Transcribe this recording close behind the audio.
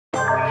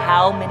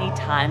how many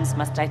times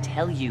must I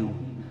tell you?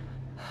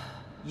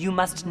 You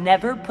must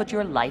never put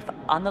your life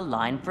on the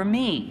line for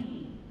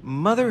me.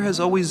 Mother has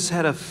always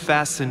had a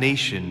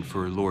fascination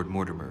for Lord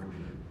Mortimer,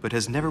 but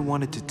has never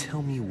wanted to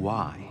tell me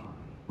why.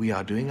 We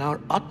are doing our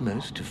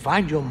utmost to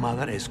find your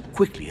mother as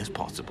quickly as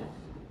possible.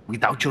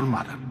 Without your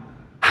mother,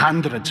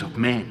 hundreds of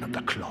men of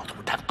the cloth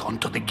would have gone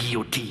to the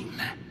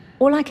guillotine.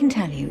 All I can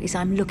tell you is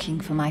I'm looking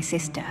for my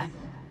sister.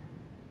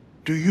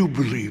 Do you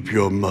believe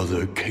your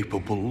mother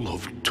capable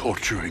of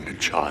torturing a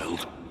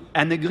child?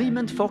 An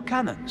agreement for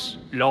cannons.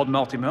 Lord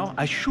Mortimer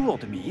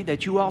assured me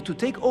that you are to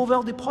take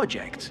over the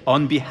project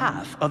on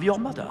behalf of your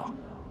mother.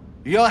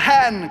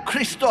 Johann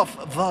Christoph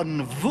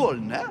von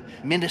Wollner,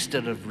 Minister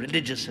of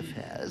Religious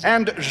Affairs,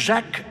 and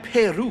Jacques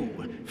Peroux,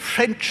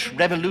 French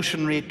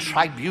Revolutionary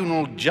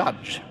Tribunal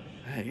Judge.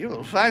 You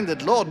will find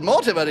that Lord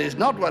Mortimer is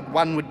not what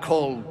one would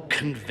call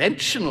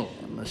conventional,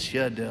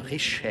 Monsieur de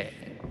Richet.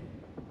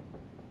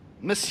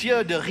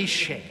 Monsieur de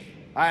Richet,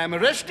 I am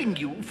arresting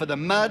you for the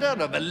murder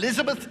of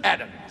Elizabeth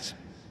Adams.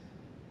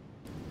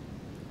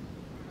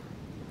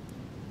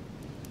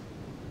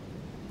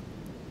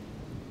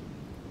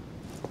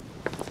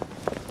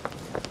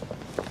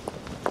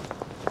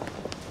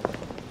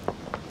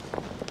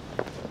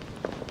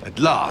 At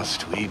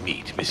last we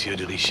meet, Monsieur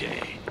de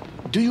Richet.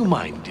 Do you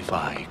mind if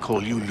I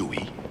call you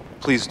Louis?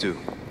 Please do.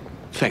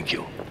 Thank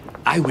you.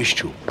 I wish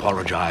to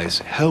apologize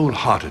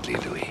wholeheartedly,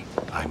 Louis.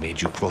 I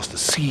made you cross the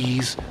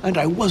seas, and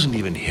I wasn't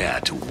even here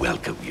to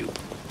welcome you.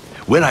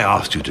 When I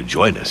asked you to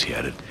join us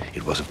here,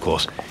 it was, of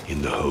course,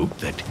 in the hope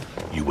that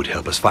you would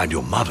help us find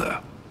your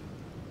mother.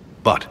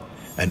 But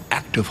an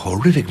act of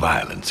horrific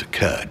violence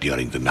occurred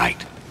during the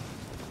night,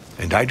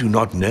 and I do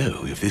not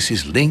know if this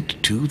is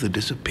linked to the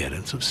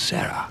disappearance of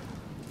Sarah.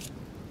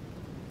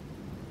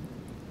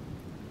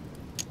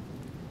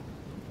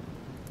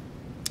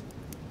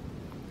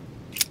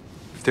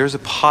 If there's a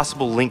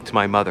possible link to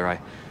my mother,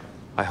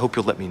 I hope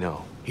you'll let me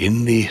know.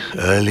 In the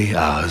early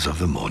hours of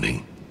the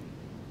morning,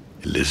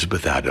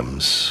 Elizabeth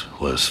Adams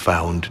was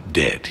found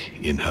dead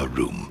in her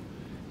room,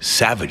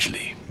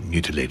 savagely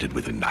mutilated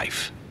with a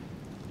knife.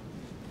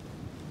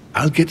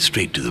 I'll get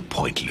straight to the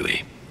point,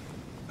 Louis.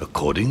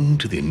 According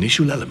to the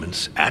initial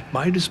elements at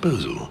my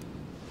disposal,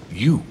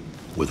 you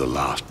were the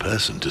last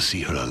person to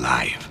see her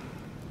alive.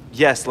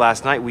 Yes,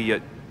 last night we,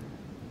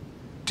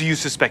 Do you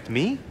suspect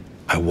me?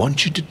 I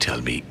want you to tell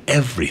me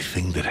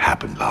everything that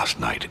happened last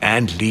night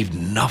and leave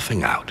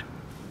nothing out.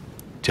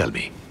 Tell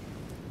me,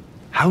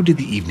 how did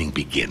the evening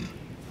begin?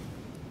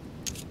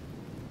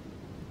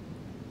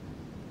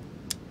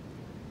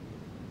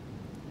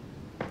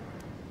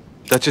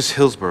 Duchess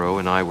Hillsborough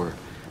and I were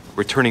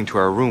returning to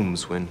our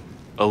rooms when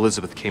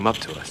Elizabeth came up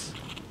to us.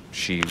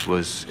 She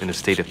was in a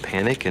state of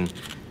panic and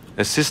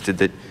insisted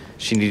that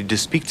she needed to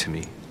speak to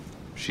me.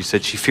 She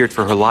said she feared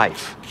for her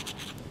life.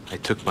 I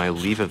took my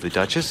leave of the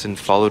Duchess and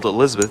followed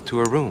Elizabeth to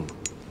her room.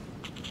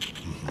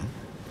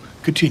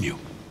 Continue.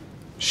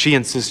 She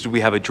insisted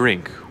we have a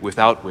drink,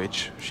 without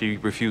which she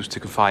refused to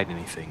confide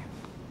anything.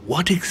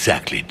 What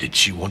exactly did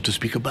she want to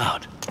speak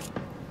about?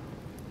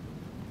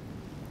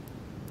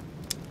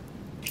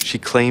 She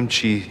claimed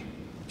she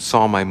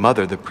saw my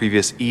mother the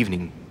previous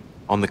evening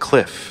on the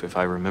cliff, if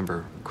I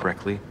remember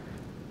correctly.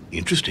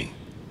 Interesting.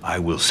 I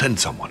will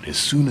send someone as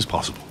soon as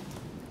possible.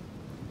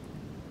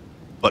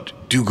 But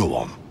do go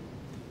on.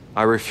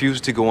 I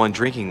refused to go on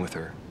drinking with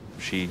her.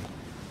 She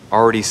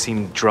already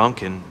seemed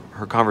drunk and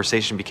her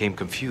conversation became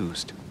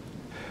confused.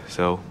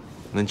 So,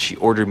 then she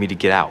ordered me to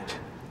get out.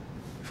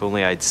 If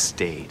only I'd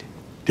stayed.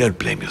 Don't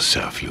blame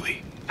yourself,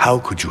 Louis. How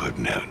could you have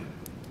known?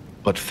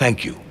 But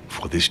thank you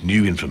for this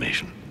new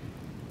information.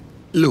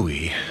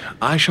 Louis,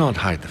 I shan't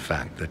hide the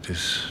fact that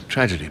this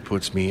tragedy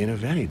puts me in a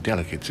very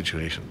delicate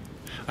situation.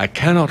 I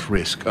cannot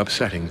risk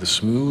upsetting the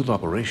smooth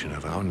operation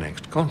of our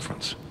next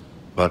conference.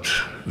 But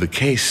the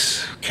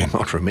case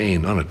cannot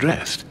remain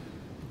unaddressed.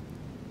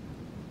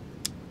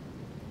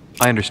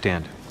 I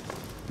understand.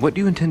 What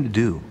do you intend to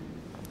do?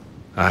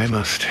 I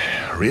must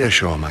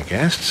reassure my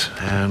guests,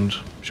 and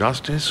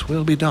justice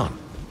will be done.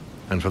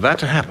 And for that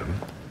to happen,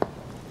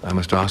 I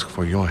must ask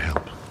for your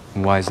help.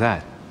 Why is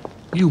that?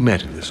 You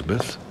met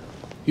Elizabeth.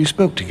 You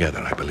spoke together,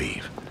 I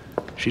believe.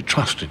 She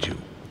trusted you.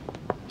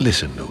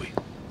 Listen, Louis.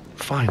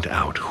 Find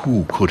out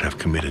who could have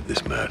committed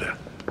this murder.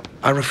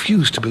 I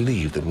refuse to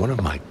believe that one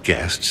of my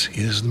guests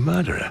is the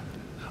murderer.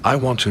 I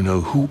want to know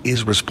who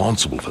is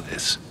responsible for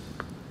this.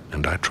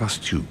 And I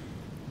trust you.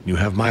 You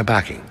have my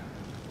backing.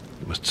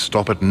 You must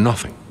stop at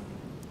nothing.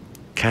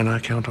 Can I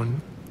count on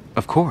you?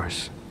 Of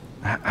course.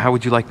 How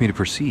would you like me to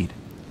proceed?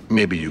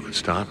 Maybe you could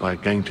start by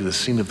going to the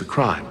scene of the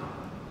crime.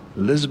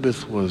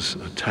 Elizabeth was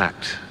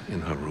attacked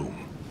in her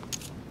room.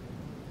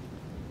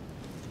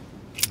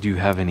 Do you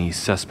have any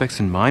suspects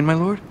in mind, my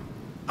lord?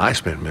 I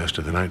spent most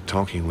of the night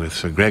talking with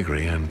Sir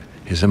Gregory and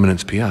His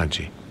Eminence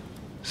Piaggi.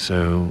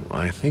 So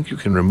I think you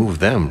can remove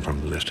them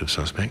from the list of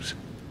suspects.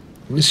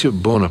 Monsieur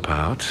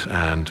Bonaparte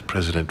and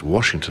President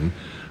Washington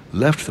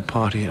left the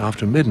party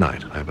after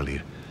midnight, I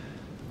believe.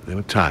 They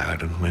were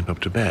tired and went up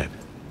to bed.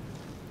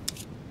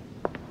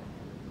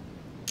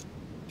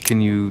 Can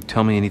you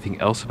tell me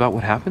anything else about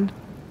what happened?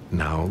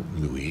 Now,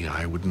 Louis,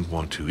 I wouldn't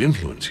want to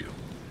influence you.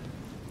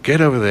 Get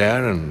over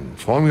there and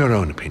form your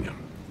own opinion.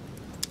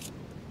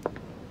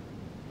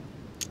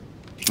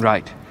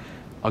 Right.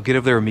 I'll get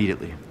over there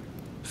immediately.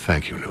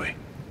 Thank you, Louis.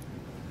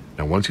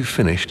 Now, once you've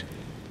finished,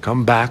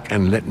 come back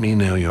and let me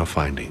know your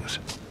findings.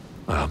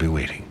 I'll be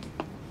waiting.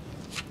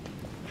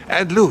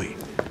 And Louis,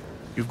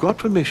 you've got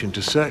permission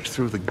to search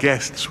through the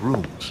guests'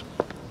 rooms.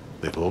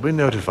 They've all been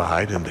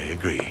notified and they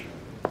agree.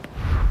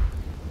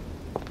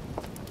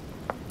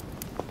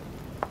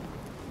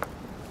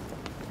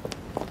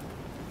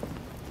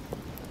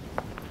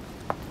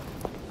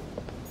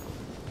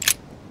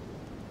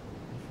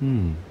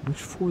 Which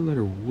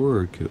four-letter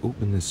word could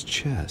open this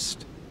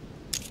chest?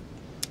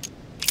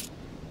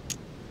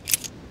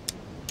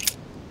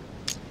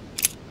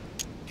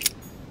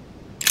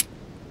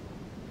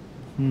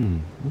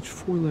 Which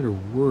four-letter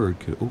word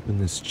could open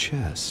this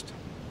chest?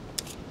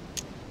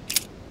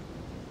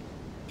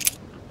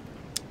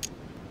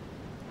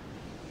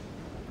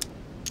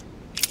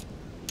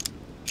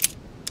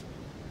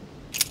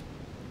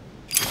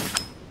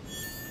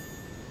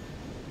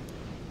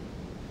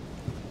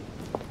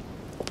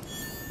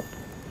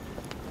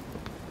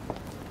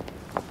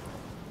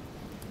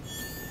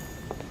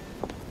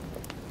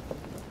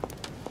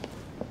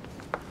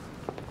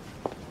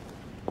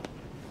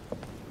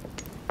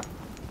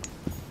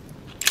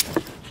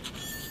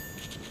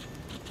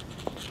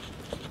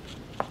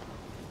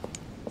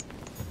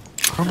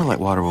 Carmelite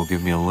water will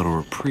give me a little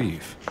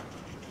reprieve.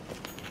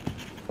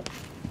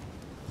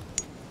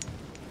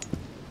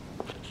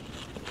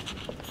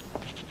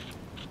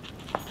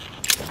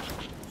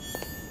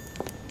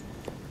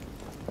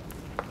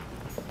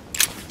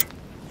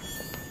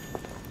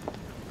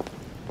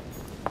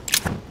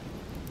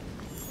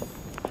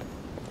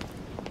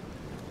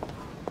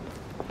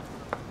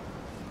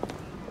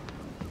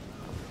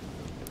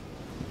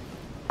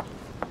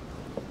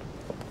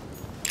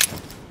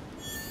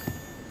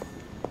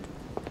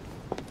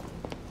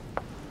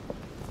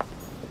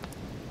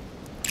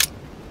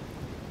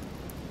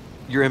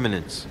 Your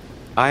Eminence,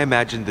 I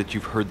imagine that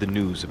you've heard the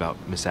news about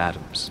Miss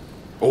Adams.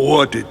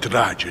 What a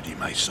tragedy,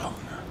 my son.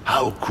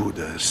 How could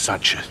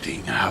such a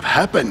thing have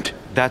happened?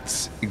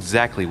 That's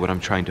exactly what I'm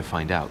trying to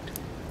find out.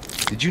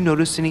 Did you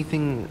notice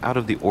anything out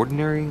of the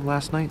ordinary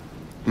last night?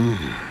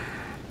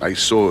 I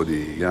saw the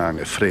young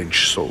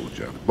French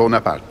soldier,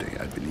 Bonaparte,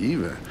 I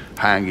believe,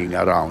 hanging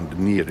around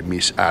near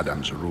Miss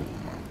Adams' room.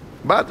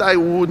 But I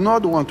would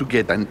not want to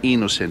get an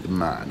innocent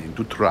man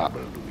into trouble,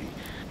 Louis.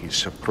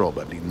 He's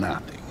probably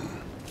nothing.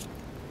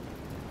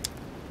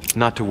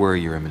 Not to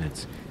worry, Your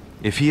Eminence.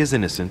 If he is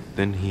innocent,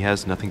 then he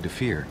has nothing to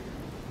fear.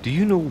 Do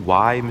you know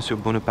why Monsieur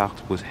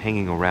Bonaparte was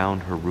hanging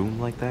around her room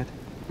like that?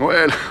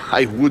 Well,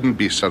 I wouldn't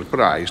be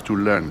surprised to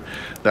learn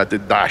that the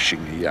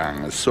dashing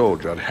young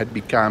soldier had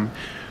become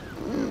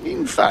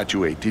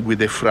infatuated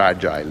with a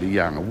fragile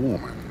young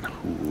woman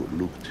who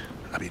looked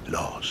a bit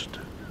lost.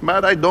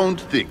 But I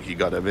don't think he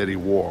got a very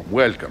warm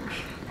welcome.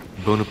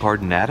 Bonaparte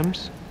and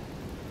Adams?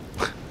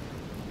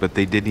 But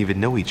they didn't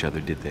even know each other,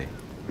 did they?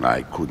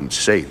 I couldn't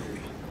say, Louis.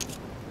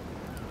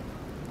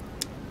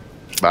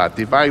 But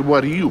if I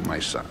were you, my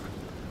son,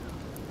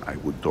 I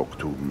would talk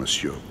to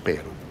Monsieur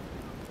Peru.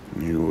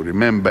 You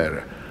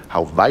remember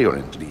how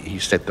violently he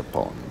set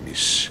upon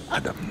Miss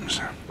Adams.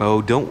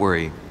 Oh, don't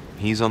worry.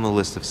 He's on the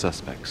list of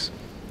suspects.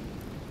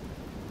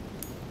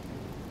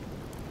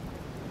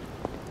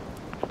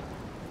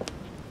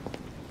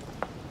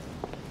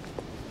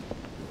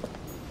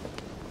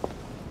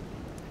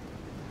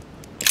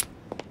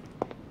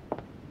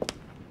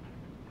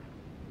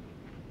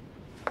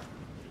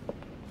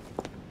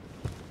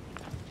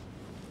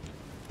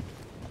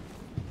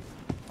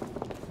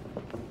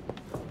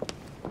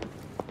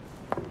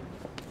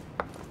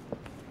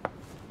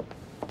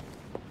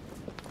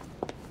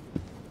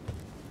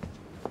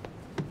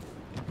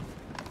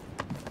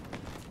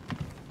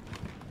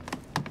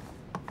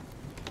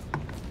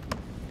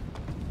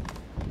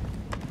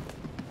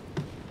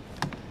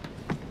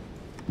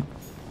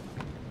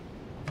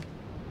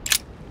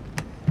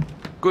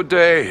 Good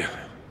day,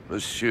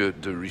 Monsieur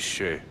de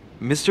Richet.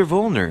 Mr.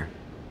 Volner,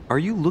 are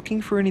you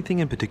looking for anything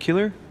in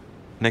particular?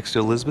 Next to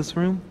Elizabeth's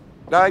room?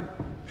 No,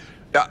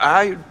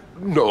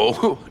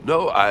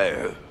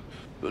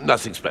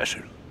 nothing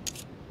special.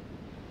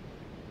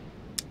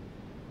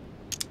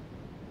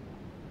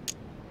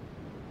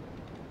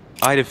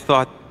 I'd have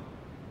thought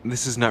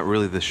this is not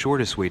really the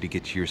shortest way to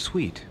get to your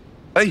suite.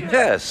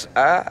 Yes,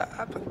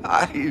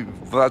 I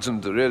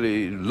wasn't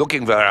really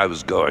looking where I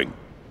was going.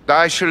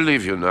 I shall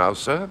leave you now,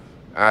 sir.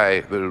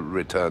 I will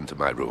return to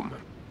my room.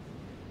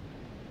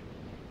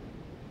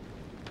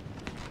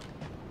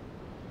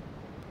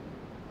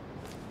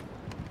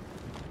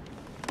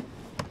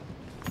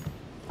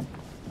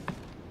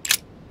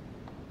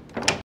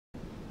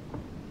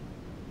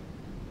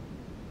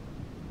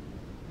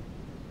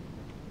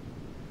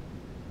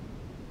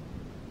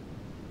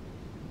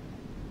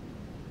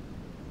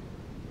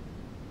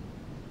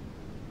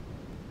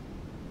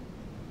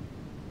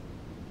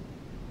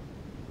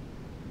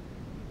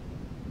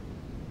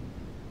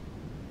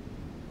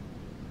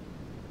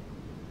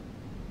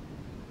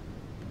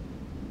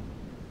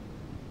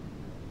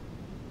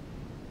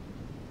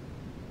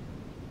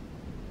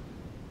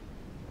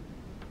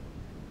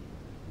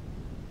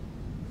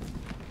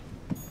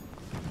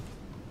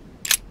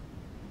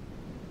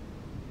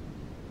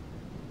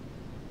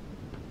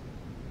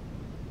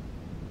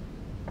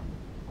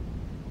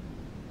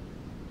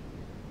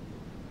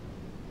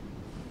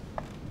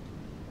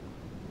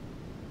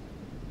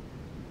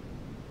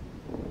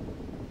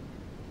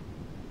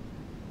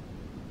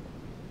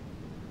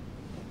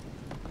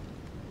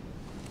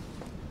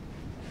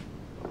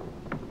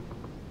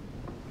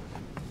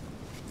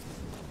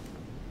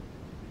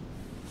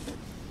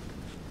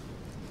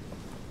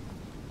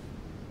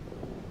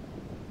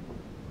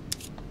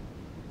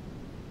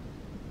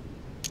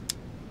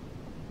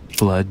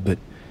 Blood, but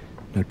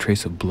no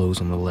trace of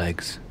blows on the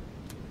legs.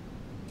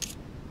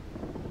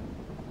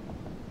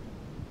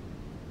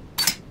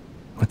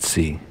 Let's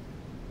see.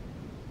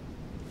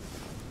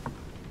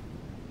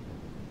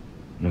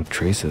 No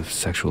trace of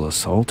sexual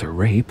assault or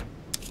rape.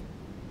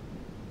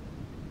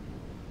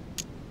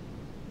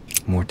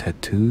 More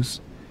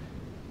tattoos,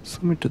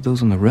 similar to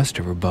those on the rest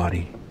of her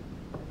body.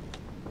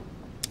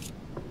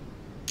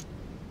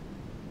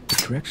 The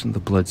direction of the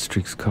blood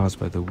streaks caused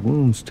by the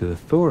wounds to the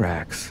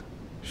thorax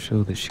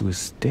show that she was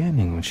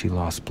standing when she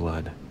lost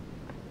blood.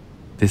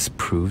 This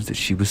proves that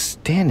she was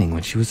standing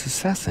when she was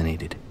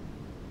assassinated,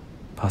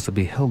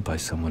 possibly held by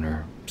someone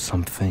or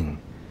something.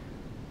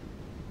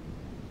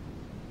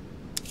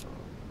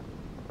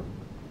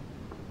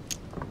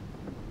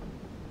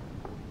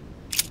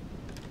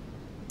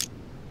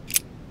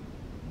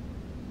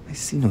 I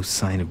see no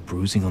sign of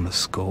bruising on the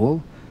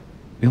skull.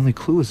 The only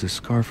clue is a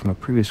scar from a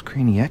previous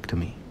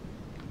craniectomy.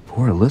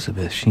 Poor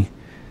Elizabeth, she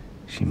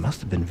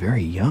must have been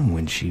very young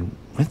when she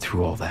went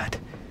through all that.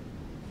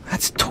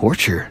 That's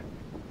torture.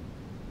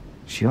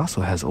 She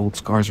also has old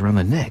scars around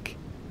the neck,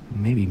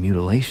 maybe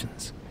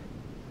mutilations.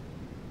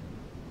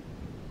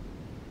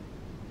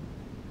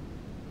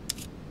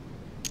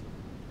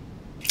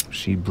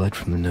 She bled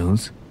from the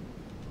nose.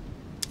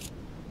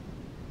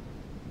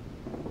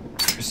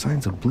 There's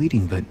signs of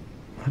bleeding, but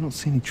I don't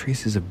see any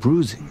traces of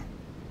bruising.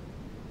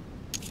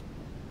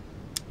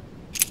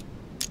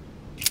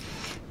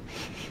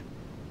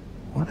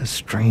 What a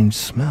strange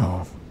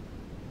smell.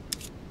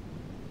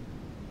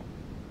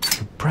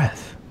 Her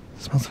breath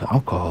smells of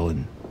alcohol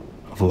and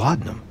of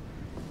laudanum.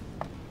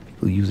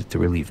 People use it to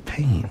relieve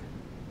pain.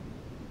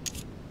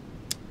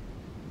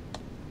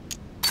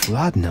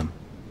 Laudanum.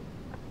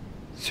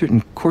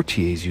 Certain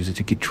courtiers use it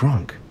to get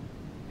drunk.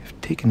 If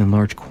taken in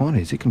large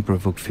quantities, it can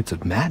provoke fits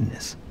of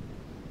madness.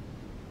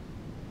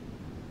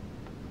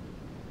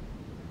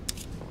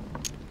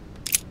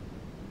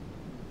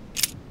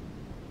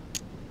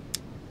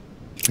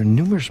 There are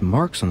numerous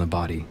marks on the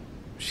body.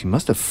 She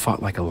must have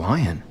fought like a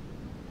lion.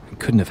 It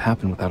couldn't have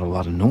happened without a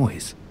lot of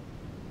noise.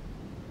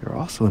 There are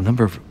also a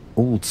number of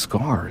old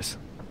scars.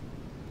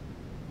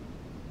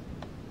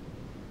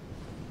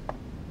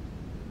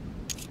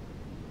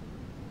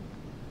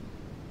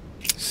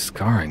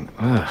 Scarring,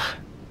 ugh.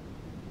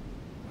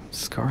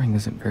 Scarring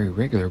isn't very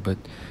regular, but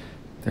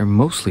they're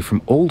mostly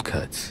from old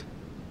cuts.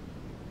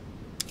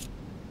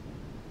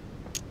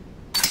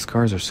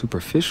 Scars are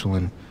superficial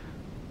and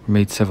were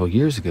made several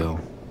years ago.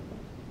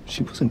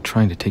 She wasn't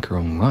trying to take her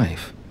own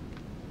life.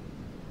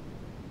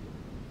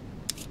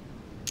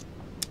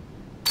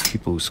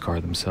 People who scar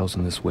themselves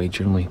in this way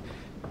generally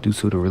do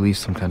so to relieve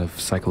some kind of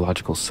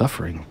psychological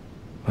suffering.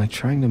 By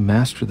trying to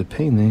master the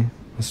pain, they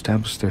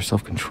establish their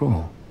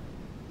self-control.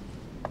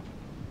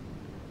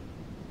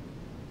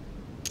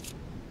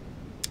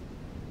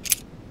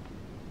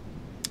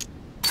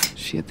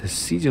 She had the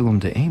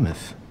Sigillum de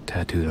Ameth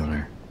tattooed on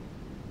her,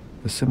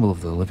 the symbol of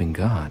the living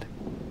God,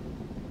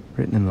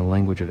 written in the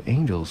language of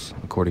angels,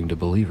 according to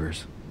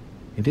believers.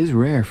 It is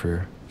rare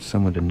for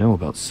someone to know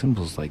about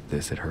symbols like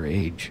this at her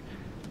age,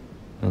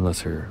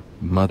 unless her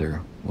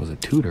mother was a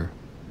tutor.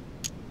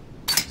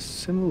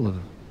 Symbol of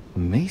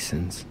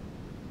Masons?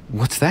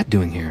 What's that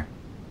doing here?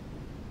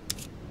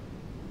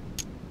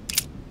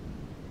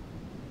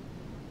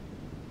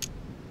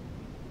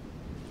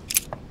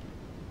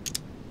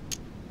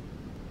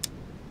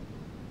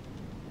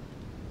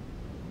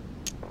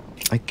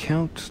 I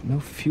count no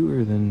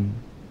fewer than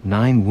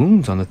 9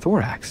 wounds on the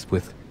thorax,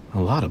 with a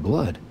lot of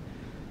blood.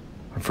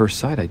 On first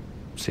sight, I'd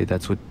say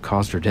that's what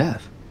caused her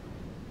death.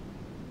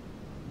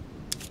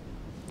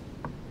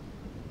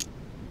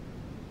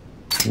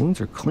 The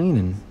wounds are clean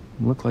and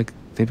look like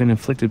they've been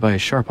inflicted by a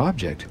sharp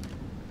object.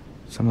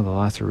 Some of the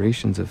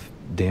lacerations have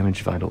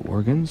damaged vital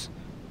organs,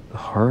 the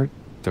heart,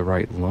 the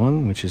right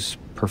lung, which is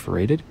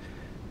perforated.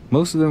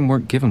 Most of them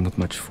weren't given with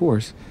much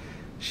force.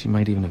 She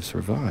might even have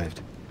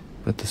survived.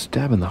 But the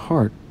stab in the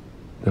heart,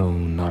 though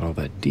not all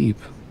that deep,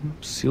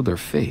 sealed her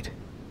fate.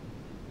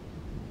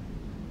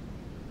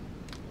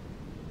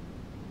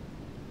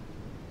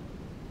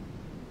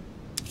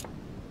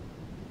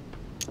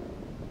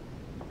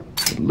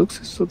 It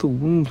looks as though the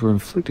wounds were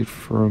inflicted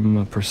from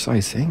a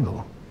precise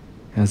angle,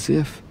 as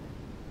if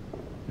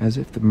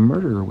the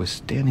murderer was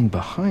standing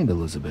behind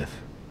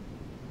Elizabeth.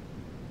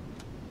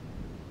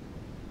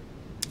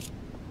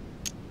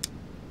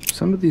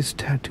 Some of these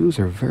tattoos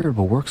are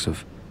veritable works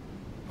of...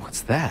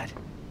 What's that?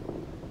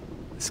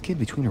 The skin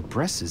between her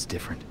breasts is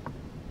different.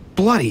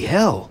 Bloody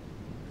hell!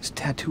 This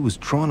tattoo was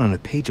drawn on a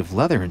page of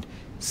leather and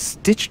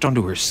stitched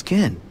onto her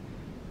skin.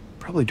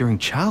 Probably during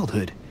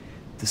childhood.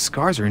 The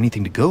scars are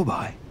anything to go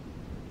by.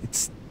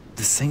 It's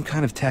the same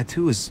kind of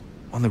tattoo as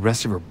on the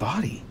rest of her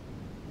body.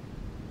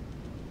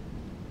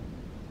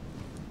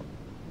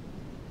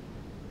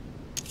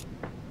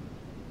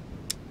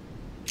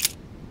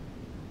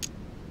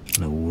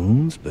 No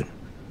wounds, but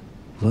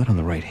blood on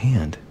the right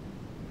hand.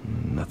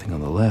 Nothing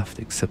on the left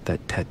except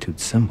that tattooed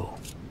symbol.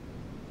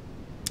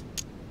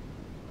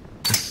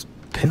 This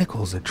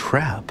pinnacle's a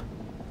trap.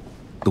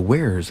 The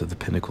wearers of the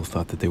pinnacle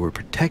thought that they were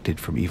protected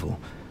from evil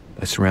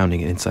by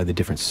surrounding it inside the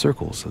different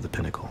circles of the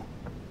pinnacle.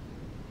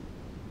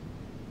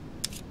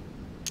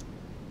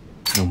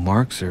 No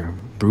marks or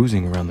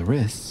bruising around the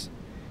wrists.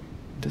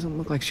 It doesn't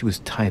look like she was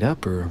tied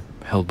up or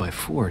held by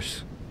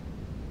force.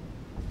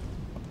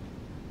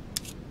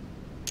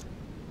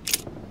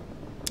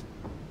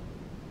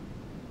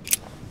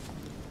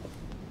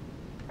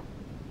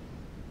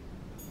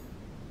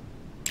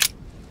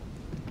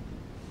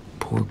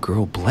 Poor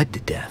girl bled to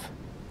death.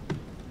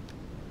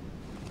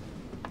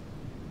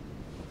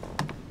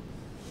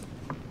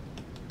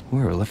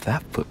 Whoever left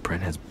that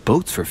footprint has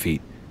boats for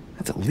feet.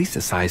 That's at least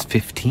a size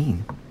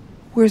 15.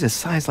 Where's a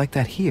size like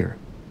that here?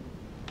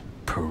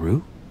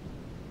 Peru?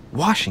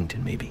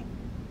 Washington, maybe.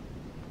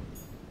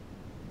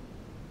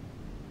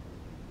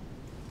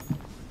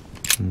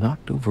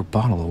 Knocked over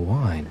bottle of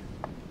wine.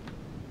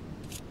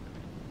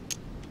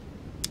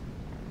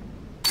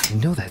 I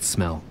know that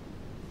smell.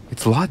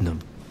 It's laudanum.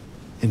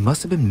 It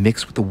must have been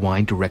mixed with the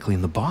wine directly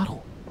in the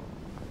bottle.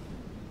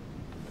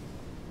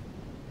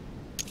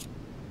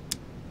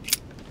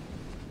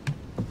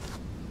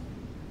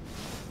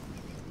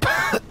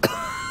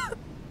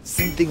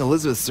 Same thing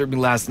Elizabeth served me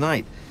last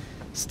night.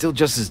 Still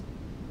just as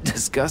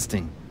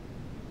disgusting.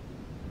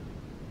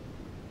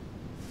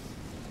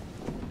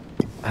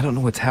 I don't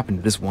know what's happened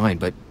to this wine,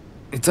 but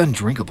it's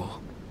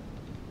undrinkable.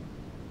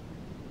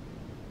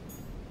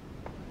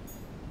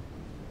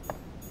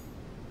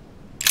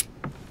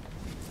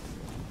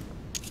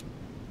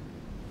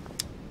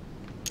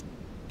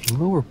 The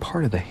lower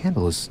part of the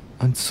handle is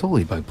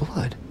unsullied by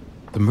blood.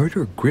 The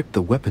murderer gripped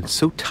the weapon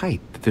so tight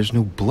that there's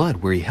no blood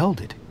where he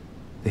held it.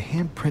 The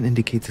handprint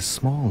indicates a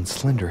small and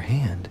slender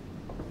hand.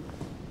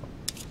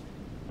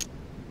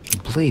 The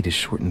blade is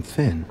short and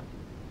thin,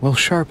 well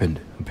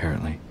sharpened,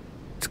 apparently.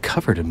 It's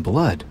covered in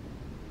blood.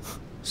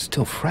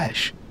 Still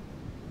fresh.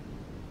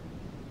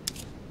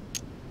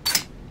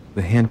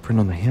 The handprint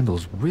on the handle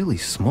is really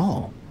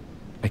small.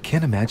 I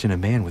can't imagine a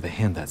man with a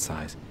hand that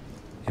size.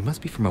 It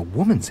must be from a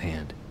woman's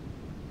hand.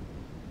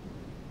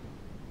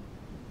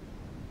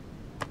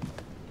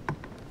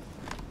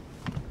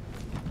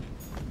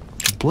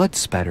 Blood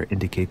spatter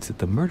indicates that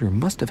the murderer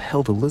must have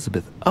held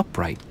Elizabeth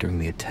upright during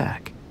the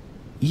attack.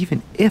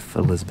 Even if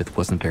Elizabeth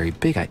wasn't very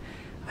big,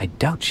 I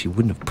doubt she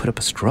wouldn't have put up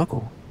a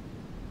struggle.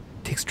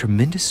 It takes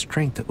tremendous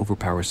strength to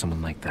overpower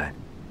someone like that.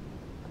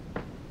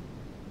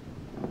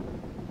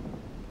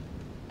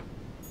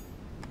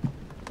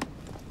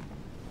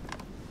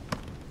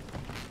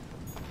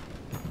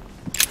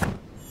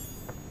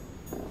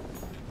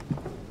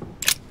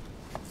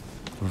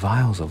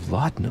 Vials of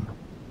laudanum.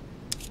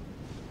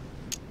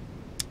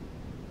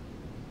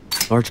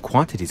 Large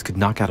quantities could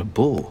knock out a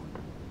bull.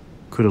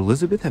 Could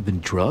Elizabeth have been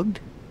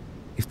drugged?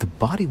 If the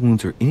body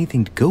wounds are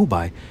anything to go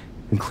by,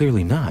 then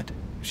clearly not.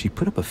 She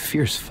put up a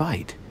fierce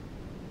fight.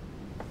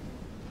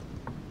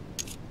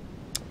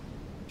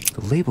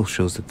 The label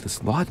shows that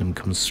this laudanum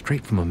comes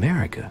straight from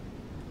America.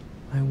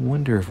 I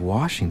wonder if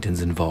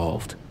Washington's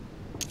involved.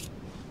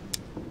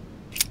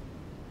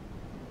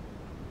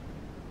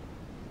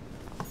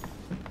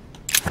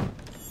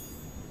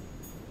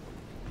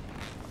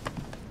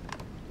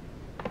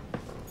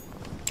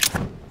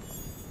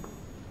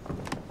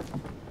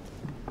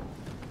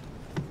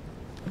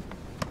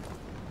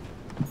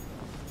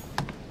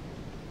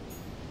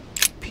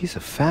 Piece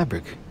of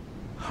fabric,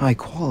 high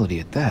quality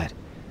at that.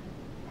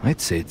 I'd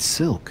say it's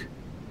silk.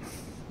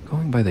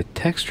 Going by the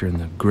texture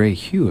and the gray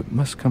hue, it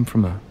must come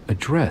from a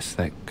dress,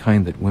 that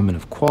kind that women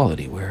of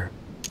quality wear.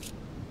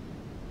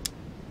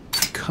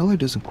 The color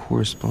doesn't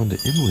correspond to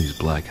Emily's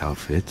black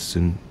outfits,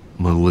 and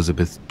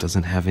Elizabeth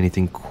doesn't have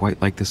anything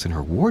quite like this in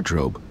her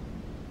wardrobe.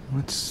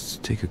 Let's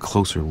take a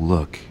closer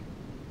look.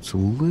 It's a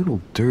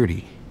little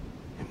dirty.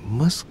 It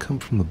must come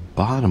from the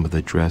bottom of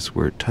the dress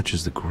where it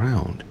touches the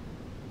ground.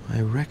 I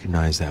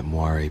recognize that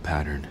moire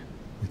pattern.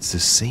 It's the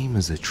same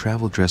as the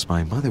travel dress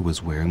my mother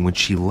was wearing when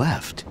she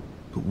left.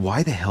 But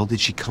why the hell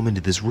did she come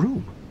into this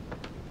room?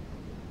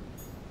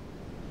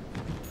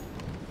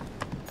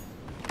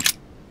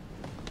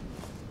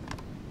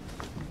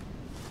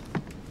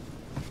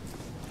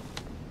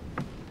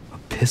 A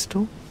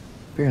pistol?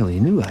 Fairly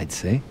new, I'd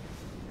say.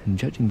 And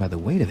judging by the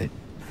weight of it,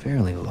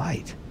 fairly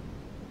light.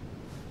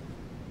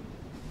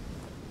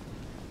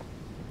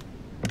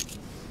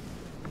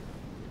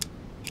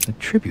 A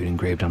tribute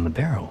engraved on the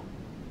barrel.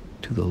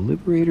 To the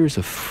liberators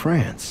of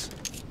France.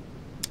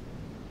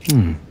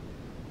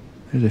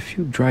 There's a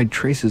few dried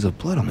traces of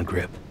blood on the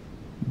grip.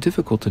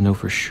 Difficult to know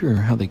for sure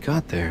how they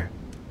got there.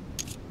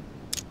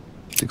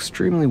 It's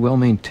extremely well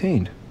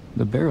maintained.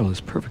 The barrel is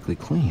perfectly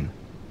clean.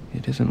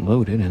 It isn't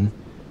loaded, and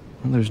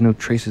well, there's no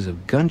traces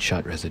of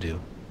gunshot residue.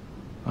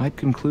 I'd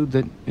conclude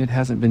that it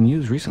hasn't been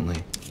used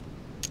recently.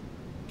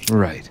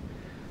 Right.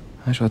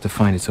 I shall have to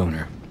find its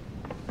owner.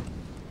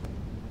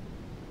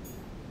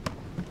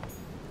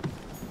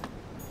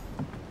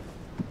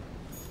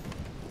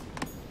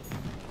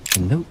 A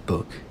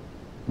notebook,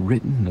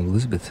 written in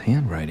Elizabeth's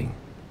handwriting.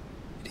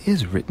 It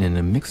is written in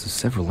a mix of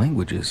several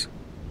languages.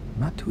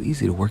 Not too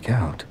easy to work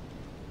out.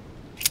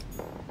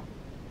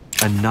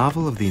 A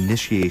novel of the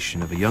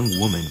initiation of a young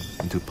woman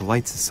into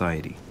polite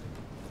society.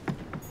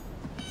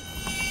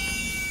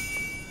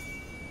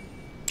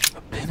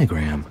 A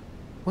pentagram?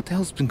 What the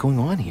hell's been going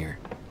on here?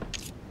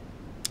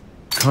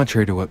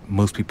 Contrary to what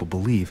most people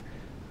believe,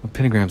 a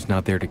pentagram's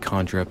not there to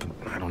conjure up,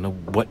 I don't know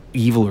what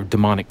evil or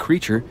demonic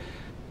creature.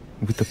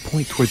 With the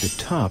point toward the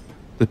top,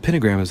 the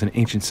pentagram is an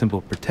ancient symbol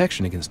of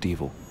protection against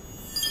evil.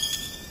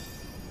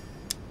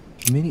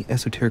 Many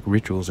esoteric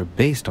rituals are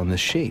based on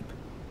this shape.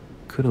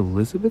 Could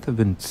Elizabeth have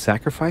been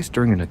sacrificed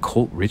during an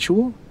occult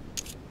ritual?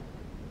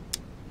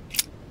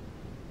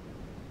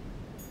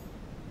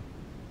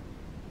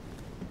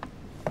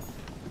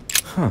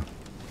 Huh.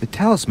 The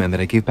talisman that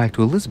I gave back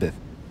to Elizabeth.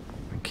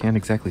 I can't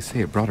exactly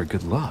say it brought her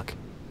good luck.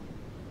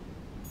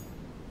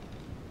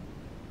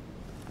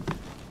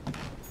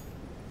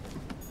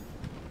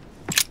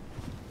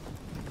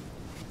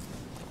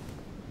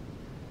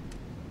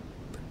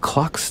 The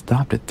clock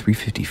stopped at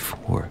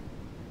 3:54.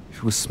 If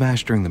it was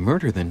smashed during the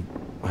murder, then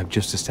I've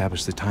just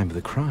established the time of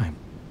the crime.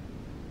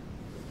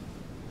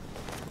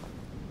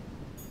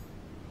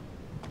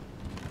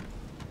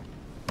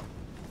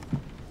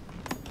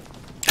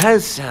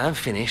 Has Sir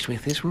finished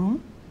with this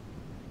room?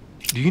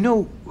 Do you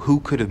know who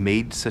could have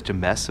made such a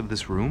mess of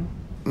this room?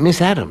 Miss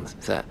Adams,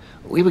 sir.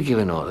 We were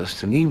given orders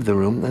to leave the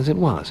room as it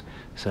was,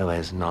 so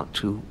as not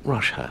to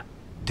rush her.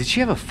 Did she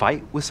have a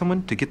fight with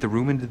someone to get the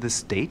room into this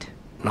state?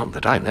 Not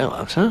that I know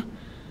of, sir.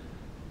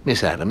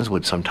 Miss Adams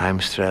would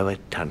sometimes throw a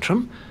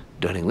tantrum,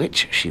 during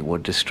which she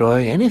would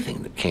destroy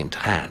anything that came to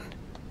hand.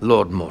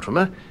 Lord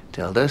Mortimer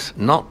told us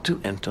not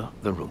to enter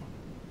the room.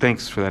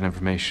 Thanks for that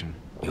information.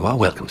 You are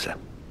welcome, sir.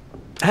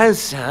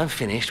 Has Sir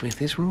finished with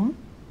this room?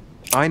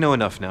 I know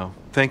enough now.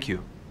 Thank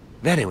you.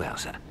 Very well,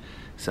 sir.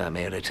 Sir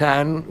may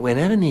return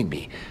whenever need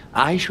be.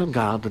 I shall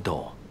guard the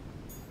door.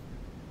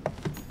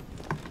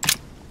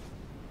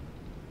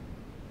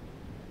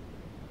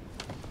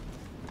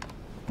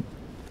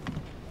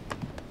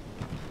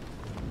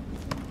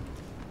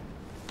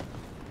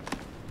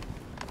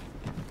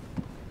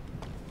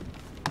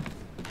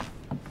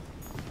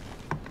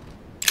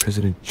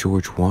 President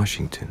George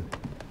Washington.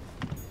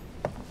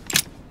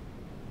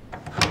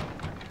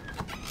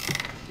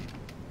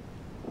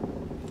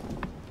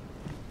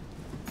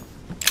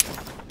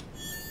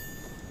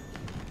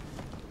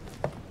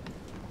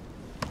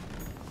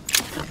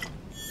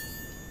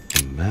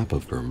 A map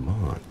of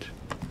Vermont.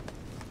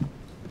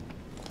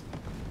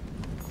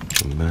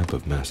 A map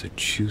of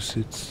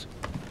Massachusetts.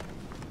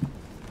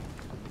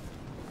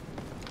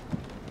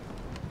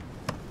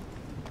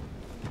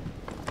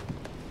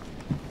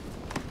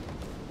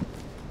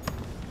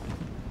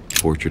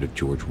 Portrait of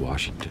George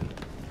Washington.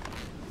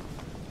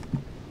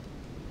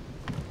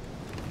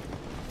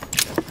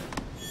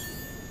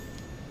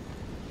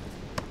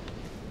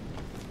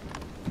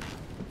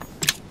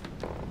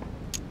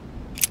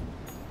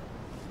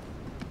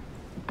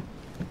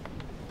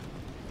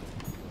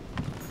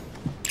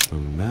 A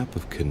map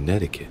of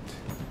Connecticut.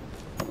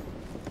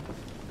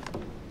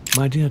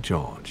 My dear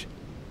George,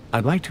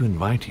 I'd like to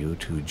invite you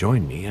to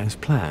join me as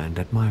planned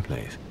at my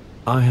place.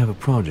 I have a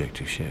project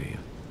to show you.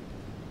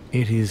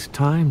 It is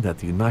time that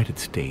the United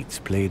States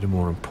played a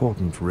more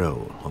important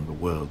role on the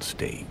world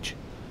stage.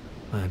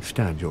 I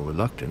understand your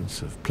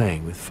reluctance of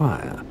playing with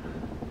fire.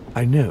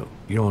 I know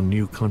your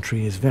new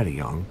country is very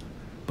young,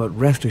 but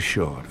rest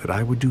assured that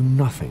I would do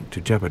nothing to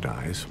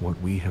jeopardize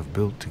what we have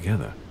built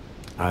together.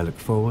 I look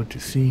forward to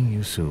seeing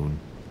you soon.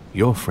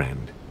 Your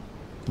friend,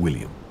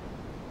 William.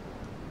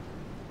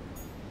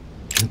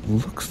 It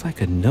looks like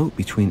a note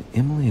between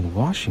Emily and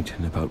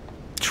Washington about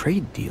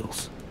trade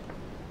deals.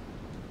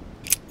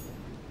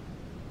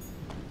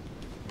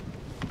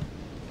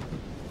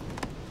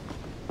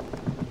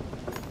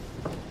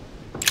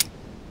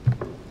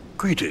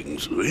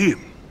 Greetings, Louis.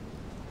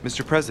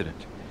 Mr.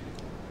 President,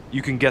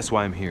 you can guess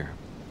why I'm here.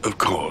 Of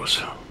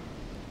course.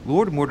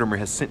 Lord Mortimer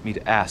has sent me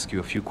to ask you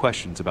a few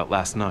questions about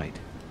last night.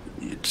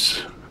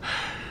 It's...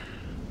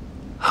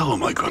 How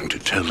am I going to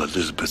tell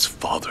Elizabeth's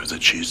father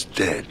that she's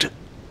dead?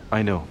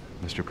 I know,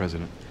 Mr.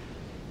 President.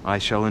 I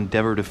shall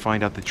endeavor to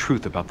find out the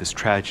truth about this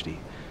tragedy.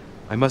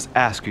 I must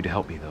ask you to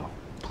help me, though.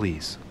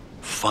 Please.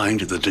 Find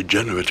the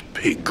degenerate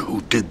pig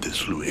who did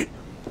this, Louis.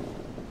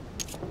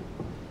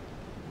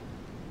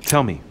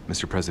 Tell me,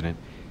 Mr. President,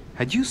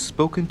 had you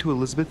spoken to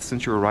Elizabeth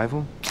since your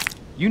arrival?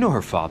 You know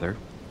her father.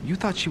 You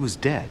thought she was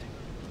dead.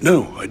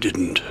 No, I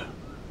didn't.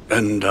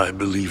 And I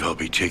believe I'll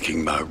be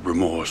taking my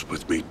remorse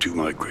with me to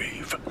my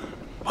grave.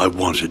 I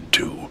wanted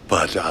to,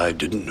 but I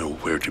didn't know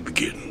where to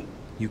begin.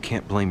 You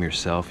can't blame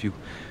yourself. You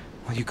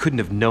couldn't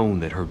have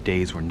known that her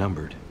days were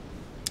numbered.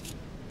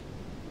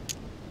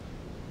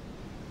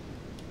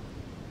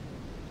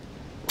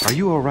 Are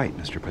you all right,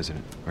 Mr.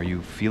 President? Are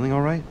you feeling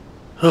all right?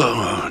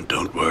 Oh,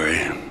 don't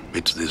worry.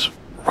 It's this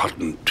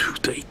rotten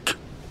toothache.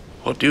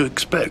 What do you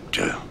expect?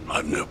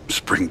 I'm no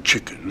spring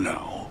chicken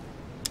now.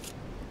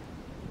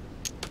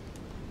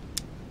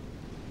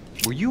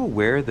 Were you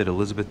aware that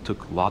Elizabeth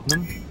took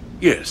laudanum?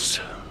 Yes.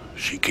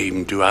 She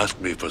came to ask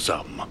me for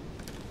some.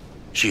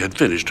 She had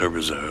finished her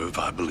reserve,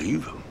 I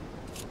believe.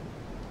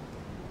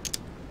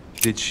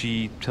 Did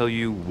she tell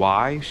you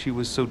why she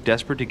was so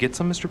desperate to get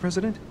some, Mr.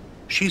 President?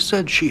 She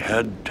said she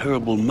had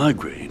terrible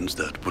migraines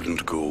that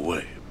wouldn't go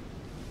away.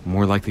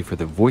 More likely for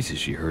the voices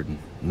she heard,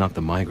 not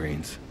the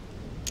migraines.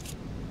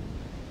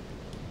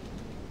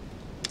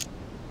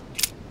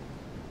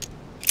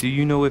 Do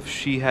you know if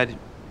she had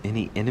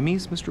any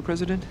enemies, Mr.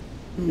 President?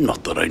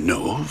 Not that I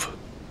know of.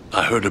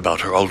 I heard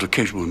about her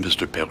altercation with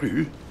Mr.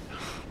 Peru,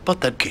 but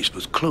that case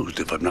was closed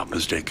if I'm not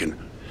mistaken.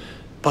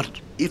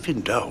 But if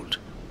in doubt,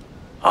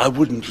 I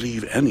wouldn't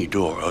leave any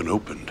door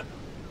unopened.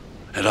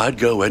 And I'd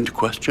go and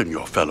question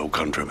your fellow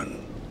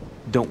countrymen.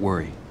 Don't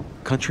worry.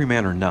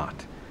 Countryman or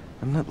not,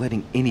 I'm not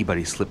letting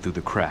anybody slip through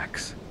the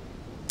cracks.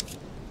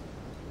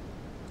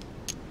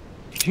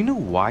 Do you know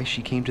why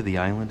she came to the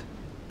island?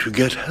 To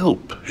get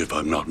help, if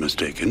I'm not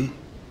mistaken.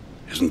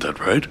 Isn't that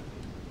right?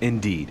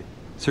 Indeed.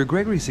 Sir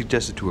Gregory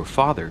suggested to her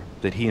father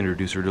that he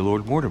introduce her to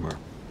Lord Mortimer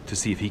to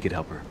see if he could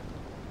help her.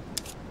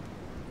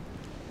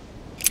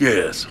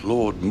 Yes,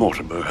 Lord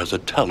Mortimer has a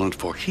talent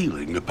for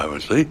healing,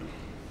 apparently.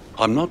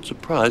 I'm not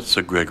surprised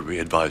Sir Gregory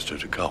advised her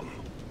to come.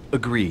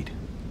 Agreed.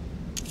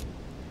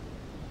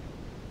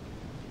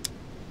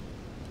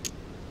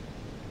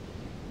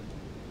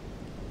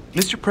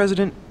 Mr.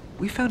 President,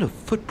 we found a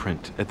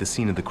footprint at the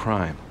scene of the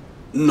crime.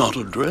 Not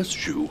a dress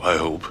shoe, I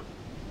hope.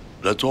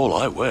 That's all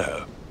I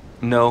wear.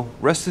 No,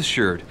 rest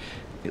assured.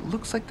 It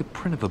looks like the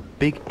print of a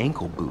big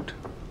ankle boot.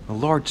 A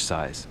large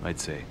size, I'd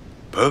say.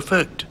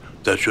 Perfect.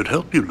 That should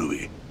help you,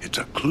 Louis. It's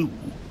a clue.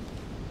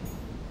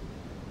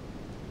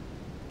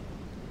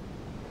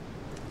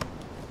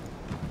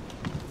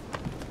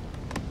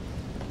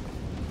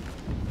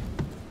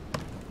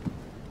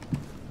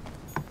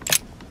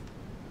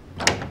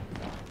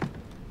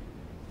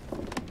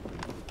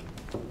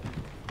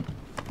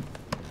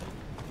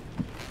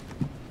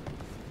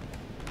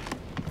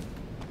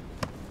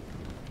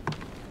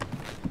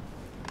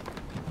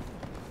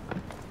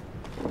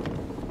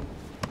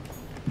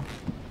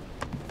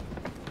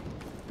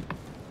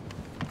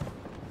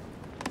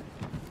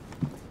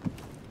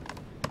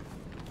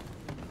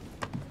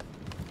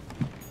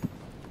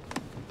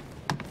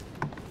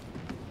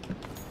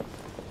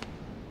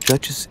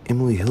 Duchess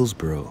Emily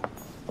Hillsborough.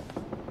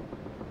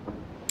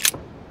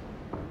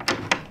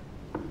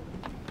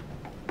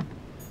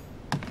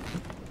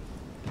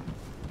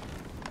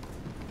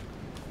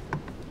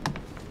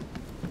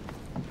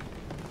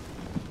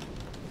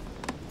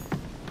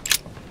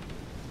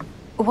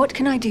 What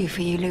can I do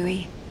for you,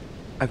 Louis?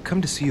 I've come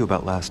to see you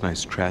about last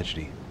night's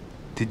tragedy.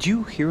 Did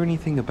you hear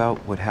anything about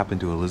what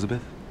happened to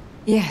Elizabeth?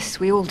 Yes,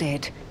 we all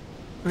did.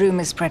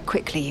 Rumors spread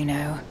quickly, you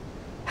know.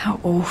 How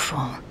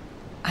awful.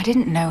 I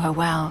didn't know her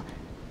well,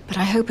 but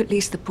I hope at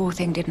least the poor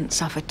thing didn't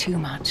suffer too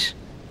much.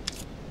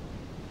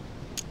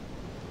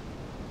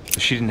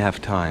 She didn't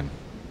have time.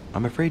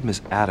 I'm afraid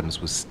Miss Adams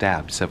was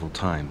stabbed several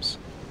times.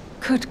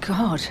 Good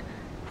God,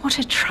 what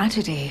a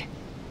tragedy.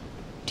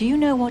 Do you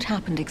know what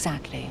happened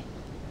exactly?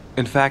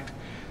 In fact,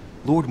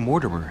 Lord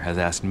Mortimer has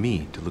asked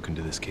me to look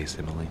into this case,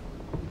 Emily.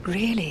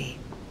 Really?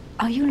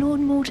 Are you Lord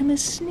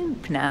Mortimer's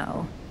snoop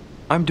now?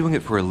 I'm doing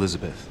it for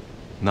Elizabeth,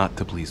 not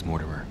to please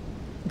Mortimer.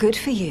 Good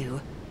for you.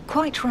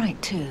 Quite right,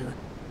 too.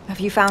 Have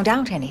you found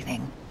out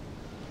anything?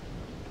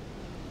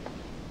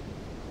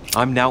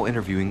 I'm now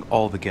interviewing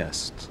all the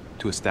guests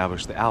to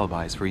establish the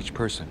alibis for each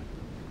person.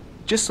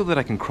 Just so that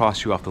I can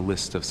cross you off the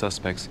list of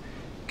suspects,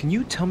 can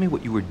you tell me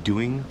what you were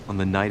doing on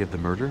the night of the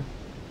murder?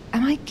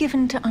 Am I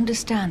given to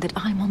understand that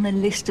I'm on the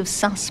list of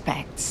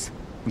suspects?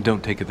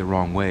 Don't take it the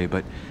wrong way,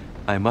 but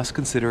I must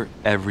consider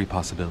every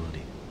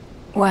possibility.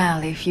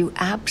 Well, if you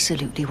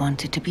absolutely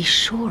wanted to be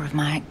sure of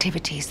my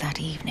activities that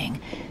evening,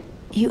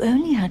 you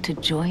only had to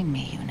join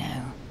me, you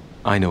know.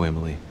 I know,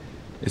 Emily.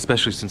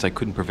 Especially since I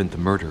couldn't prevent the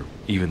murder,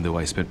 even though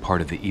I spent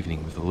part of the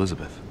evening with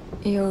Elizabeth.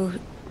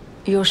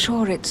 You're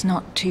sure it's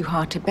not too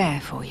hard to bear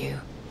for you?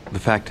 The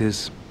fact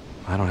is,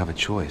 I don't have a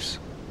choice.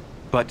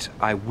 But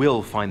I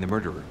will find the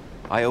murderer.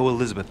 I owe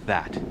Elizabeth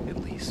that,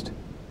 at least.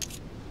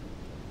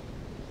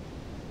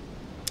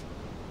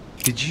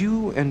 Did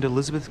you and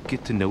Elizabeth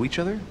get to know each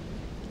other?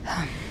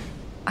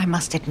 I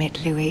must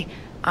admit, Louis,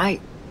 I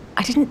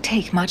didn't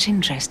take much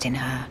interest in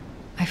her.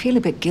 I feel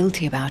a bit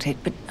guilty about it,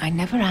 but I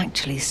never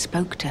actually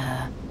spoke to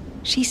her.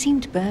 She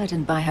seemed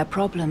burdened by her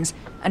problems,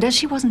 and as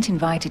she wasn't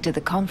invited to the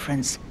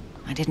conference,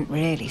 I didn't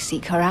really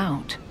seek her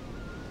out.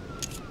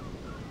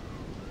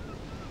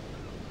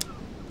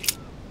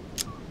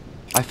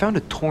 I found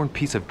a torn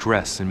piece of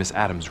dress in Miss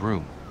Adams'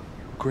 room.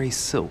 Gray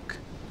silk.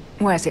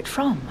 Where's it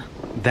from?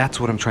 That's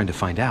what I'm trying to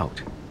find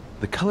out.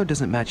 The color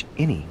doesn't match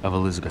any of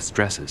Elizabeth's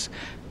dresses,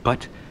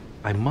 but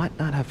I might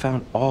not have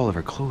found all of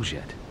her clothes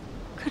yet.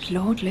 Good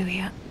Lord,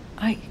 Louis,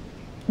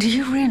 do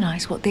you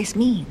realize what this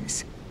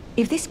means?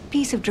 If this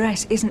piece of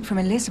dress isn't from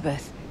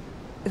Elizabeth,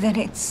 then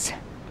it's...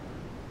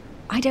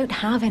 I don't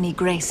have any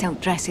grey silk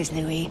dresses,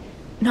 Louis.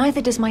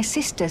 Neither does my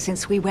sister,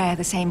 since we wear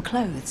the same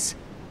clothes.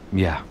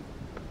 Yeah,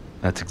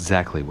 that's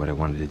exactly what I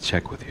wanted to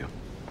check with you.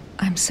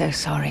 I'm so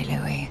sorry,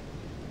 Louis.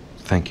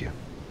 Thank you.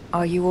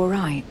 Are you all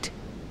right?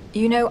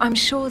 You know, I'm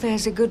sure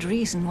there's a good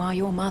reason why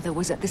your mother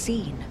was at the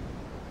scene.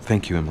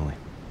 Thank you, Emily.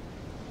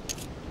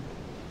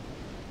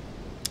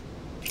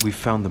 We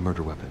found the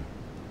murder weapon.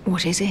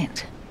 What is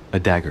it? A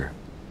dagger,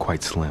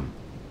 quite slim.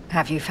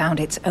 Have you found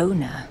its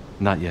owner?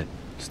 Not yet.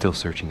 Still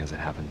searching as it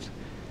happens.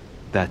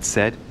 That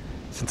said,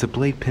 since the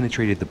blade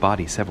penetrated the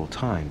body several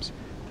times,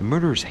 the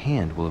murderer's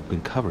hand will have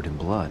been covered in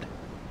blood.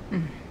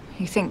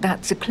 You think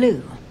that's a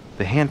clue?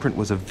 The handprint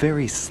was a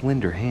very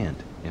slender hand,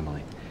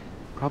 Emily.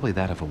 Probably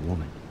that of a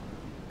woman.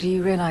 Do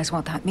you realize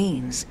what that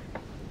means?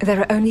 There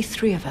are only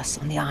 3 of us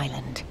on the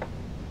island.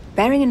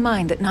 Bearing in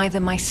mind that neither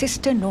my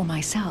sister nor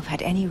myself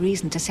had any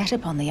reason to set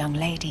upon the young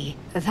lady,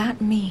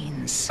 that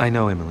means... I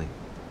know, Emily.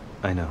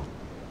 I know.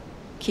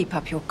 Keep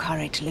up your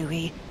courage,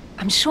 Louis.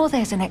 I'm sure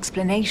there's an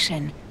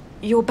explanation.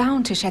 You're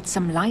bound to shed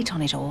some light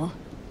on it all.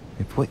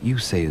 If what you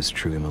say is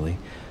true, Emily,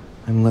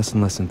 I'm less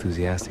and less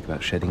enthusiastic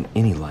about shedding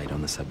any light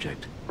on the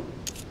subject.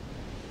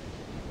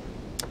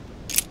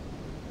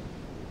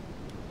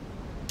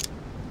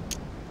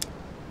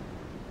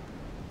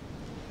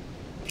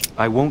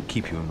 I won't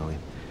keep you, Emily.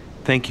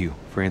 Thank you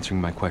for answering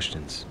my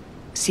questions.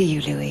 See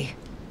you, Louis.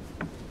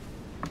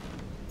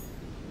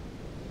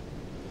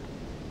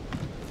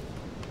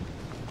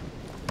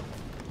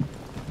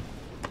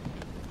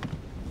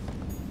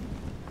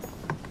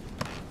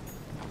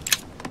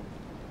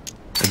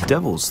 A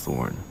devil's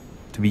thorn,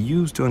 to be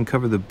used to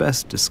uncover the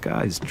best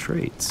disguised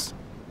traits.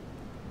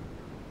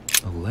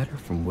 A letter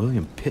from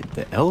William Pitt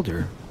the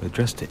Elder,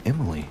 addressed to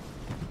Emily.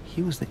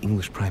 He was the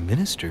English Prime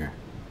Minister.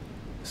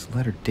 This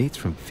letter dates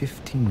from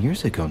 15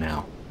 years ago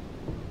now.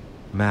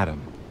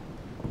 Madam,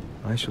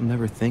 I shall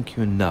never thank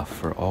you enough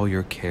for all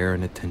your care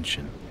and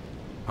attention.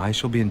 I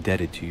shall be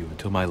indebted to you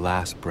until my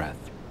last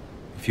breath.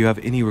 If you have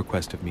any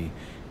request of me,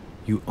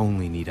 you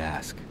only need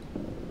ask.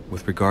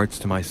 With regards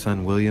to my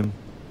son William,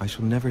 I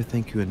shall never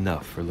thank you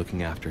enough for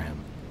looking after him.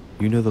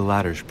 You know the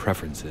latter's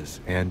preferences,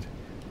 and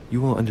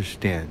you will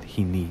understand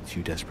he needs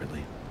you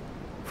desperately.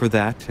 For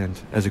that, and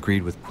as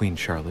agreed with Queen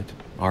Charlotte,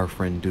 our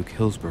friend Duke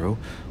Hillsborough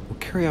will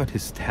carry out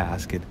his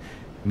task and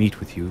meet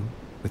with you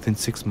within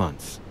 6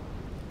 months.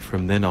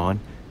 From then on,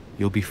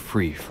 you'll be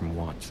free from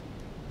want.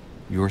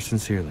 Yours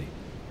sincerely,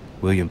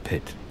 William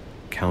Pitt,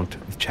 Count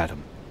of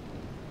Chatham.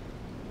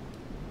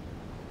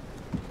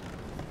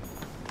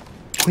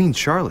 Queen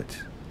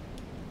Charlotte.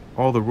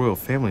 All the royal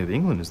family of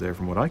England is there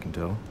from what I can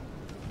tell.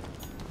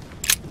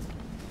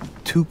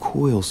 2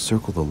 coils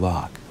circle the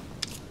lock.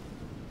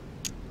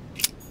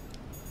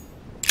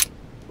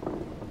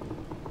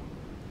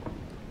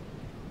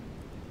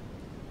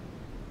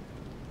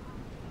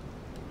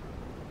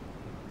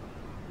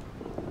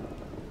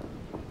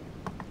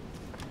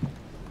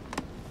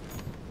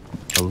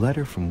 A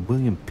letter from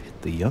William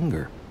Pitt the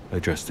Younger,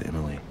 addressed to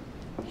Emily.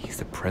 He's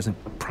the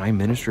present Prime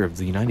Minister of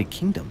the United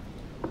Kingdom.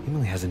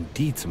 Emily has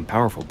indeed some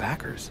powerful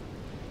backers.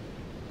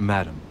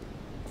 Madam,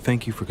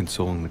 thank you for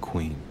consoling the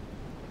Queen.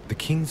 The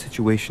King's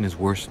situation is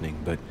worsening,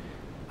 but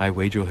I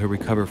wager he'll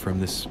recover from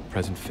this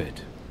present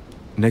fit.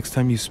 Next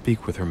time you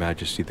speak with Her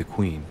Majesty the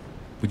Queen,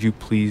 would you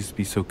please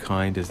be so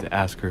kind as to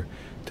ask her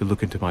to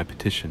look into my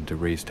petition to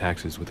raise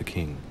taxes with the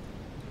King?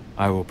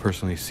 I will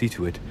personally see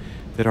to it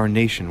that our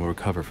nation will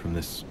recover from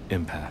this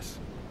impasse.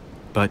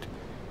 But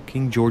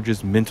King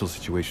George's mental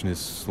situation is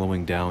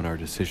slowing down our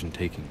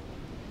decision-taking.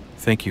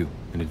 Thank you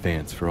in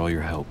advance for all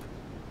your help.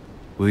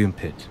 William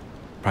Pitt,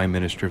 Prime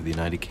Minister of the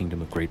United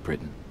Kingdom of Great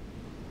Britain.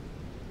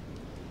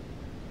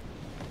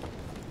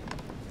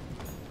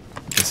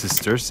 This is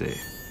Cersei.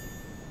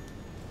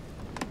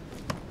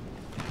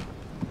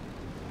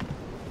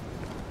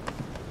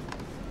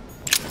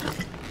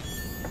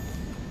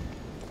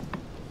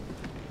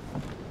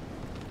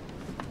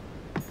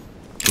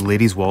 The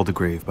Lady's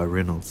Waldegrave by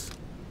Reynolds,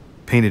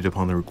 painted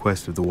upon the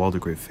request of the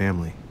Waldegrave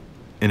family,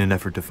 in an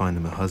effort to find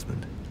them a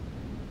husband.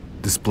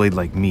 Displayed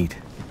like meat.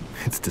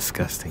 It's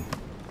disgusting.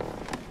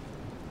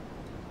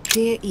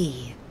 Dear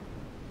E,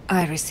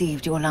 I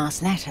received your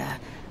last letter.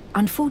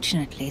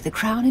 Unfortunately, the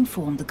Crown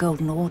informed the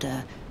Golden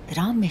Order that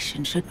our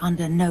mission should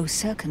under no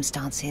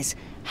circumstances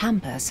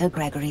hamper Sir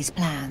Gregory's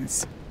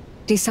plans.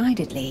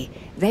 Decidedly,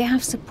 they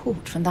have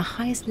support from the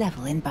highest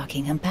level in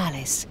Buckingham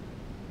Palace.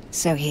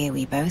 So here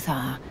we both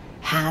are,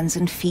 hands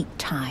and feet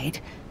tied,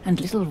 and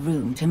little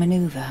room to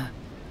maneuver.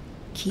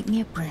 Keep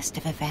me abreast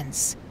of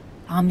events.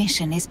 Our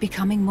mission is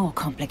becoming more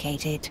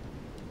complicated.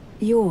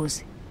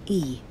 Yours,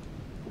 E.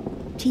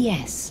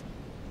 T.S.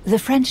 The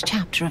French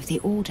chapter of the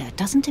Order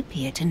doesn't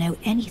appear to know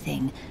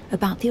anything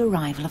about the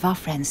arrival of our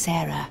friend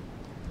Sarah.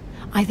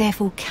 I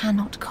therefore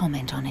cannot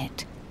comment on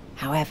it.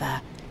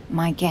 However,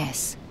 my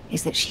guess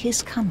is that she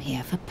has come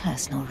here for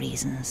personal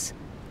reasons.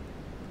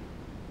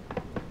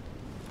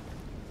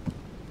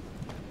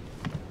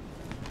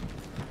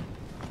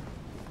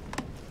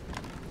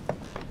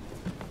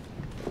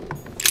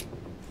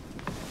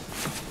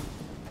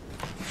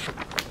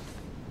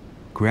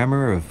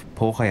 Grammar of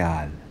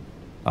Port-Royal.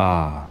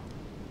 Ah,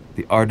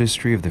 the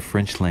artistry of the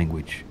French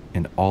language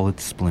in all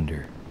its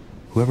splendor.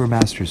 Whoever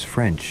masters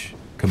French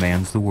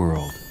commands the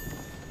world.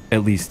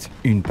 At least,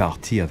 une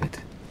partie of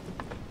it.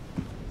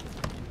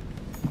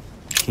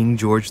 King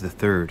George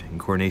III in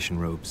coronation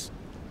robes.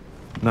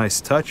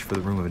 Nice touch for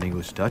the room of an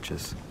English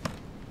duchess.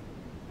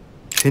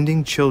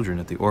 Tending children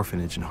at the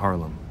orphanage in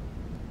Harlem.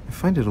 I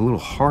find it a little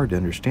hard to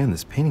understand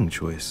this painting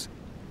choice.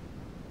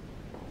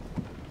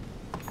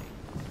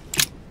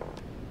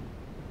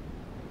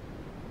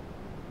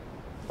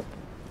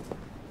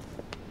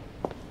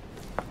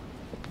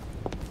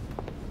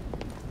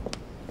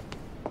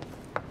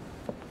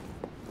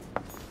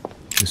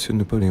 Monsieur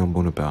Napoleon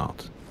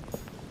Bonaparte.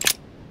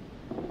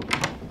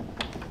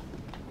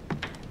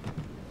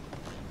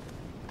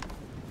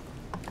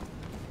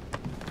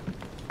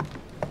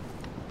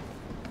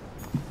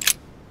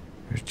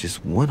 There's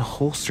just one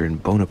holster in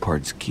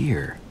Bonaparte's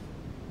gear,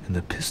 and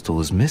the pistol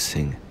is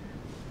missing.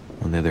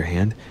 On the other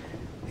hand,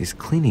 his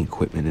cleaning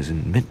equipment is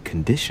in mint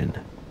condition.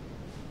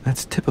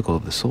 That's typical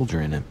of the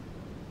soldier in him.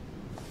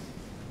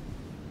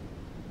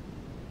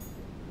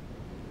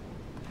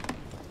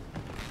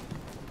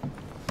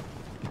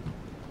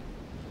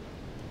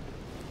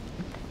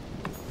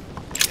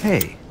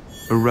 Hey,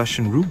 a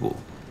Russian ruble.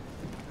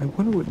 I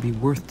wonder what it'd be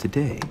worth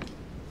today.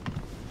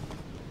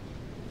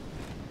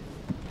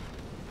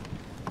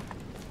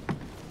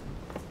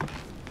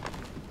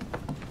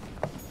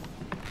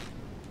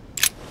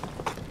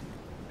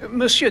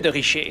 Monsieur de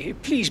Richet,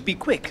 please be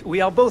quick. We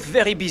are both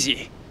very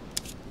busy.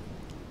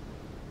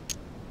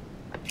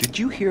 Did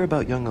you hear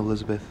about young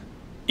Elizabeth?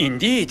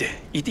 Indeed,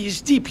 it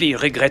is deeply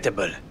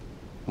regrettable.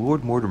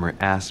 Lord Mortimer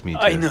asked me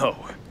to... I know.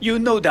 You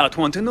no doubt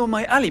want to know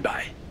my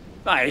alibi.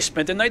 I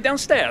spent the night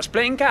downstairs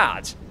playing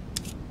cards.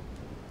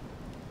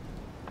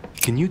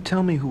 Can you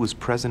tell me who was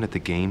present at the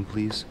game,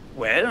 please?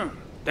 Well,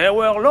 there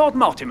were Lord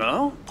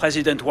Mortimer,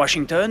 President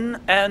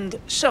Washington, and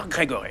Sir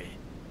Gregory.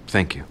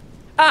 Thank you.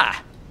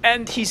 Ah,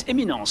 and His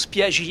Eminence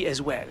Piaget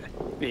as well.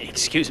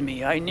 Excuse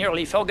me, I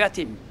nearly forgot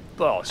him.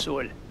 Poor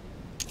soul.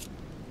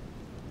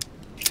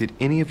 Did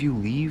any of you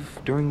leave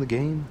during the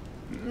game?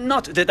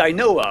 Not that I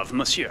know of,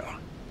 monsieur.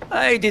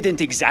 I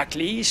didn't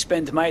exactly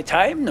spend my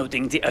time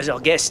noting the other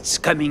guests'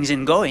 comings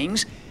and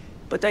goings,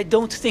 but I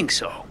don't think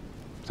so.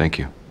 Thank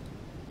you.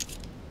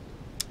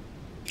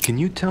 Can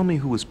you tell me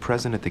who was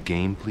present at the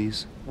game,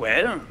 please?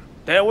 Well,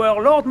 there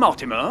were Lord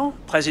Mortimer,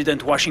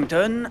 President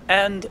Washington,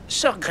 and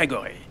Sir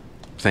Gregory.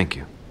 Thank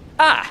you.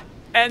 Ah,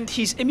 and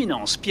His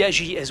Eminence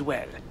Piaget as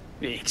well.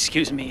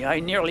 Excuse me, I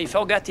nearly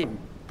forgot him.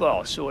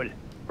 Poor soul.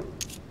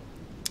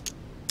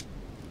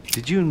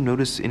 Did you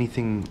notice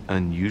anything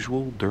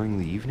unusual during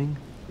the evening?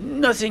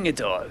 Nothing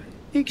at all,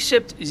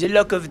 except the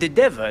luck of the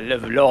devil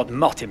of Lord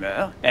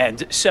Mortimer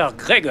and Sir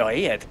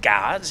Gregory at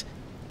cards.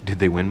 Did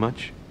they win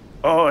much?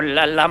 Oh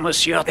la la,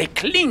 monsieur, they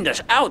cleaned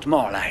us out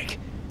more like.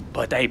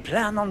 But I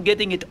plan on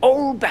getting it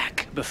all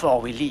back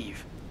before we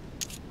leave.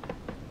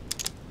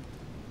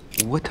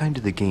 What time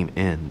did the game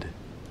end?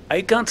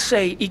 I can't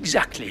say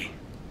exactly.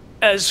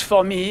 As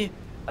for me,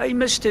 I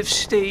must have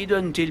stayed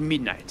until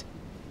midnight.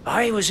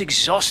 I was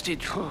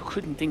exhausted,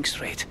 couldn't think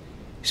straight.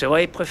 So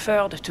I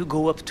preferred to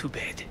go up to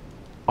bed.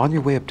 On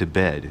your way up to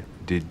bed,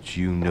 did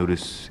you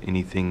notice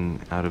anything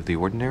out of the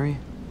ordinary?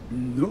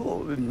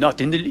 No,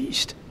 not in the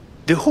least.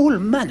 The whole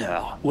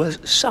manor was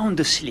sound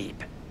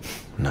asleep.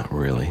 Not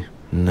really.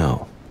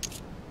 No.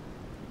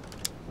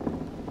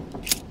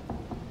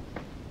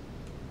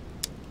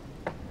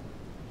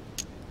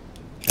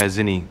 As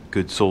any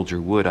good soldier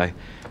would, I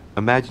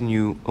imagine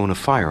you own a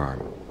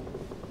firearm.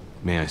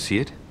 May I see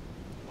it?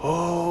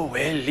 Oh,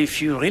 well,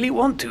 if you really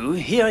want to,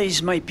 here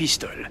is my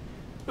pistol.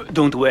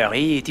 Don't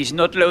worry, it is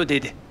not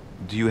loaded.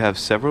 Do you have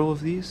several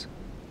of these?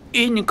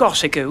 In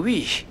Corsica,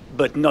 oui,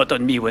 but not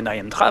on me when I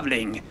am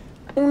traveling.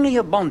 Only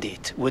a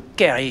bandit would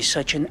carry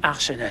such an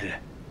arsenal.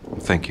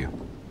 Thank you.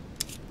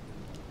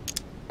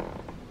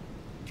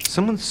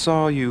 Someone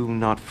saw you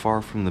not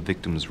far from the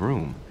victim's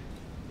room.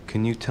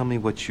 Can you tell me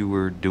what you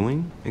were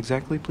doing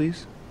exactly,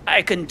 please?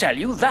 I can tell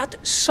you that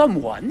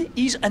someone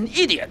is an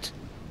idiot.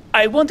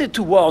 I wanted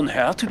to warn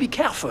her to be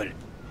careful.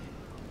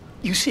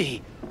 You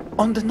see,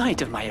 on the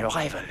night of my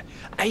arrival,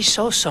 I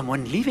saw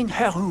someone leaving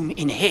her room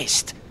in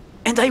haste,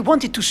 and I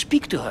wanted to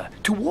speak to her,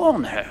 to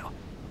warn her.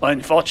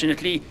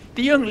 Unfortunately,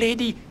 the young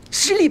lady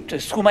slipped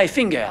through my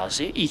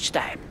fingers each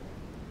time.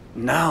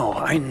 Now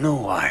I know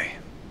why.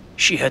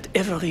 She had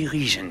every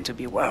reason to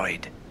be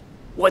worried.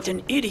 What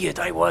an idiot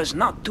I was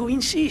not to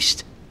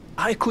insist.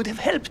 I could have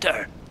helped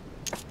her.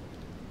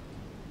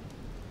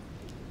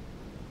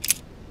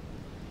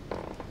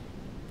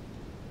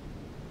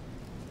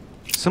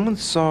 Someone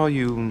saw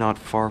you not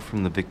far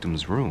from the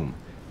victim's room.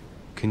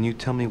 Can you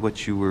tell me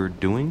what you were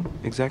doing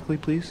exactly,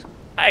 please?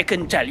 I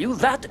can tell you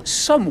that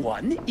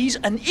someone is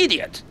an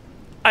idiot.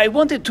 I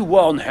wanted to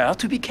warn her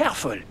to be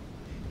careful.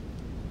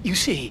 You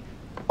see,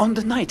 on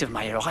the night of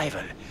my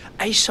arrival,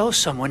 I saw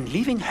someone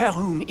leaving her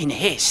room in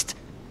haste,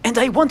 and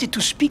I wanted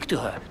to speak to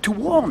her, to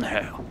warn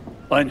her.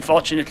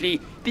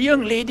 Unfortunately, the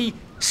young lady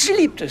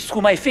slipped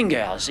through my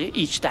fingers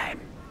each time.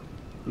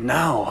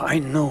 Now I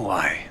know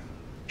why.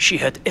 She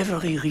had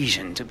every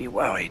reason to be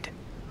worried.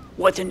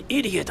 What an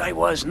idiot I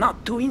was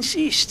not to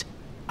insist.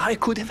 I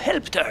could have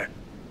helped her.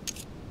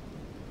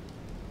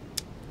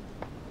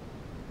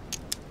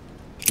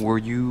 Were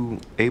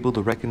you able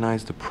to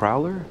recognize the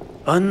Prowler?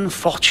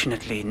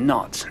 Unfortunately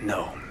not,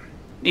 no.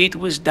 It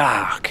was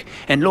dark,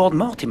 and Lord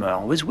Mortimer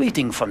was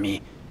waiting for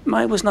me.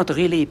 I was not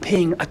really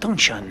paying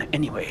attention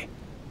anyway.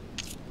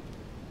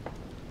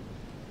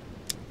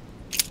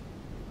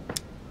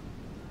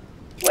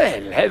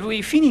 Well, have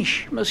we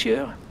finished,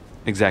 monsieur?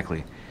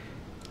 Exactly.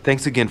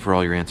 Thanks again for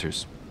all your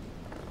answers.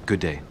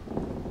 Good day.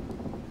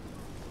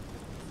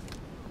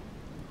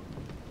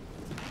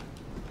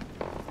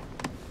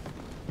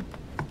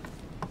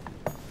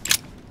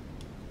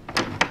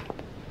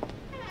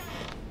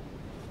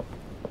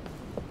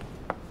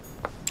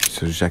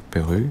 Sir Jacques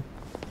Peru?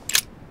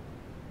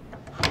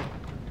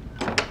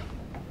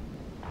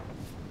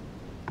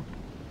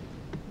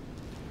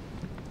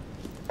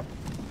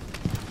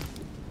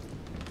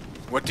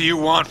 What do you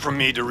want from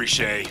me, de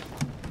Richet?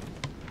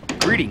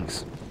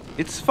 Greetings.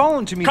 It's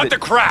fallen to me Cut that... the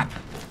crap!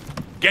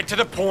 Get to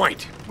the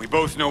point. We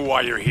both know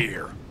why you're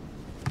here.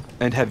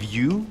 And have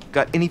you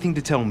got anything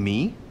to tell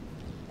me?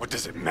 What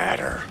does it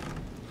matter?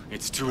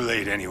 It's too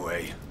late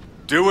anyway.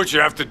 Do what you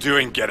have to do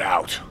and get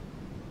out.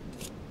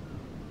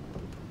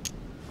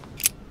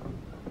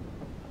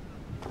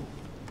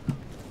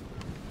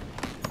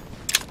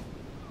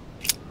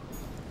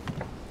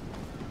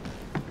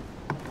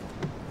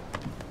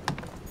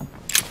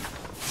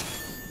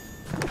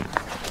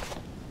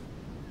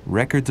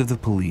 Records of the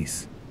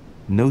police.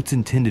 Notes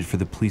intended for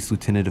the police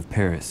lieutenant of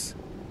Paris.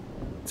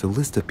 It's a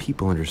list of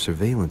people under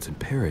surveillance in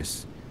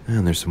Paris,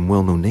 and there's some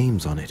well-known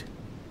names on it.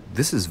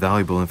 This is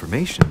valuable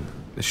information.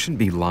 This shouldn't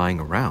be lying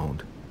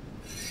around.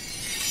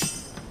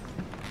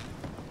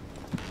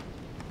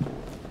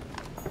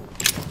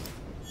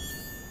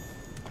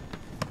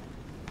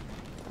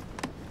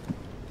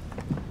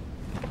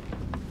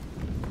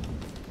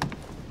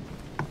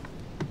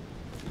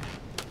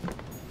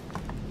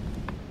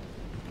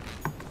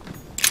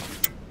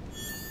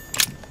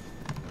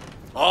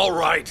 All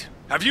right.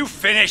 Have you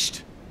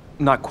finished?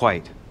 Not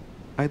quite.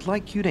 I'd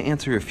like you to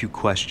answer a few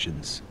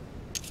questions.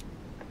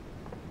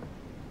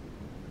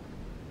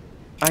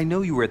 I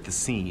know you were at the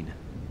scene.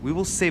 We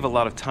will save a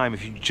lot of time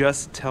if you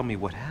just tell me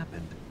what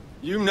happened.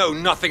 You know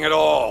nothing at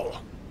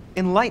all.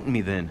 Enlighten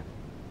me then.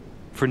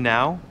 For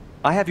now,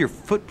 I have your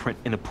footprint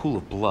in a pool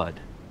of blood.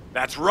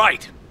 That's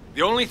right.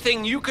 The only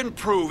thing you can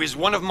prove is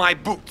one of my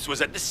boots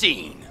was at the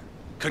scene.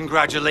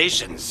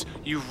 Congratulations.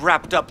 You've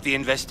wrapped up the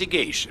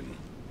investigation.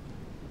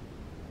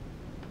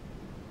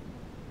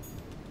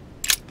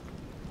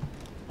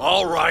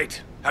 All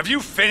right. Have you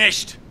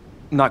finished?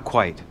 Not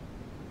quite.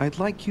 I'd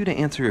like you to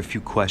answer a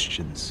few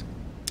questions.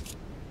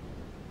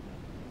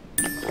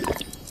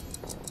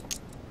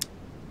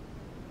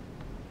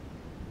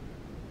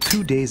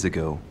 2 days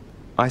ago,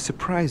 I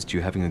surprised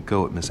you having a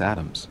go at Miss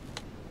Adams.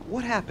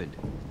 What happened?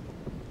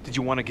 Did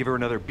you want to give her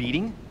another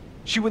beating?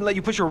 She wouldn't let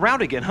you push her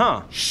around again,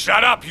 huh?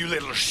 Shut up, you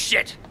little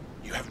shit!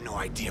 You have no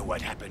idea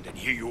what happened, and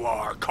here you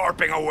are,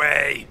 carping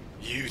away.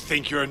 You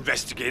think you're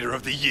Investigator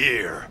of the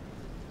Year.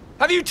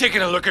 Have you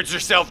taken a look at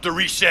yourself, de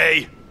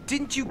Richet?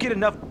 Didn't you get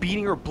enough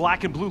beating her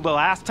black and blue the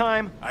last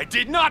time? I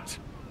did not!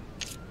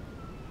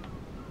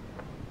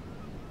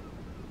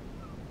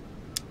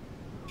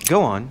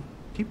 Go on.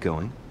 Keep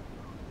going.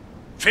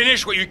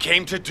 Finish what you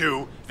came to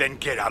do, then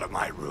get out of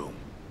my room.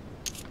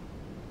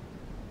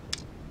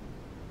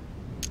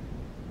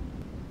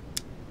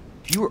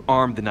 You were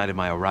armed the night of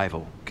my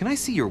arrival. Can I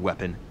see your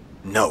weapon?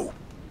 No.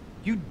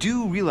 You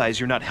do realize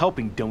you're not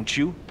helping, don't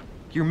you?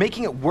 You're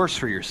making it worse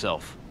for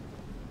yourself.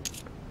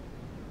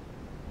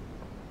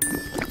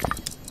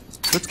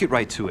 Let's get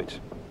right to it.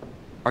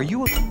 Are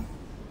you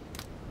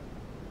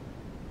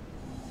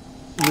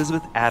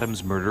Elizabeth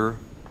Adams' murderer?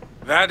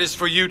 That is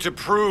for you to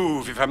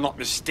prove, if I'm not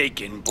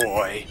mistaken,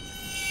 boy.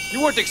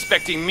 You weren't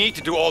expecting me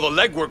to do all the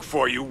legwork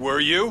for you, were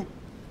you?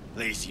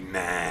 Lazy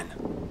man.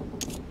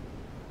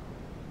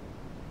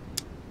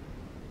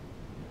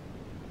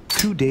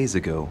 2 days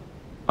ago,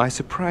 I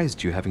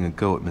surprised you having a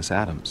go at Miss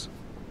Adams.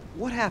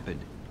 What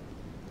happened?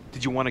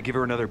 Did you want to give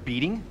her another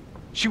beating?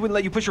 She wouldn't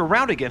let you push her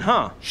around again,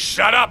 huh?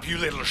 Shut up, you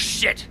little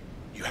shit!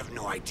 You have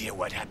no idea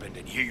what happened,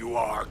 and here you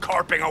are,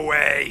 carping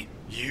away.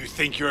 You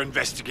think you're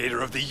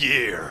Investigator of the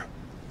Year.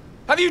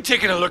 Have you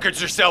taken a look at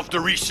yourself, de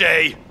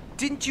Richet?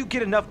 Didn't you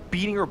get enough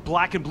beating her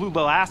black and blue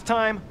the last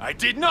time? I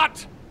did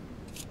not!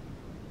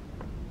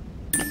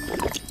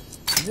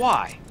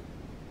 Why?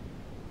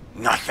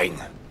 Nothing.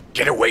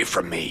 Get away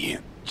from me.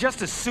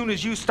 Just as soon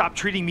as you stop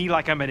treating me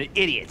like I'm an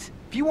idiot.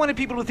 If you wanted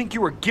people to think you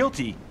were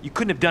guilty, you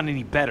couldn't have done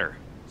any better.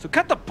 So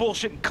cut the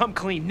bullshit and come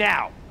clean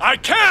now. I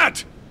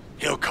can't!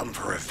 He'll come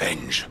for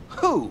revenge.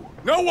 Who?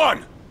 No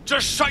one!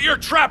 Just shut your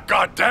trap,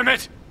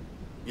 goddammit!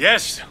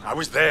 Yes, I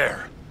was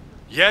there.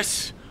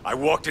 Yes, I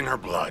walked in her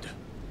blood.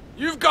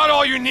 You've got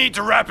all you need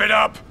to wrap it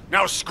up.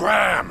 Now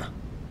scram!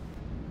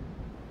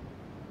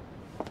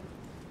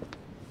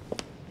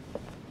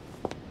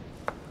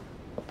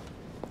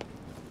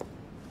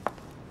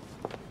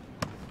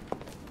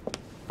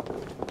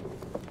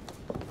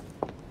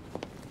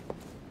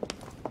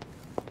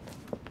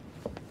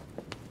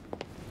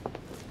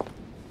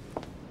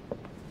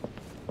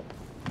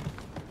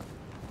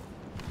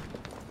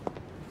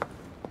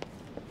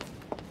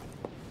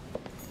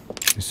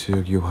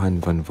 Monsieur Johann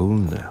van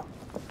Vulner.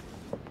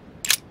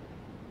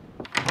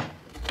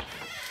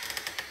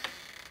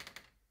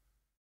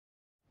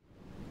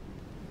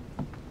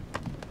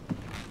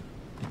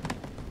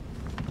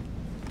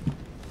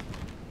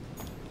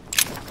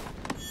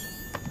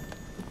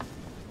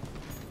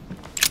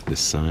 The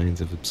signs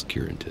of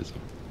obscurantism.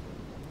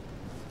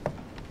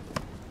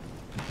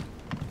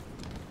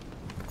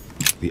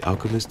 The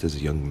alchemist is a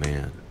young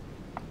man.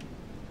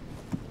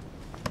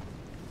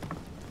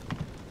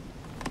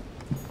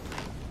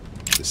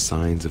 The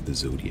signs of the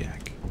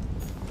zodiac.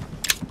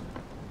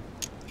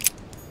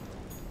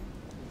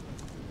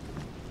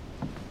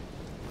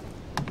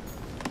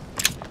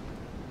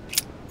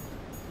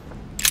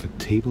 A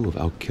table of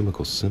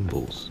alchemical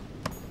symbols.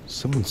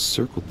 Someone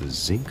circled the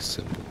zinc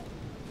symbol.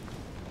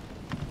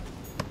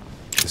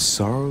 The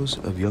sorrows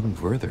of young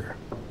Werther.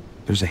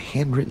 There's a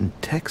handwritten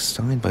text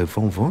signed by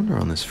von Werner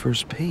on this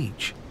first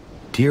page.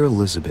 Dear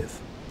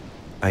Elizabeth,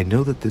 I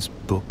know that this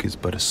book is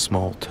but a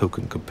small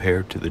token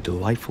compared to the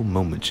delightful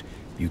moments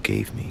you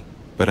gave me,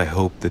 but I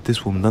hope that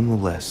this will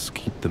nonetheless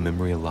keep the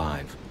memory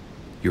alive.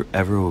 Your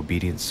ever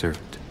obedient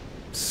servant.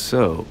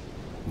 So,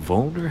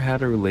 Werner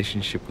had a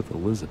relationship with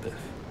Elizabeth,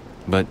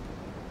 but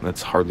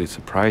that's hardly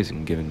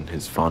surprising given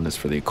his fondness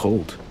for the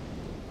occult.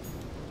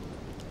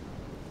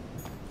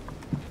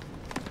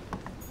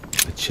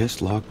 A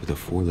chest locked with a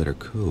 4-letter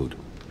code.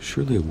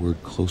 Surely a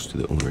word close to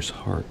the owner's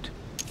heart.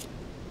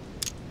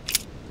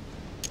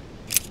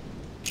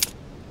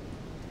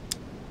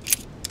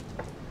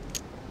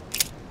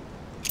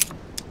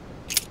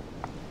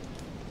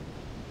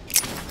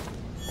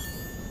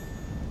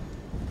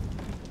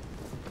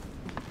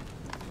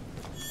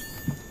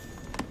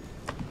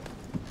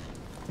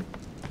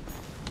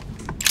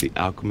 The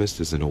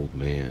alchemist is an old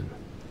man.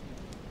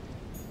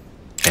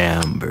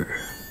 Amber.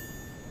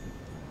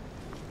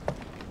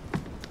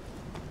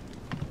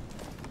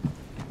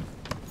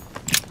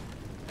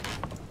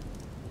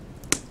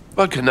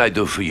 What can I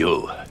do for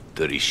you,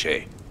 de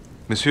Richet?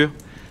 Monsieur,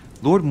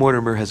 Lord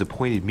Mortimer has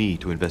appointed me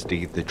to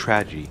investigate the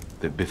tragedy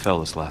that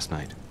befell us last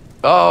night.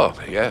 Oh,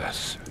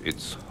 yes.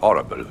 It's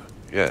horrible.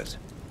 Yes.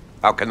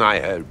 How can I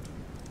help,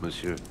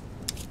 monsieur?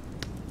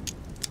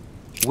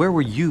 Where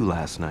were you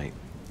last night?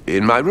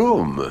 In my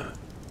room.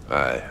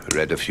 I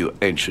read a few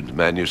ancient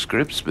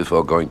manuscripts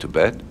before going to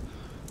bed.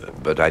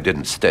 But I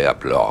didn't stay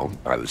up long.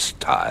 I was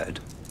tired.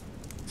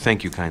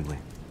 Thank you kindly.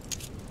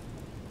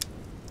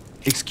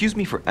 Excuse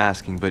me for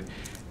asking, but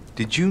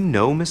did you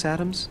know Miss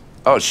Adams?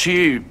 Oh,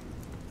 she...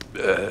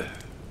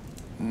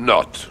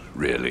 not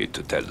really,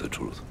 to tell the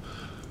truth.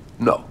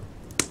 No.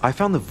 I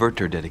found the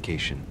Werther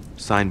dedication,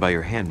 signed by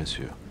your hand,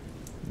 monsieur.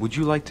 Would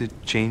you like to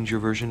change your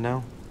version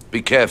now?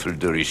 Be careful,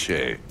 de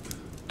Richet.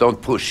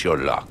 Don't push your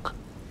luck.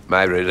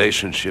 My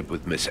relationship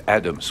with Miss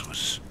Adams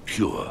was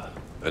pure,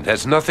 and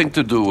has nothing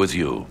to do with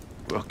you.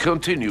 Well,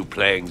 continue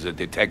playing the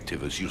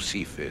detective as you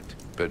see fit.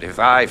 But if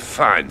I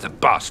find the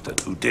bastard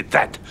who did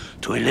that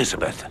to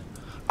Elizabeth,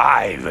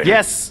 I will...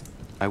 Yes!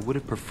 I would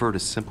have preferred a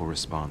simple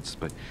response,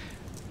 but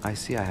I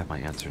see I have my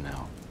answer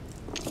now.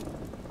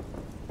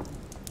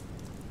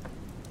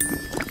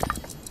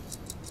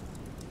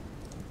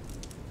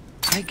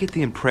 I get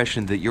the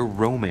impression that your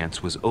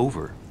romance was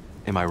over.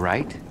 Am I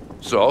right?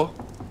 So?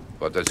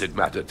 What does it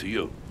matter to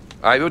you?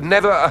 I would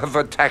never have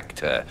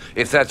attacked her,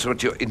 if that's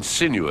what you're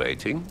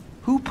insinuating.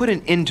 Who put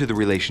an end to the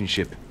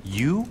relationship?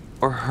 You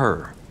or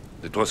her?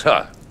 It was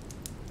her.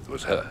 It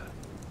was her.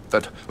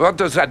 But what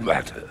does that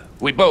matter?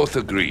 We both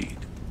agreed.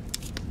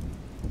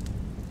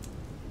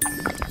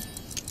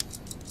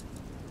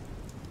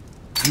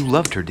 You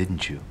loved her,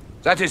 didn't you?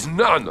 That is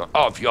none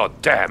of your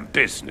damn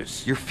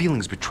business. Your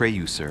feelings betray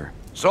you, sir.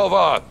 So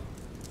what?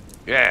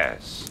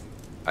 Yes.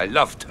 I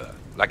loved her,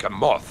 like a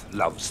moth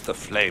loves the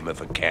flame of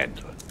a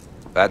candle.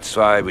 That's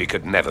why we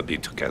could never be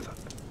together.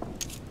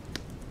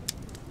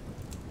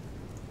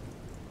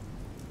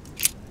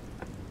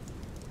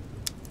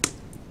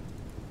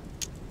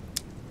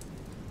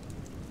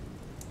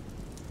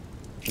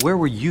 Where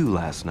were you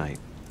last night?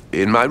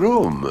 In my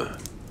room.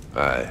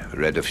 I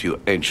read a few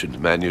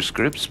ancient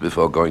manuscripts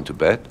before going to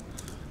bed.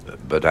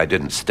 But I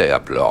didn't stay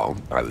up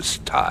long. I was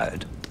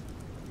tired.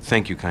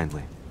 Thank you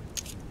kindly.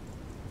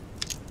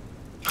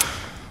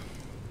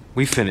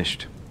 We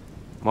finished.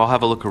 I'll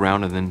have a look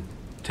around and then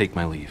take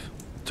my leave.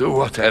 Do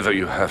whatever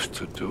you have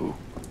to do.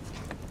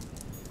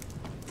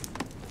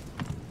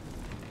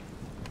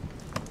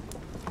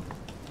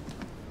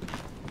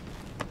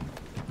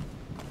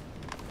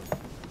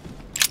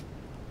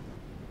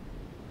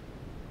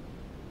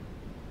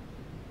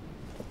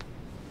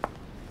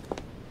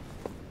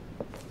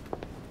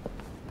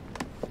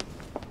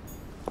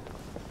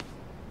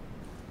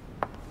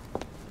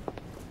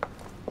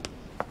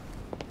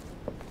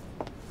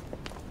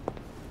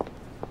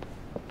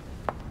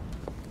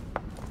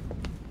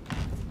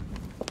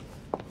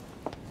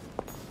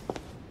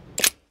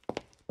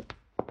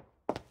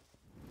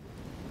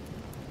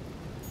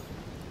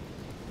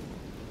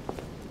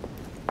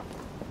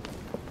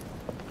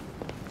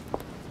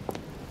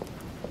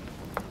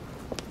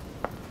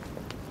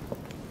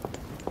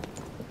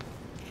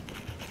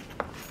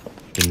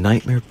 The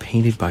nightmare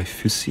painted by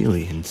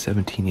Fuseli in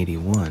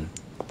 1781.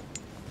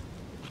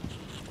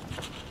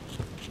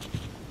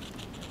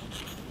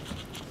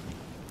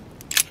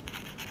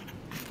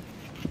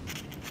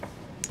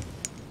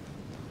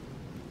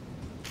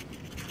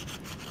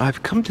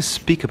 I've come to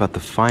speak about the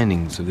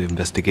findings of the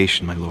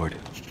investigation, my lord.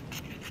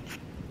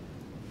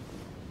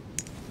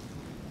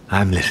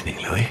 I'm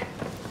listening, Louis.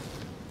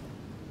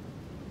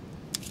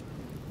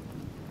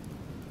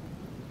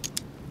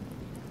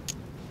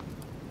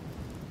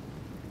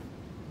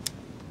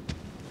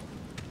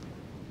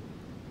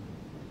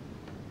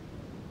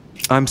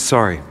 I'm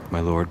sorry, my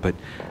lord, but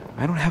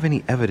I don't have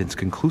any evidence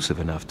conclusive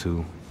enough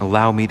to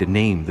allow me to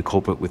name the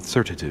culprit with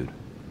certitude.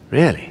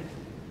 Really?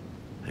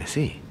 I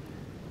see.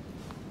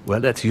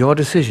 Well, that's your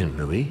decision,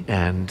 Louis,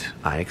 and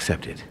I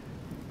accept it.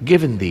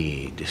 Given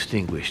the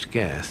distinguished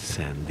guests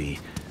and the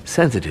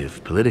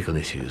sensitive political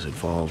issues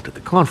involved at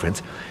the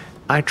conference,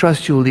 I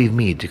trust you'll leave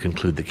me to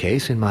conclude the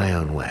case in my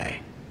own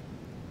way.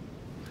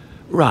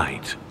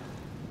 Right.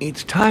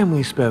 It's time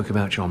we spoke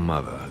about your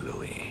mother,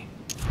 Louis.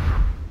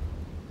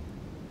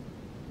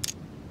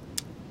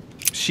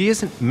 She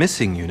isn't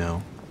missing, you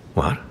know.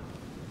 What?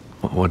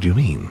 What do you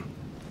mean?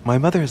 My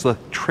mother has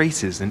left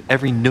traces in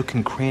every nook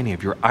and cranny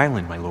of your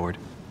island, my lord.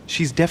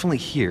 She's definitely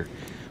here.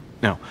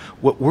 Now,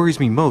 what worries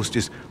me most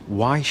is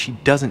why she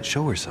doesn't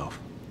show herself.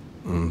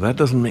 That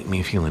doesn't make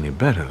me feel any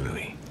better,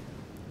 Louis.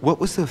 What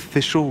was the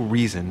official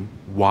reason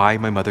why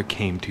my mother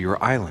came to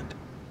your island?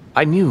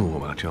 I knew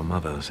about your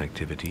mother's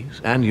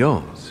activities, and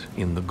yours,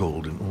 in the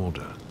Golden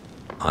Order.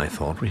 I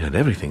thought we had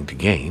everything to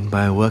gain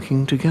by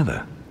working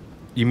together.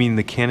 You mean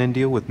the canon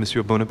deal with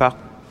Monsieur Bonaparte?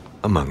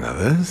 Among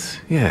others,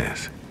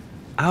 yes.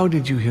 How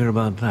did you hear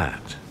about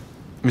that?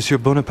 Monsieur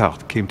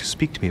Bonaparte came to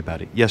speak to me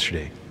about it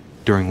yesterday,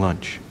 during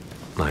lunch.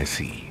 I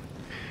see.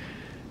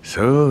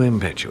 So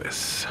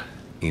impetuous.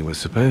 He was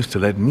supposed to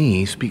let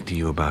me speak to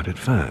you about it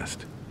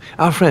first.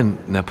 Our friend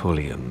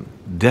Napoleon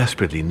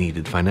desperately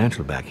needed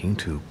financial backing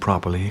to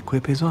properly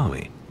equip his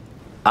army.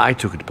 I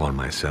took it upon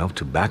myself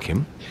to back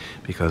him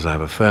because I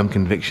have a firm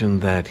conviction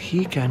that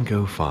he can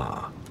go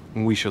far.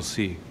 We shall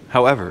see.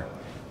 However,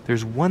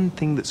 there's one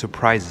thing that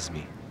surprises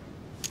me.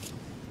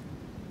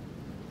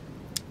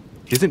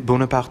 Isn't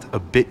Bonaparte a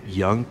bit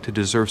young to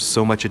deserve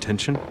so much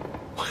attention?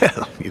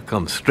 Well, you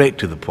come straight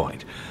to the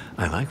point.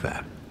 I like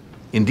that.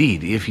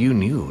 Indeed, if you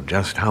knew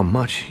just how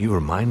much you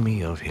remind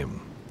me of him.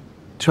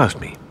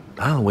 Trust me,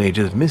 I'll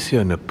wager that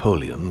Monsieur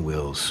Napoleon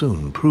will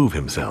soon prove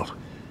himself.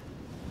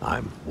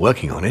 I'm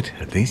working on it,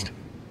 at least.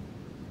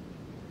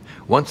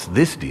 Once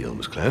this deal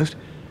was closed,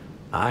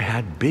 I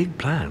had big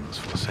plans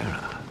for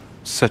Sarah.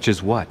 Such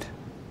as what?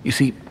 You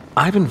see,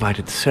 I've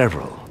invited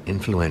several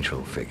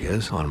influential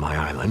figures on my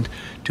island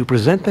to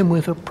present them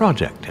with a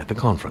project at the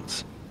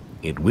conference.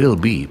 It will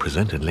be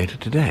presented later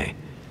today.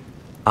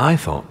 I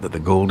thought that the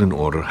Golden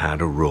Order had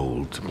a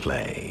role to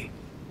play.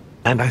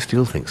 And I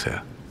still think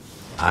so.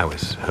 I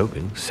was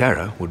hoping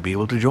Sarah would be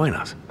able to join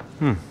us.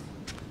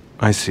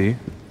 I see.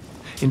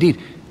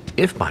 Indeed,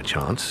 if by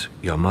chance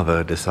your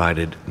mother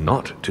decided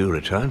not to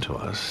return to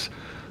us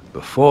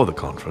before the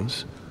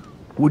conference,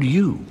 would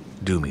you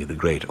do me the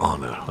great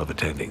honor of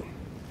attending?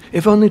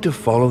 If only to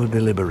follow the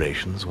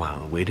deliberations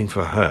while waiting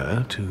for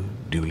her to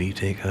duly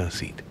take her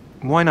seat.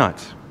 Why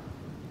not?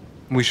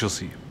 We shall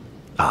see.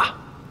 Ah,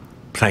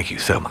 thank you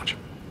so much.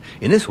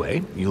 In this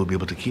way, you'll be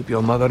able to keep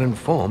your mother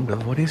informed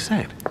of what is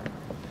said.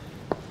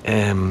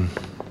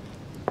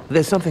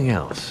 There's something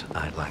else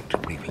I'd like to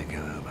briefly go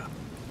over.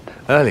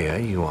 Earlier,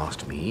 you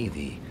asked me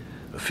the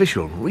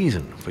official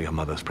reason for your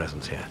mother's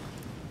presence here.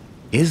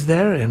 Is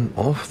there an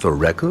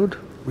off-the-record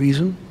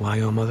reason why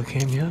your mother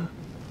came here?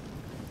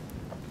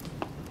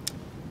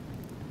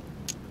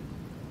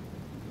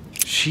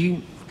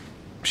 She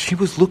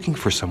was looking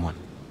for someone.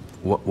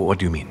 What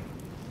do you mean?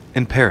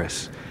 In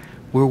Paris,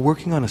 we were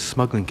working on a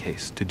smuggling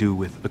case to do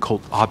with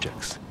occult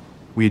objects.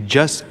 We had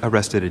just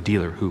arrested a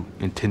dealer who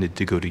intended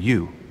to go to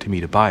you to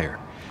meet a buyer.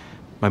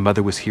 My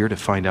mother was here to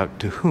find out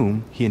to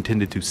whom he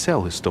intended to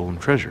sell his stolen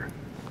treasure.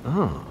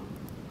 Oh.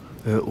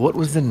 What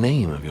was the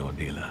name of your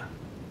dealer?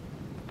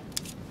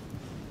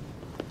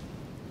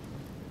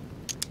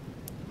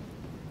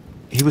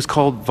 He was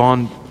called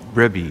Von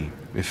Rebbe,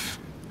 if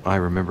I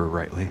remember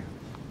rightly.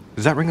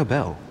 Does that ring a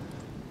bell?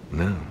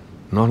 No,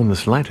 not in the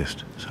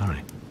slightest.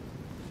 Sorry.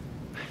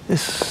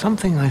 There's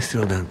something I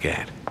still don't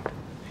get.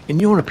 In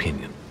your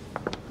opinion,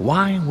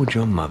 why would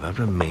your mother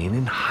remain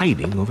in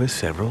hiding over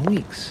several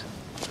weeks?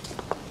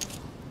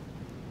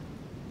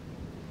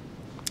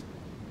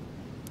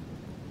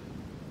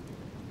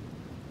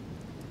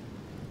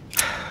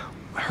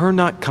 Her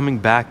not coming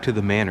back to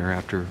the manor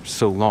after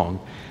so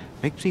long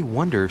makes me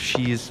wonder if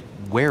she is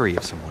wary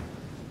of someone.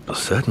 Well,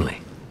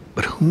 certainly.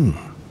 But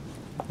whom?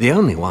 The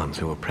only ones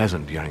who were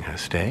present during her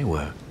stay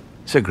were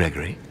Sir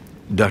Gregory,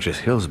 Duchess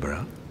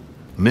Hillsborough,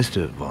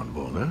 Mr. von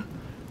Wollner,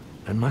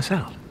 and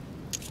myself.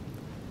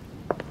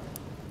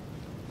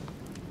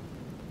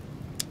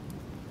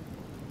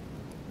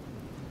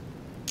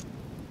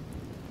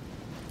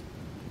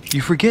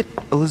 You forget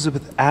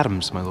Elizabeth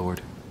Adams, my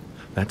lord.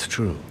 That's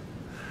true.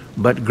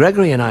 But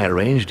Gregory and I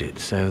arranged it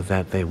so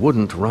that they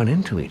wouldn't run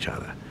into each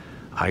other.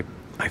 I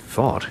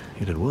thought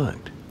it had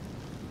worked.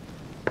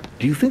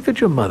 Do you think that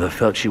your mother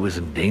felt she was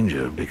in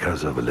danger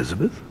because of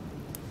Elizabeth?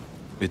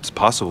 It's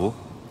possible.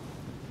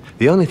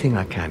 The only thing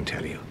I can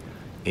tell you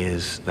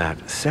is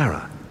that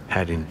Sarah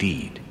had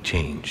indeed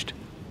changed.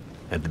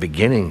 At the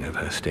beginning of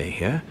her stay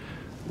here,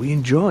 we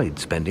enjoyed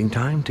spending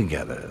time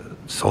together,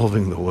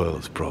 solving the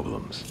world's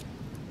problems.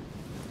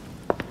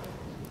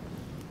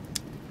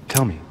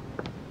 Tell me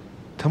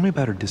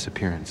about her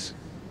disappearance.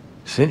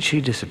 Since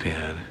she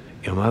disappeared,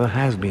 your mother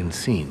has been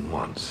seen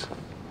once.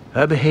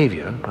 Her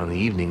behavior on the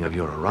evening of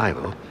your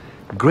arrival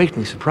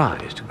greatly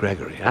surprised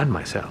Gregory and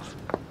myself.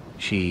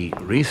 She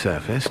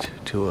resurfaced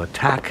to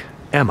attack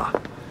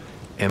Emma,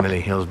 Emily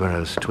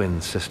Hillsborough's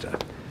twin sister.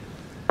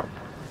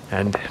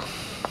 And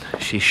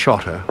she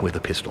shot her with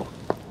a pistol.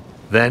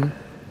 Then,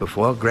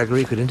 before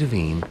Gregory could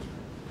intervene,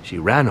 she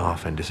ran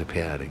off and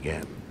disappeared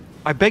again.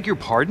 I beg your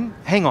pardon?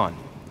 Hang on.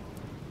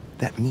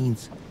 That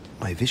means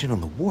my vision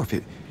on the wharf,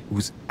 it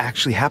was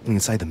actually happening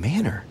inside the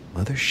manor.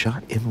 Mother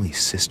shot Emily's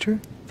sister?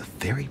 The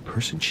very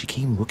person she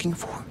came looking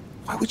for?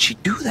 Why would she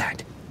do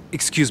that?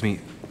 Excuse me,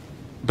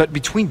 but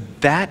between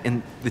that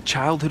and the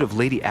childhood of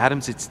Lady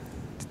Adams,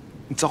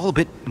 it's all a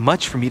bit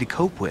much for me to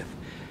cope with.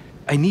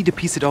 I need to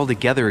piece it all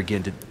together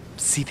again to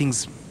see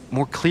things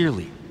more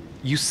clearly.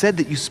 You said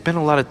that you spent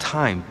a lot of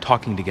time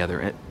talking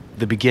together at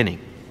the beginning.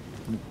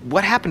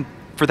 What happened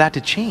for that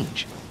to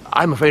change?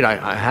 I'm afraid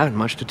I haven't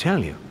much to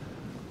tell you.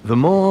 The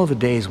more the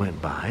days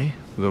went by,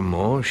 the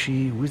more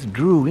she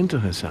withdrew into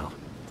herself.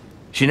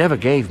 She never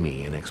gave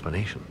me an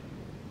explanation,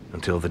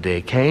 until the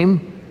day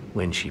came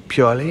when she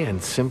purely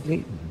and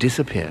simply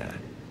disappeared.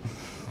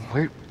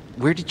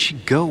 Where did she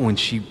go when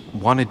she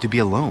wanted to be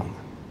alone?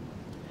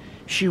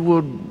 She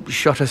would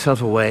shut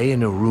herself away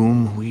in a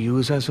room we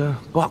use as a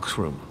box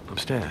room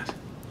upstairs.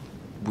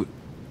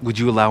 Would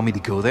you allow me to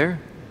go there?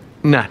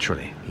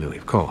 Naturally, Louis,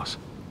 of course.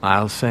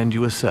 I'll send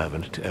you a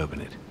servant to open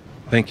it.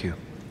 Thank you.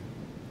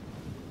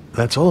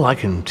 That's all I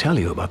can tell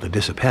you about the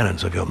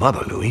disappearance of your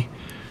mother, Louis.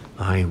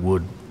 I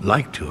would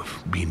like to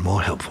have been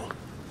more helpful.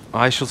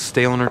 I shall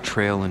stay on her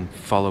trail and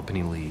follow up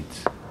any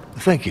leads.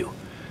 Thank you.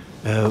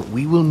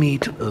 We will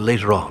meet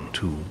later on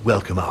to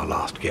welcome our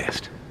last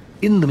guest.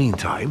 In the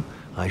meantime,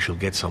 I shall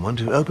get someone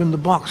to open the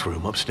box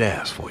room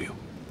upstairs for you.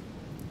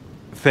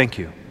 Thank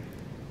you.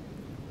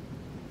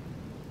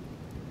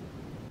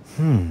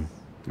 The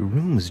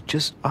room is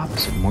just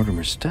opposite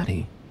Mortimer's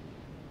study.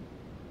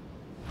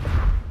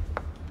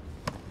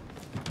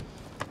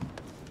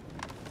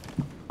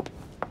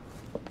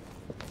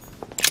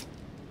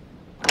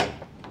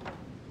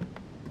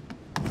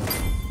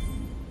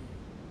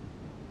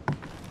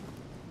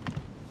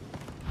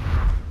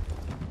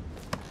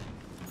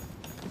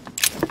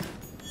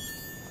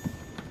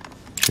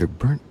 There are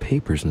burnt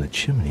papers in the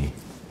chimney.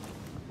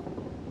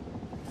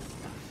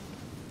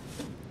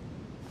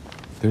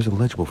 There's a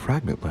legible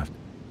fragment left.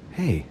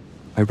 Hey,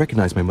 I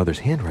recognize my mother's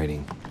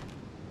handwriting.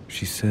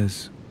 She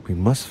says, we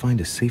must find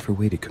a safer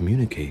way to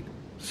communicate.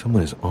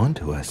 Someone is on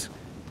to us.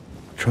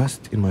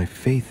 Trust in my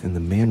faith in the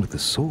man with the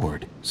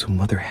sword. So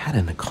Mother had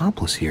an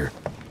accomplice here.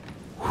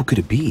 Who could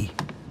it be?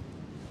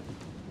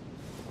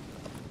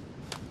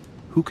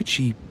 Who could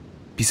she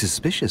be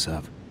suspicious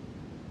of?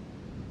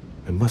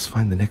 I must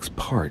find the next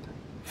part.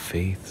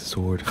 Faith,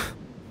 sword.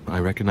 I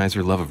recognize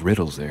her love of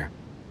riddles there.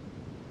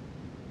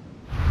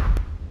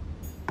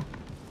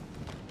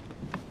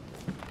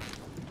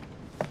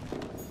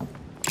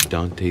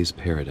 Dante's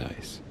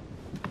Paradise.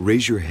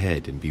 Raise your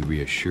head and be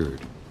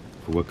reassured,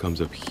 for what comes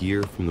up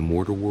here from the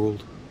mortal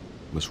world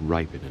must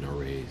ripen in our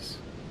rays.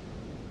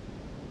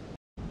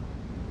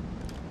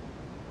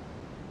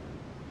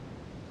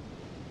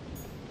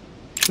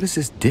 What is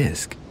this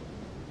disc?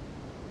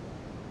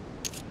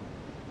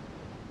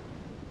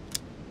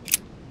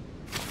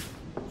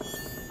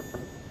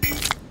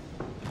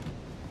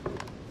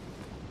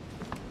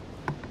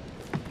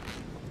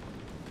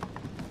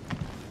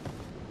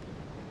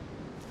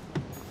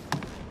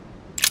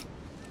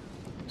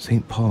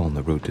 St. Paul on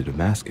the Road to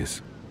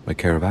Damascus by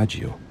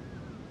Caravaggio.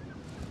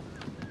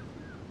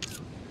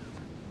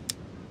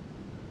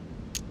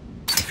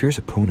 A fierce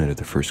opponent of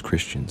the first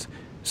Christians,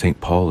 St.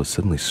 Paul is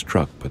suddenly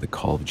struck by the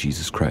call of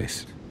Jesus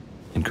Christ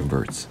and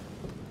converts.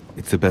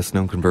 It's the best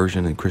known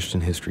conversion in Christian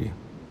history,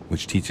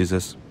 which teaches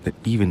us that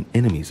even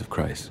enemies of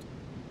Christ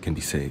can be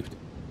saved,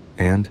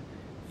 and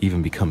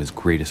even become his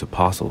greatest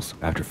apostles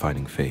after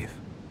finding faith.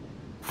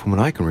 From what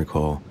I can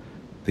recall,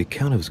 the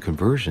account of his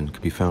conversion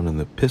can be found in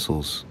the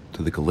epistles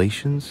to the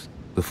Galatians,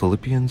 the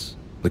Philippians,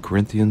 the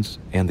Corinthians,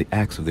 and the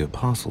Acts of the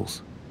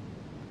Apostles.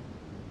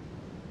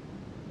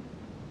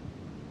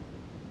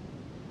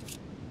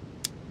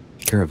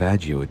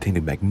 Caravaggio attained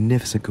a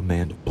magnificent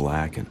command of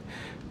black and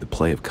the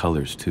play of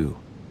colors too.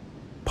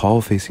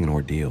 Paul facing an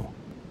ordeal,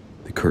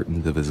 the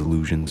curtains of his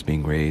illusions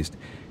being raised,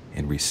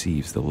 and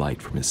receives the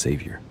light from his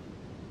Savior.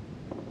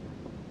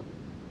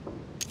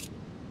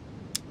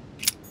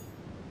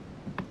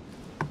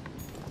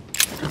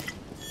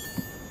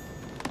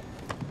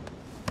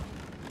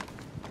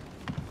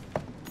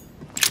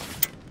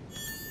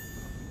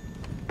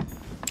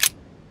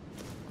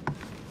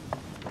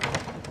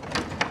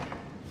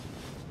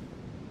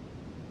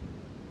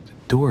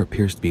 door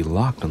appears to be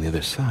locked on the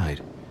other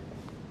side.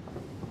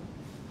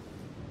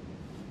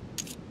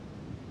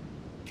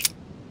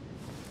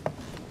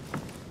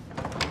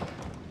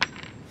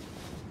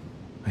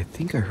 I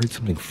think I heard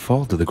something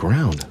fall to the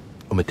ground.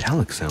 A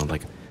metallic sound,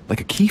 like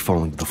a key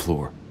falling to the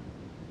floor.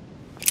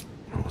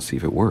 We'll see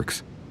if it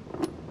works.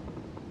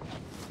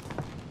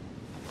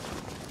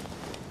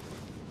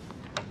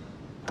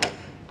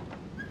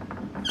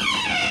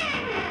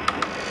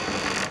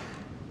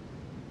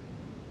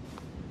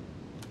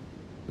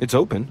 It's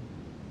open.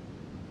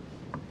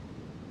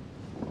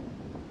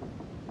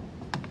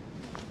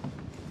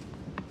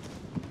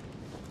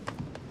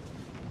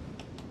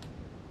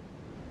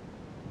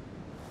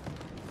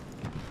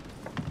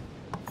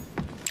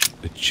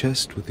 A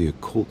chest with the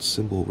occult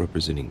symbol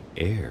representing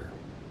air.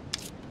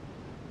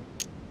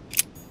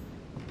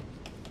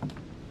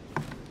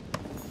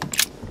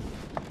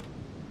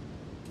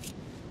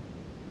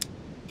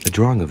 A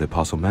drawing of the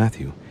Apostle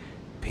Matthew,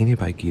 painted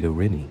by Guido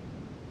Reni.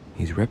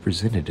 He's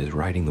represented as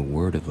writing the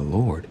word of the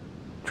Lord,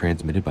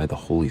 transmitted by the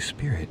Holy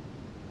Spirit,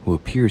 who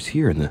appears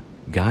here in the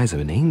guise of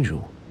an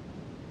angel.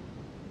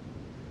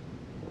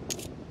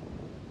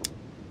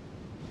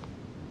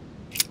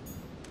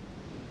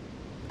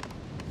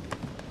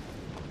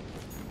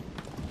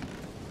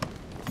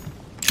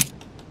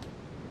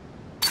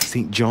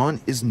 St.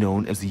 John is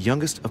known as the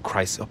youngest of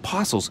Christ's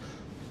apostles.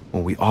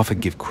 Well, we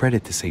often give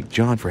credit to St.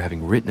 John for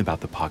having written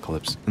about the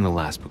apocalypse in the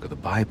last book of the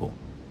Bible.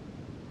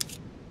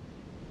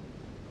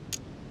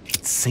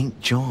 It's St.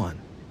 John,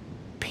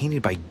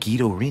 painted by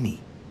Guido Reni.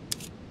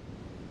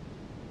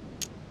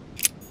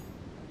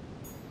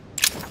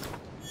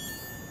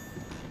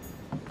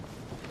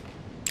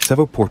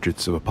 Several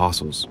portraits of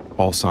apostles,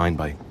 all signed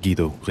by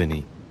Guido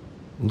Reni.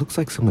 It looks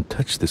like someone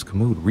touched this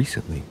commode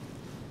recently.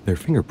 There are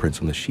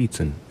fingerprints on the sheets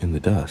and in the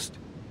dust.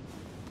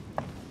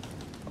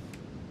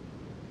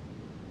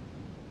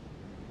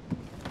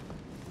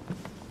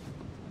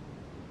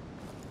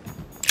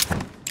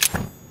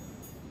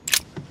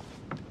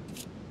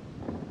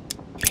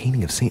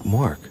 Painting of St.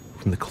 Mark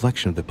from the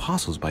collection of the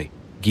apostles by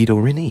Guido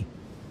Reni.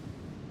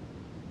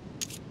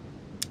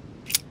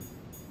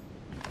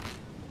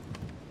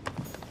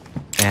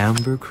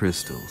 Amber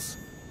crystals.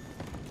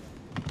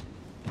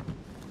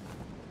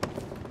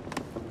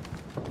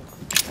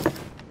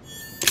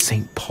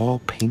 St.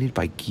 Paul painted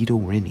by Guido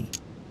Reni.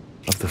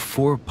 Of the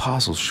 4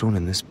 apostles shown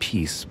in this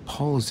piece,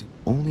 Paul is the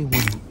only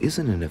one who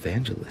isn't an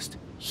evangelist.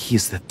 He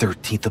is the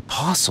 13th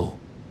apostle.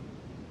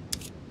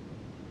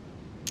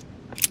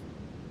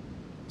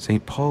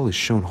 St. Paul is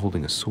shown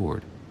holding a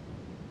sword.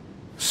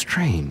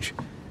 Strange.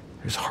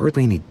 There's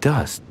hardly any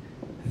dust,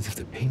 as if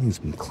the painting's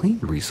been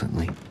cleaned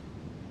recently.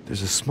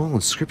 There's a small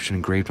inscription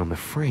engraved on the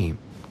frame.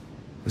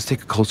 Let's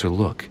take a closer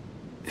look.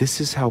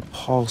 This is how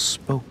Paul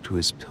spoke to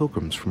his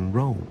pilgrims from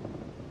Rome.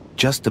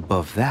 Just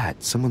above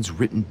that, someone's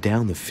written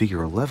down the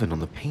figure 11 on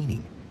the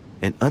painting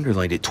and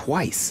underlined it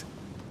twice.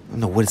 I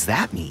don't know, what does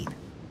that mean?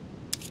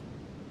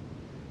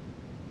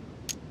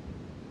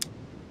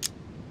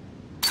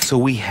 So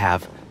we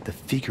have the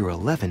figure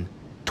 11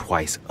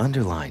 twice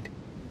underlined,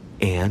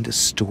 and a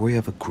story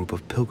of a group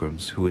of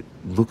pilgrims who it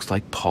looks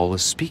like Paul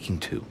is speaking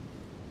to.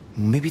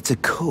 Maybe it's a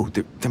code.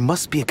 There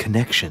must be a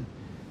connection.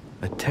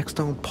 A text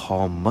on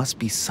Paul must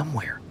be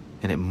somewhere,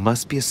 and it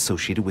must be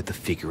associated with the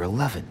figure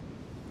 11.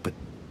 But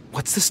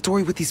what's the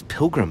story with these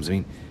pilgrims? I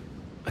mean,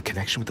 a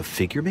connection with the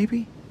figure,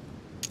 maybe?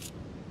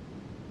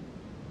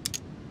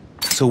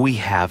 So we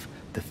have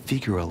the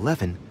figure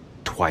 11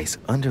 twice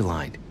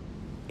underlined,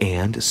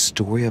 and a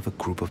story of a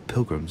group of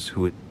pilgrims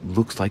who it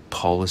looks like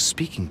Paul is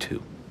speaking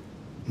to.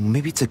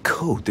 Maybe it's a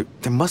code.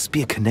 There must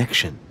be a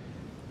connection.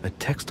 A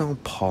text on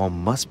Paul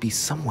must be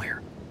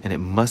somewhere, and it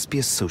must be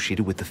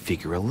associated with the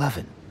figure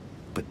 11.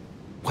 But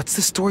what's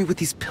the story with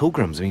these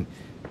pilgrims? I mean,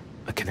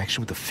 a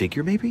connection with the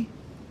figure, maybe?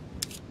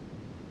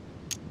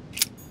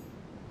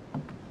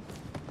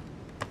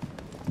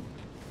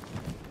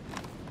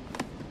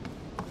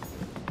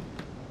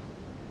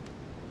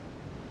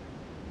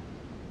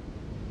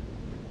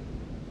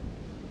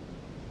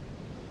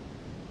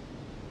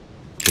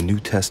 The New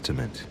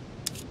Testament.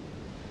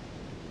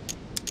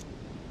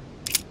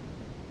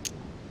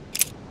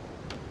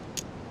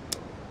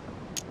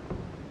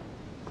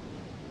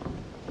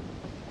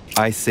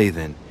 I say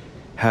then,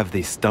 have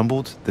they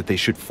stumbled that they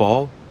should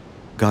fall?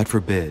 God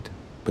forbid,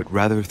 but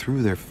rather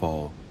through their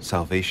fall,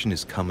 salvation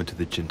is come unto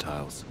the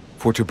Gentiles,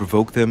 for to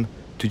provoke them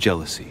to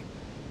jealousy.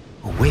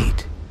 Oh,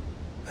 wait.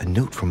 A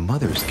note from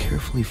Mother is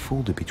carefully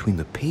folded between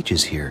the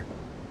pages here.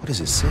 What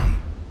does it say?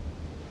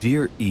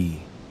 Dear E,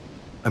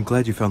 I'm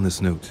glad you found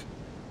this note.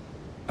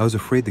 I was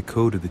afraid the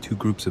code of the 2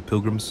 groups of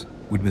pilgrims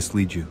would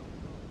mislead you.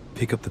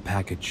 Pick up the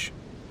package.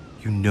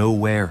 You know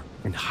where,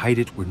 and hide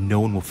it where no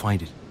one will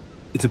find it.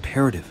 It's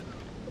imperative.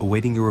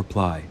 Awaiting your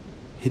reply,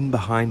 hidden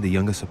behind the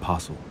youngest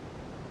apostle.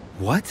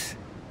 What?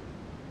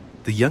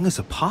 The youngest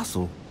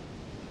apostle?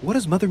 What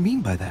does Mother mean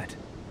by that?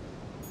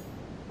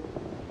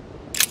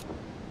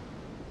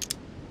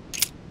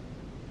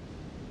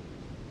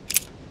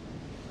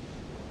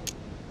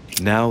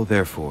 Now,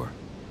 therefore,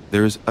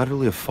 there is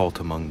utterly a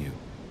fault among you,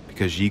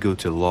 because ye go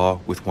to law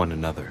with one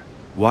another.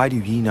 Why do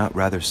ye not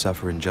rather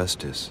suffer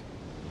injustice?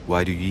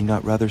 Why do ye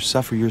not rather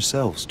suffer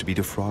yourselves to be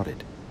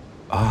defrauded?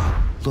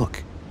 Ah,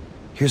 look,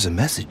 here's a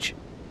message.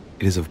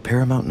 It is of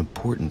paramount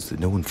importance that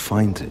no one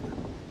finds it.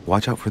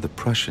 Watch out for the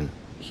Prussian.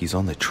 He's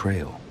on the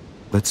trail.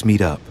 Let's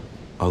meet up.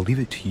 I'll leave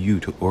it to you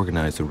to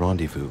organize the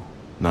rendezvous.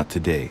 Not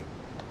today.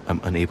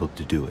 I'm unable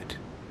to do it.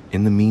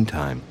 In the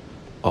meantime,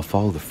 I'll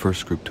follow the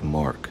first group to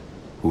Mark,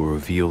 who will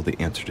reveal the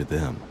answer to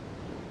them.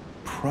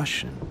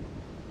 Prussian?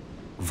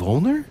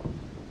 Volner?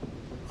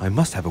 I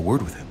must have a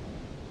word with him.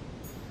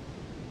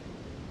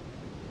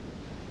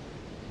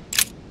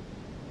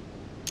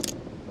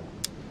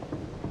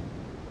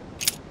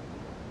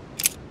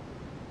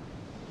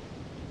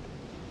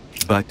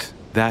 But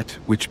that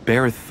which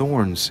beareth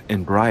thorns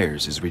and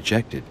briars is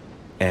rejected,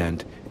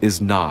 and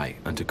is nigh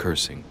unto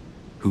cursing,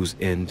 whose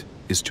end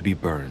is to be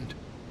burned.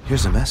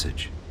 Here's a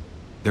message.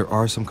 There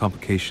are some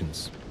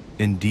complications.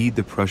 Indeed,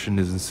 the Prussian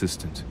is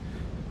insistent.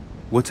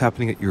 What's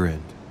happening at your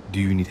end? Do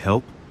you need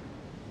help?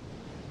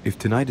 If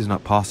tonight is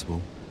not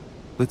possible,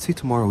 let's see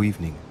tomorrow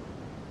evening,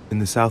 in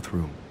the South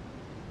Room,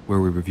 where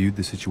we reviewed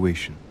the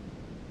situation.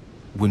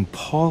 When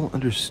Paul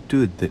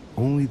understood that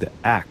only the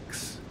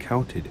axe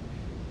counted,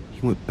 he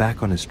went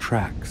back on his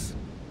tracks.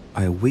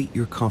 I await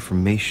your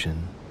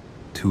confirmation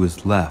to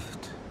his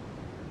left,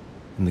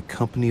 in the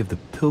company of the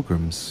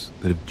pilgrims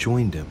that have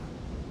joined him.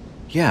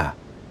 Yeah,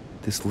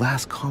 this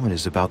last comment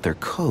is about their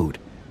code.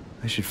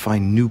 I should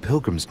find new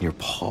pilgrims near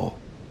Paul.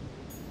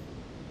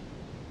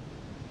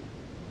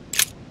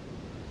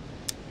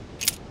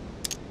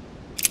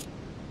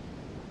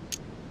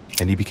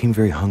 And he became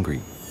very hungry,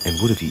 and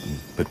would have eaten,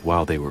 but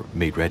while they were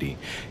made ready,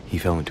 he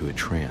fell into a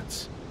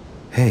trance.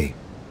 Hey,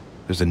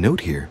 there's a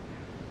note here.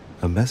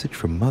 A message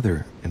from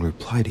Mother in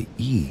reply to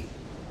E.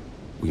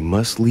 We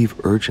must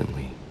leave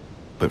urgently,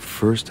 but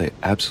first I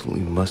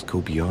absolutely must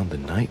go beyond the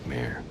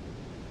nightmare.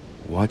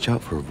 Watch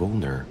out for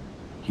Volner.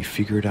 He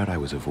figured out I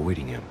was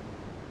avoiding him.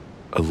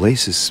 Allay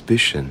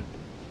suspicion.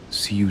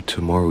 See you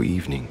tomorrow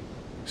evening.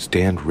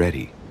 Stand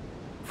ready.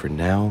 For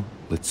now,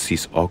 let's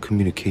cease all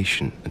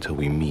communication until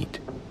we meet.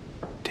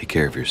 Take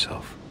care of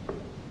yourself.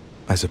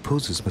 I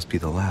suppose this must be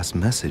the last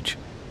message.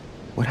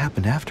 What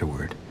happened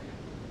afterward?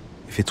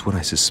 If it's what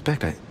I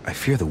suspect, I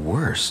fear the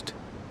worst.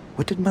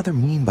 What did Mother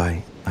mean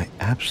by, I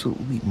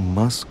absolutely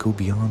must go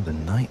beyond the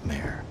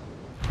nightmare?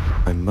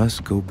 I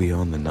must go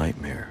beyond the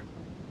nightmare.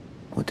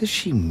 What does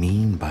she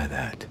mean by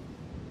that?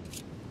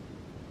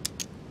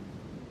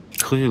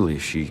 Clearly,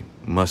 she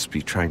must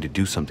be trying to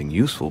do something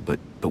useful, but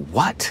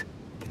what?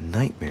 The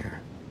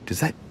nightmare.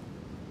 Does that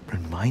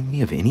remind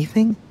me of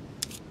anything?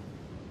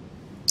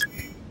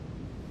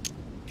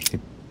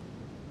 It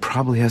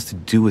probably has to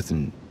do with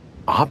an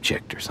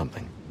object or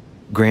something.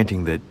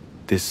 Granting that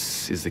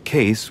this is the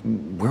case,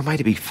 where might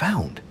it be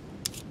found?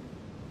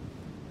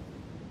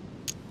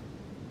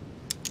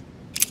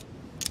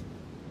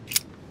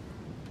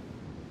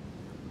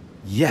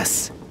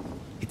 Yes,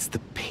 it's the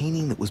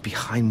painting that was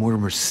behind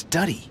Mortimer's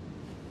study.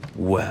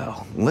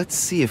 Well, let's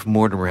see if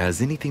Mortimer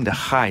has anything to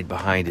hide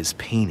behind his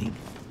painting.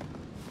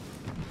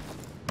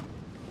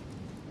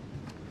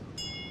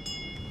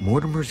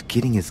 Mortimer's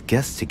getting his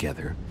guests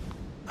together.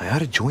 I ought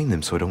to join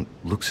them so I don't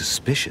look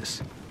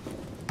suspicious.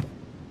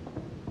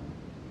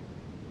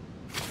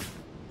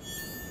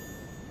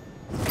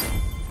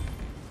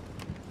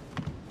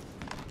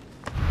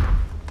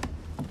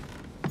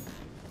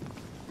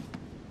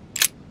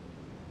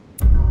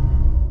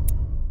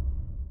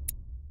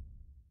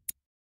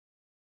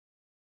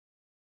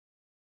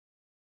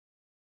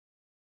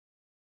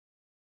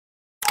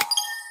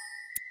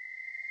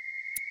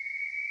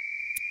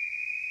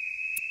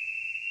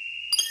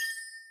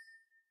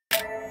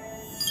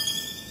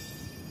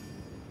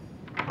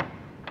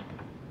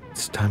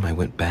 It's time I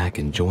went back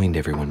and joined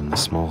everyone in the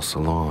small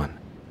salon.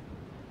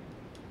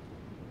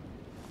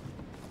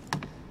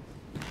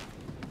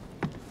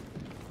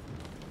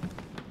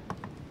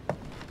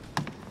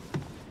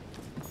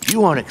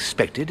 You are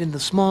expected in the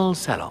small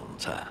salon,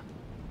 sir.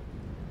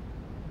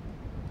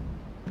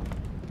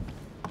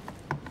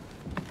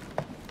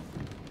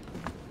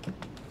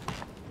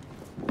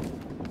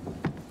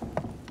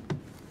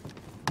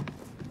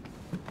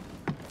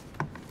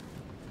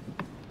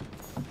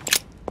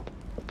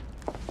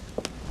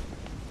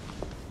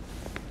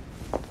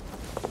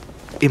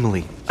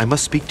 Emily, I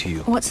must speak to you.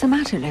 What's the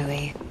matter,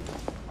 Louis?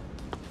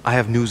 I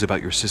have news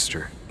about your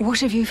sister. What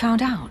have you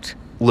found out?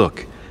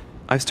 Look,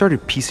 I've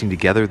started piecing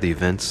together the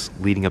events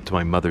leading up to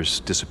my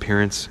mother's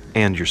disappearance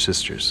and your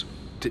sister's.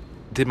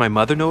 Did my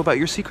mother know about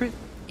your secret?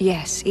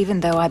 Yes, even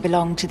though I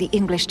belong to the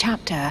English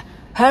chapter,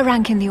 her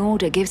rank in the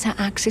Order gives her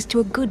access to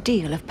a good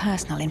deal of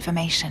personal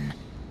information.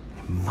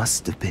 It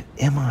must have been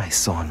Emma I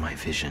saw in my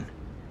vision.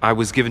 I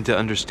was given to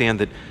understand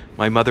that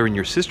my mother and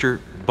your sister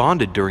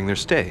bonded during their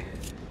stay.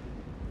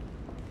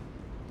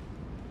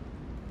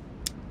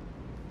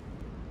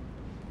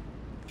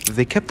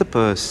 They kept up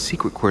a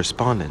secret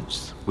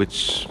correspondence,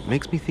 which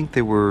makes me think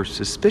they were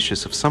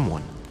suspicious of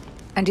someone.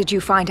 And did you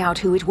find out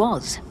who it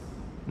was?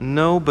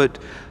 No, but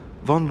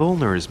von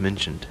Volner is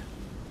mentioned.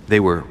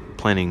 They were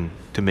planning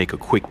to make a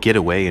quick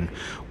getaway, and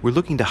we're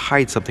looking to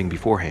hide something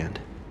beforehand.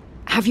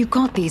 Have you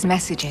got these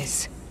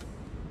messages?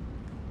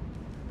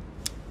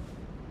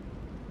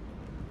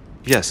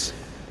 Yes.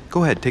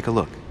 Go ahead, take a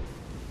look.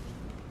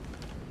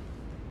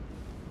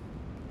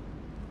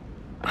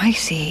 I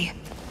see.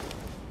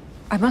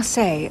 I must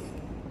say,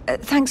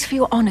 thanks for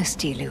your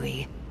honesty,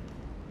 Louis.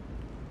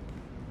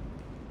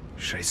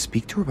 Should I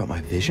speak to her about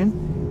my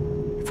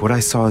vision? If what I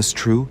saw is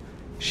true,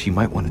 she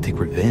might want to take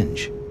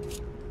revenge.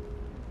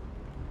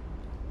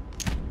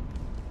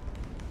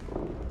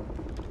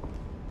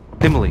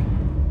 Emily,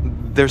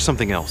 there's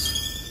something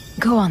else.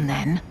 Go on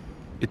then.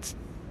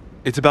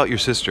 It's about your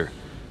sister.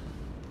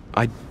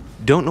 I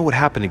don't know what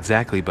happened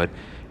exactly, but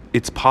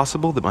it's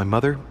possible that my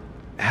mother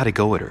had a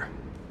go at her.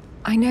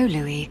 I know,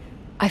 Louis.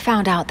 I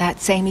found out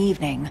that same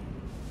evening.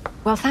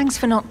 Well, thanks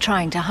for not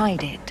trying to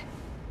hide it.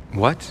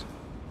 What?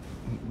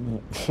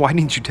 Why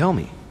didn't you tell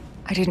me?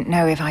 I didn't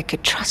know if I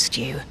could trust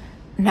you.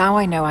 Now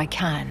I know I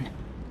can.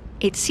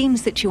 It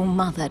seems that your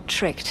mother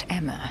tricked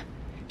Emma.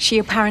 She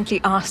apparently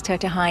asked her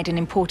to hide an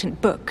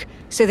important book,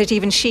 so that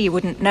even she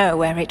wouldn't know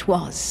where it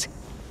was.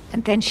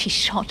 And then she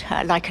shot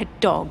her like a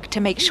dog to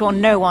make sure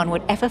no one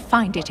would ever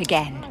find it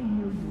again.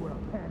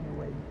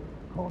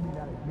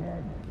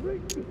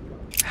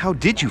 How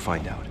did you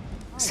find out?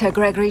 Sir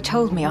Gregory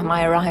told me on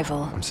my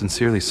arrival. I'm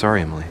sincerely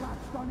sorry, Emily.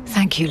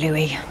 Thank you,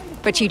 Louis.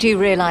 But you do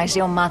realize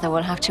your mother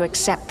will have to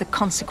accept the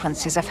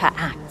consequences of her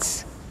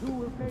acts.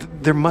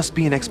 There must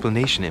be an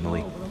explanation,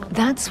 Emily.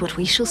 That's what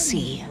we shall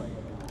see.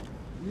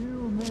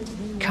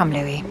 Come,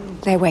 Louis.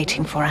 They're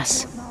waiting for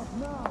us.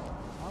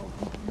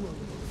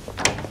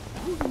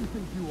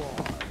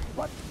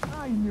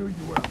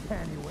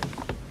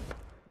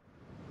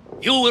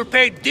 You will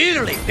pay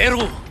dearly,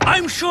 Peru.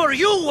 I'm sure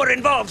you were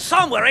involved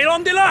somewhere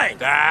along the line.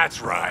 That's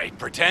right.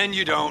 Pretend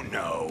you don't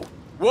know.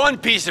 One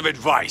piece of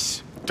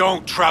advice.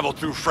 Don't travel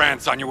through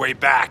France on your way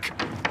back,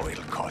 or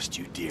it'll cost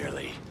you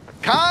dearly.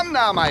 Calm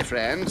now, my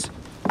friends.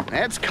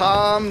 Let's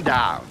calm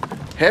down.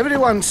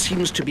 Everyone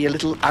seems to be a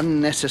little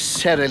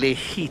unnecessarily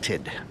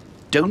heated.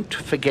 Don't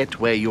forget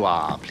where you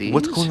are, please.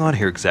 What's going on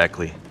here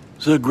exactly?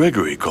 Sir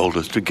Gregory called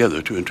us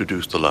together to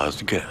introduce the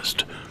last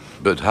guest.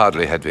 But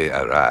hardly had we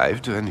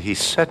arrived when he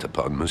set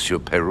upon Monsieur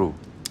Peru.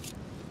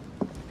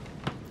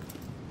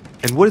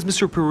 And what has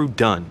Monsieur Peru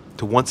done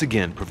to once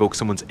again provoke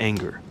someone's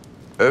anger?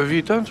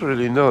 We don't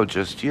really know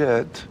just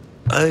yet.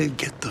 I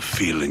get the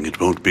feeling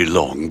it won't be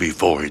long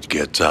before it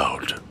gets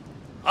out.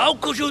 How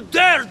could you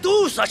dare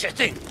do such a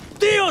thing?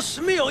 Dios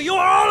mío, you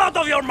are all out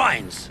of your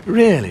minds!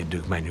 Really,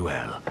 Duke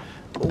Manuel?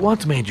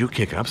 What made you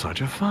kick up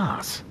such a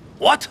fuss?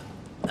 What?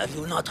 Have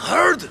you not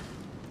heard?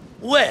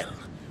 Well,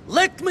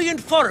 let me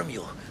inform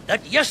you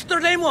that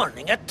yesterday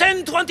morning at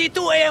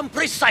 10:22 a.m.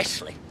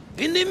 precisely,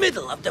 in the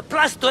middle of the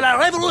Place de la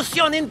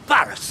Révolution in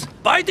Paris,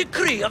 by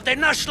decree of the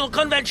National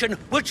Convention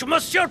which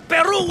Monsieur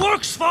Peru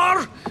works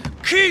for,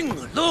 King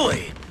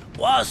Louis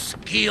was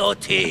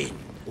guillotined.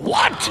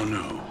 What? Oh,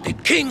 no. The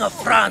King of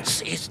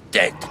France is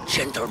dead,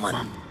 gentlemen.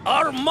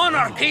 Our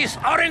monarchies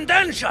are in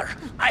danger.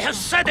 I have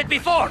said it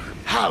before.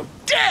 How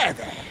dare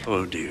they?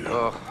 Oh, dear.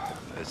 Oh,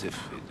 as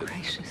if...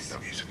 Gracious.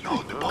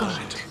 No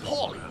deposit.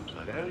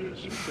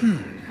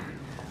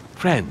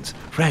 Friends,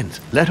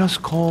 let us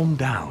calm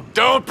down.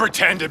 Don't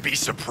pretend to be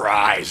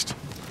surprised.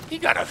 He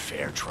got a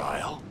fair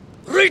trial.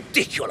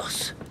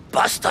 Ridiculous!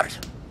 Bastard!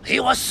 He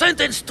was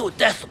sentenced to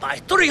death by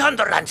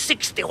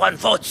 361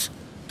 votes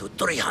to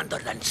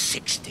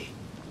 360.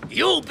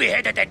 You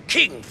beheaded a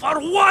king for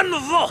one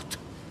vote!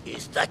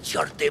 Is that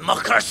your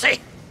democracy?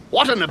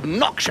 What an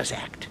obnoxious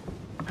act.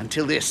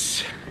 Until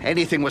this,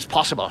 anything was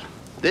possible.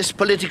 This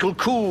political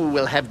coup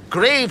will have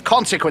grave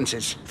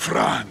consequences.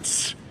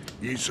 France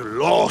is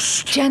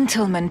lost.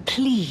 Gentlemen,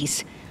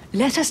 please.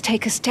 Let us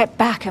take a step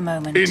back a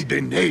moment. In the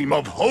name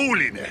of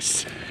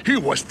holiness. He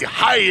was the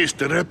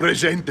highest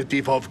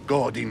representative of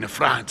God in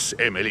France,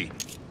 Emily.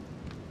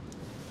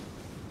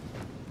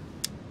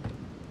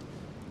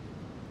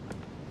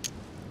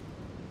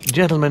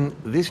 Gentlemen,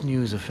 this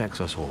news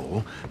affects us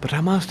all, but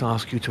I must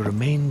ask you to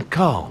remain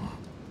calm.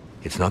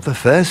 It's not the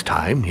first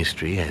time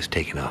history has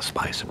taken us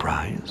by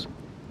surprise.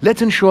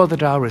 Let's ensure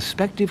that our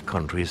respective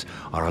countries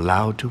are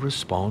allowed to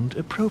respond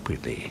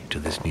appropriately to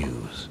this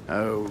news.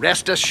 Oh,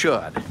 rest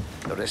assured.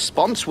 The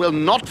response will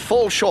not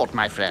fall short,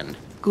 my friend.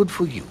 Good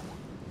for you.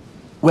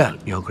 Well,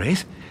 Your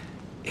Grace,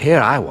 here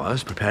I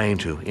was preparing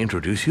to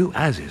introduce you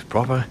as is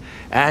proper,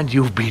 and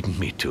you've beaten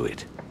me to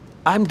it.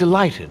 I'm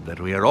delighted that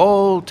we are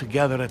all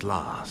together at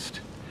last.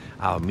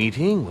 Our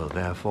meeting will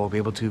therefore be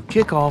able to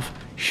kick off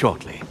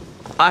shortly.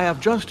 I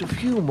have just a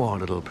few more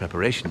little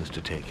preparations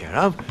to take care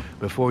of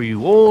before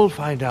you all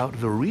find out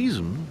the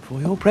reason for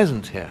your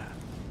presence here.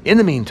 In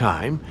the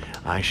meantime,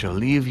 I shall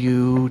leave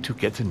you to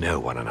get to know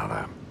one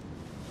another.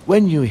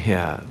 When you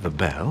hear the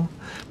bell,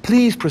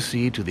 please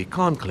proceed to the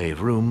conclave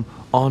room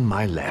on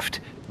my left,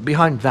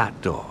 behind that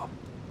door.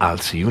 I'll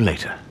see you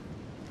later.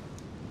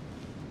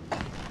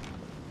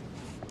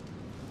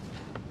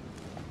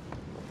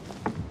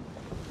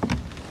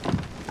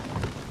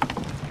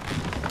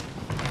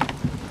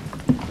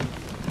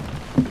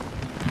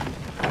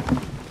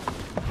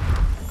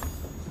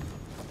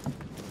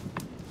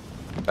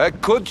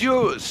 Could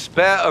you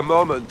spare a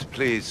moment,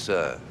 please,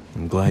 sir?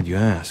 I'm glad you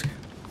asked.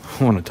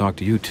 I want to talk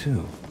to you,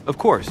 too. Of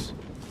course.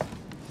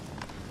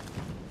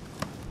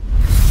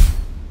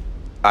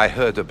 I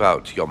heard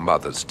about your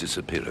mother's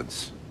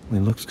disappearance. He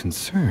looks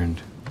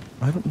concerned.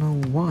 I don't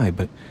know why,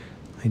 but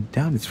I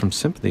doubt it's from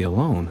sympathy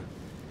alone.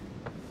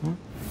 Well,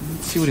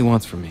 let's see what he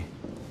wants from me.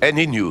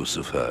 Any news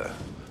of her?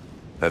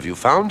 Have you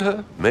found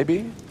her,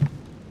 maybe?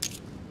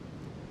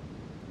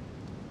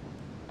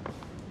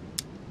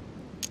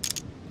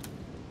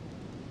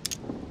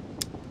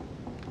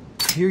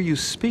 To hear you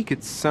speak,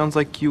 it sounds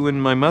like you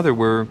and my mother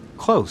were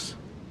close.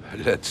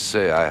 Let's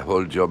say I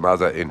hold your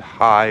mother in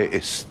high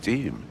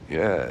esteem,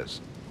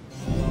 yes.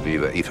 We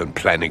were even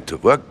planning to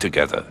work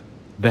together.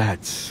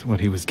 That's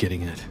what he was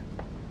getting at.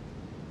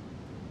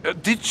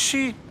 Did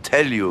she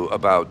tell you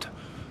about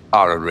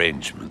our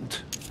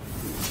arrangement?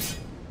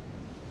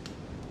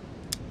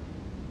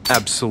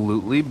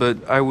 Absolutely, but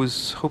I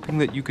was hoping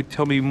that you could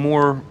tell me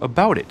more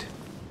about it.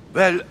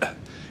 Well,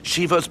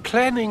 she was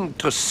planning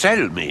to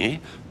sell me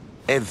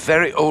a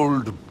very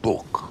old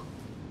book.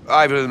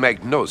 I will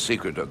make no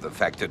secret of the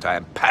fact that I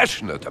am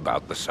passionate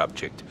about the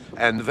subject.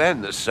 And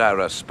when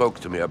Sarah spoke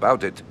to me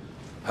about it,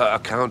 her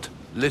account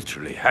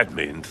literally had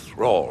me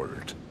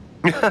enthralled.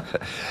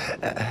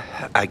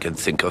 I can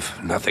think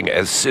of nothing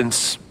else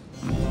since.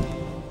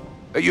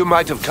 You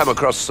might have come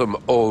across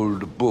some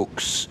old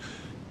books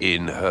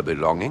in her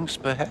belongings,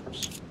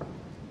 perhaps?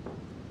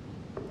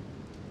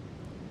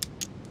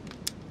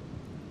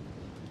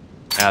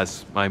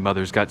 As my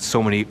mother's got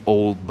so many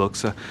old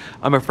books,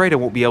 I'm afraid I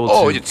won't be able to...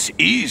 Oh, it's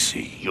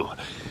easy.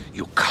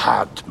 You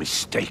can't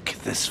mistake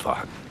this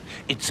one.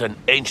 It's an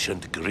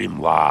ancient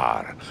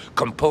grimoire,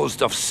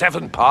 composed of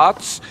 7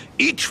 parts.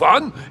 Each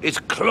one is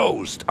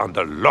closed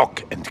under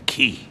lock and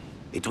key.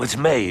 It was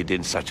made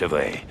in such a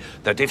way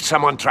that if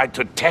someone tried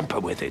to tamper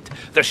with it,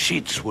 the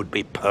sheets would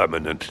be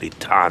permanently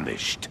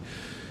tarnished.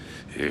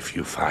 If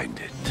you find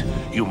it,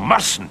 you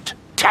mustn't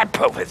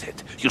tamper with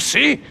it. You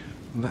see?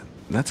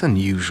 That's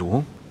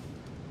unusual.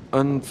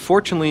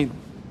 Unfortunately,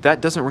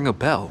 that doesn't ring a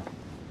bell.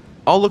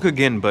 I'll look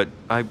again, but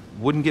I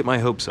wouldn't get my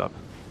hopes up.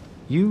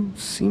 You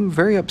seem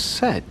very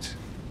upset.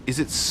 Is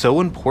it so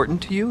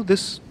important to you,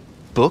 this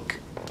book?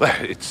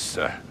 Well, it's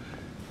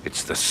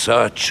the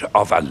search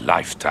of a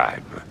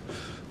lifetime.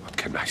 What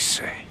can I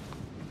say?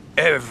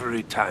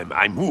 Every time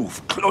I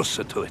move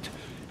closer to it,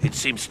 it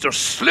seems to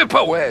slip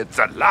away at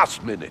the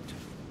last minute.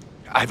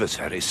 I was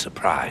very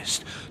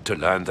surprised to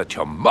learn that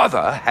your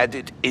mother had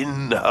it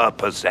in her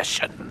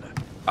possession.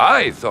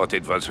 I thought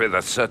it was with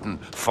a certain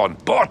von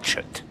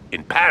Borchardt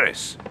in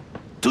Paris.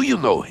 Do you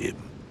know him?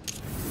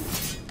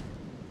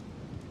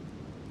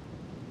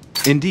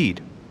 Indeed.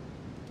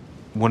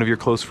 One of your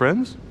close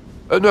friends?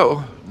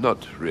 No,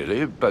 not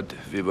really, but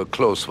we were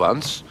close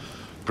once.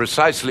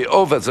 Precisely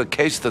over the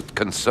case that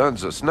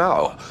concerns us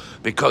now,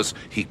 because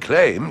he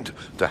claimed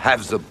to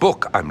have the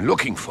book I'm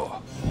looking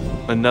for.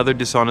 Another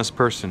dishonest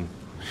person.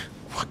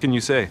 What can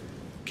you say?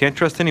 Can't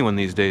trust anyone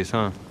these days,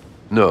 huh?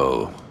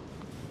 No,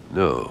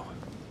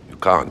 you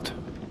can't.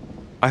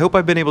 I hope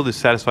I've been able to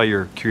satisfy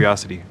your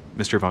curiosity,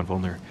 Mr. von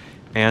Wollner,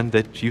 and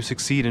that you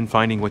succeed in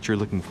finding what you're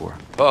looking for.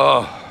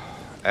 Oh,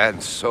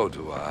 and so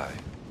do I.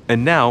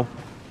 And now,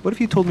 what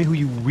if you told me who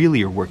you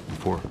really are working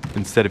for,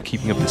 instead of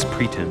keeping up this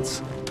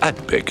pretense? I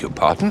beg your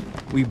pardon?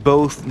 We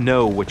both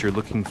know what you're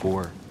looking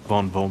for,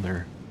 von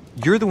Wollner.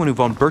 You're the one who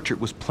von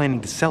Borchardt was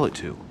planning to sell it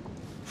to.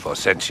 For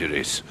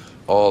centuries,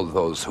 all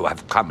those who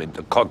have come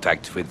into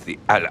contact with the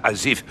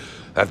Al-Azif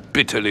have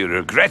bitterly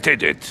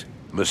regretted it,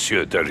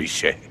 Monsieur de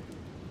Richet.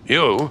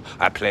 You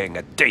are playing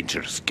a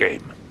dangerous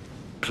game.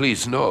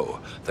 Please know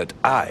that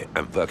I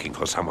am working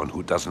for someone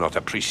who does not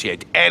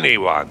appreciate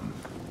anyone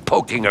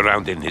poking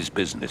around in his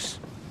business.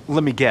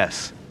 Let me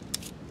guess.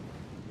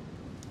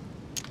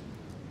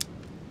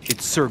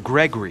 It's Sir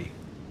Gregory.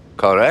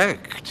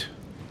 Correct.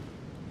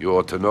 You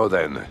ought to know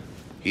then,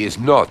 he is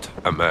not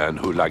a man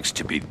who likes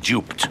to be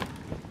duped.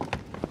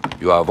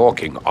 You are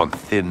walking on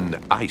thin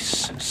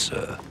ice,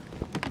 sir.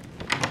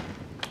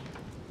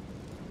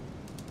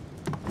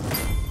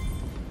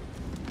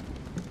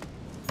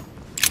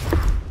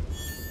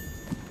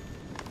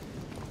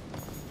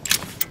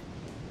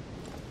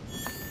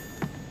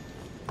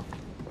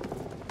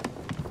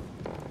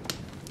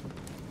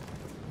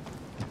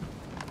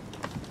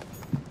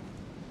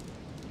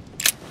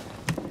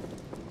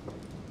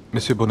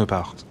 Monsieur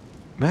Bonaparte,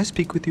 may I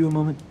speak with you a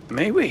moment?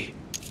 May we?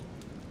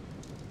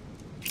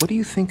 What do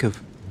you think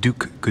of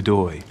Duke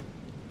Godoy?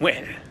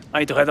 Well,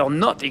 I'd rather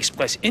not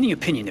express any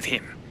opinion of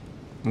him.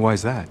 Why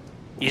is that?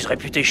 His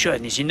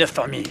reputation is enough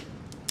for me.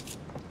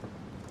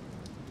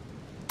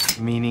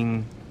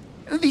 Meaning?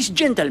 This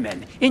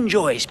gentleman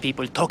enjoys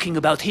people talking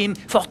about him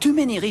for too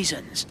many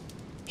reasons.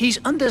 His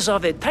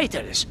undeserved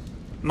titles,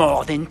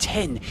 more than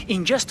 10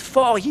 in just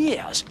 4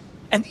 years,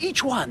 and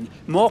each one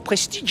more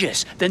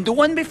prestigious than the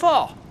one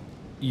before.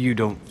 You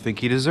don't think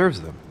he deserves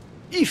them?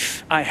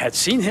 If I had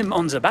seen him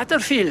on the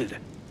battlefield,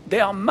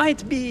 there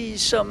might be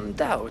some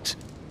doubt.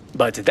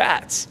 But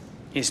that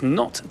is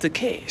not the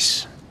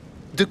case.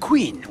 The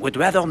Queen would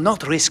rather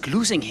not risk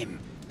losing him,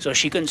 so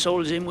she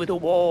consoles him with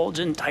awards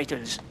and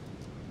titles.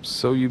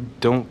 So you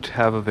don't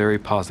have a very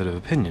positive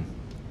opinion?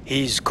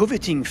 His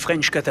coveting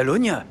French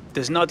Catalonia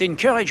does not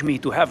encourage me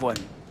to have one.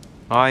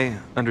 I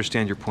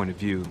understand your point of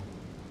view.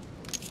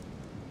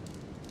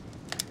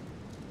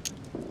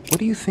 What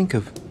do you think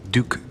of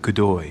Duke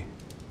Godoy?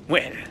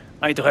 Well,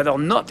 I'd rather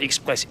not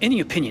express any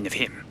opinion of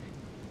him.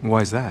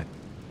 Why is that?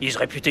 His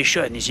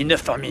reputation is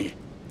enough for me.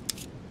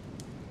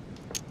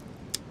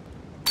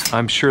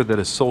 I'm sure that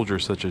a soldier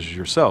such as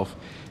yourself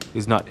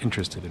is not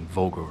interested in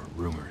vulgar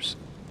rumors.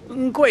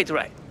 Quite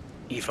right.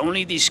 If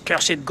only this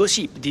cursed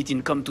gossip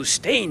didn't come to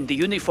stain the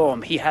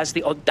uniform he has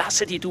the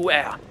audacity to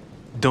wear.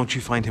 Don't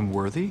you find him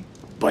worthy?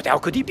 But how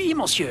could he be,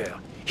 monsieur?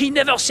 He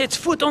never sets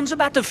foot on the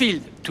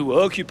battlefield, too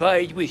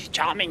occupied with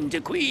charming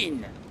the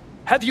Queen.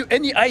 Have you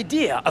any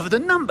idea of the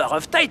number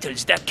of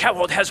titles that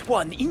coward has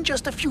won in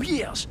just a few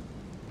years?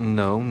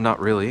 No, not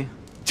really.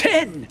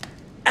 10!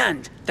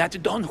 And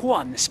that Don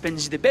Juan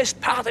spends the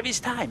best part of his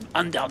time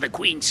under the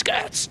Queen's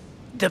skirts.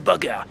 The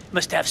bugger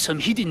must have some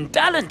hidden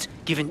talent,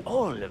 given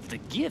all of the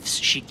gifts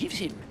she gives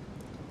him.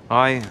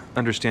 I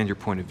understand your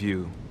point of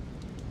view.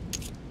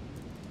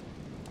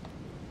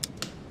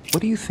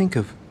 What do you think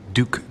of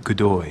Duke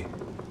Godoy?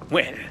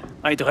 Well,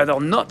 I'd rather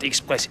not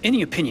express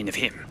any opinion of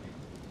him.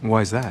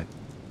 Why is that?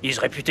 His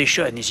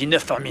reputation is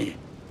enough for me.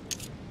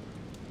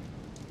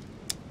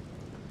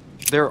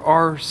 There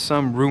are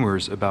some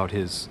rumors about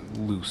his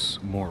loose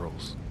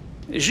morals.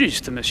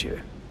 Juste,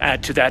 monsieur.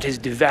 Add to that his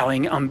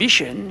devouring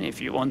ambition, if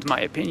you want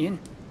my opinion.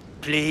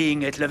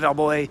 Playing at lover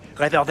boy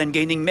rather than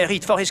gaining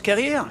merit for his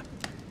career.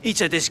 It's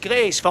a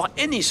disgrace for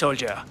any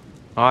soldier.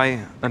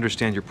 I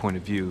understand your point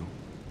of view.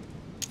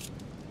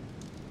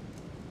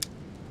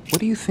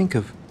 What do you think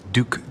of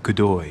Duke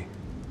Godoy?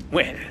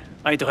 Well,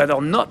 I'd rather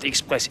not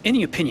express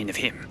any opinion of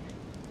him.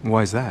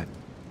 Why is that?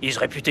 His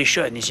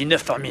reputation is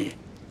enough for me.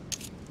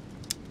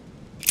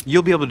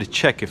 You'll be able to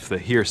check if the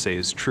hearsay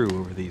is true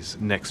over these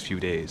next few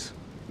days.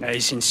 I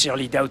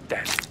sincerely doubt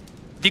that.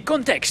 The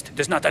context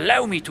does not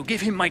allow me to give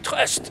him my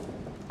trust.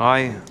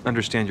 I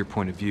understand your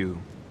point of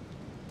view.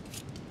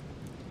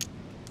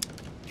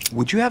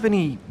 Would you have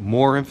any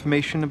more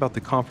information about the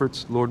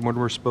conference Lord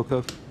Mortimer spoke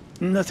of?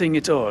 Nothing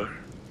at all.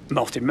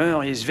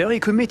 Mortimer is very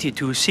committed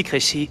to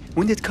secrecy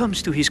when it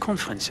comes to his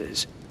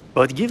conferences.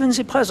 But given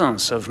the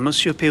presence of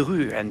Monsieur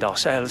Peru and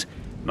ourselves,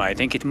 I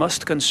think it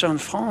must concern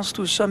France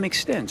to some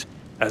extent.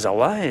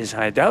 Otherwise,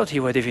 I doubt he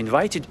would have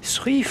invited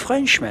 3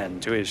 Frenchmen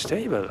to his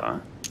table, huh?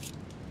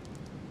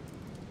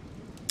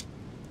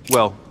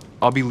 Well,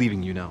 I'll be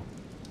leaving you now.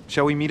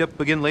 Shall we meet up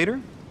again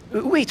later?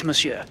 Wait,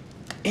 monsieur.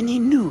 Any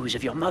news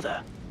of your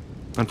mother?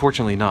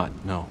 Unfortunately not,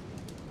 no.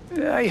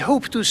 I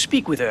hope to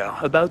speak with her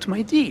about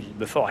my deal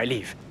before I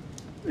leave.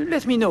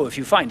 Let me know if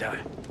you find her.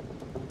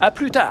 À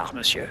plus tard,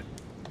 monsieur.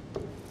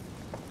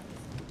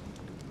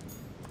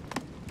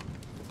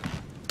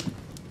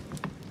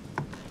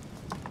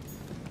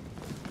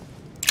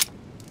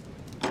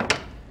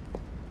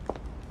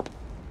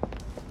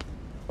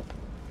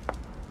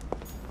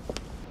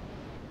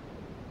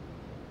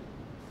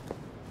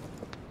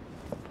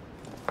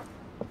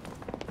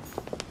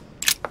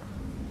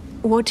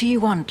 What do you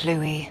want,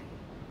 Louis?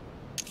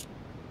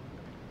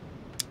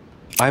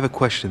 I have a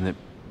question that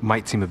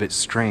might seem a bit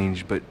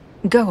strange, but...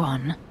 Go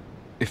on.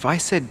 If I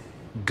said,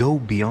 go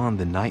beyond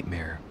the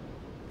nightmare,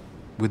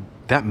 would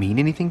that mean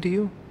anything to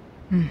you?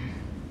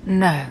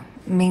 No,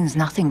 means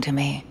nothing to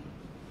me.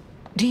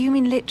 Do you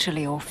mean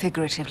literally or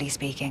figuratively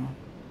speaking?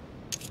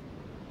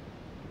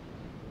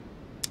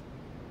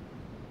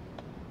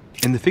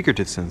 In the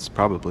figurative sense,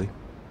 probably.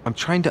 I'm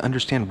trying to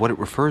understand what it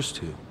refers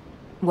to.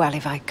 Well,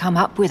 if I come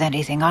up with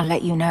anything, I'll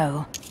let you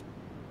know.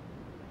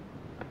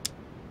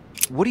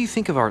 What do you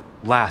think of our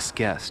last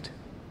guest?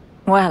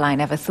 Well, I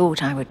never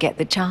thought I would get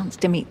the chance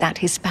to meet that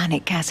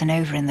Hispanic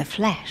Casanova in the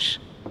flesh.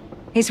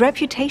 His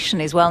reputation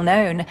is well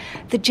known.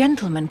 The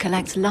gentleman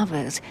collects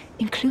lovers,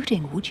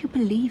 including, would you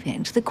believe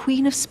it, the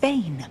Queen of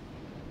Spain.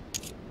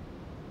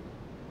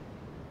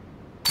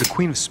 The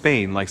Queen of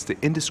Spain likes to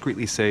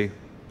indiscreetly say,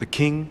 the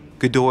King,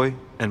 Godoy,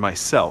 and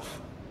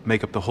myself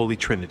make up the Holy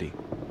Trinity.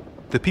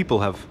 The people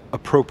have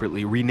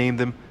appropriately renamed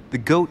them the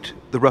Goat,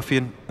 the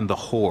Ruffian, and the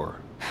Whore.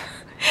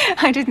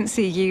 I didn't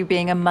see you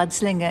being a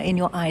mudslinger in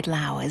your idle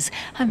hours,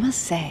 I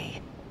must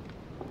say.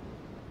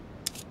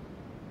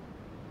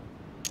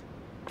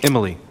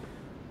 Emily,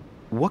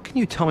 what can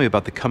you tell me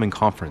about the coming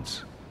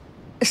conference?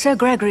 Sir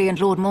Gregory and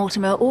Lord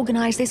Mortimer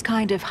organize this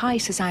kind of high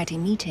society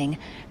meeting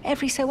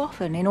every so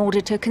often in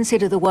order to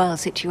consider the world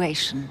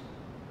situation.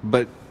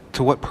 But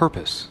to what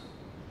purpose?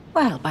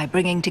 Well, by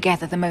bringing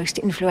together the most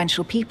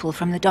influential people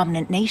from the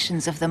dominant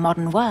nations of the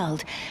modern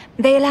world,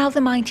 they allow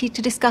the mighty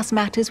to discuss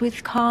matters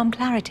with calm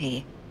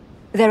clarity.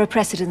 There are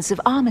precedents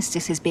of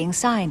armistices being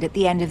signed at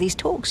the end of these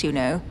talks, you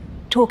know.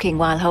 Talking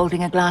while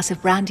holding a glass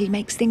of brandy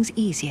makes things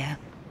easier.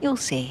 You'll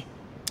see.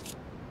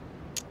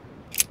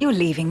 You're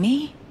leaving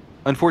me?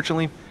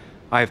 Unfortunately,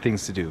 I have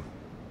things to do.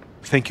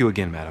 Thank you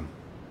again, madam.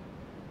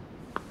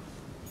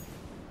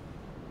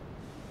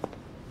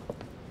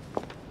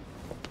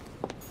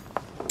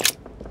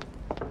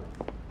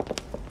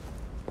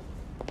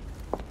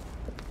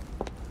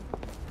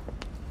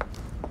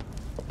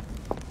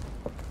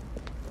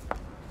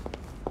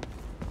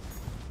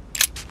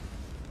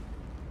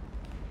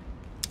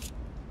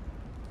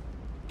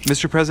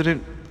 Mr.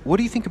 President, what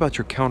do you think about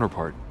your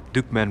counterpart,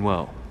 Duke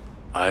Manuel?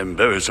 I'm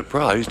very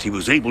surprised he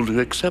was able to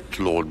accept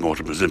Lord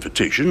Mortimer's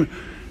invitation,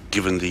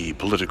 given the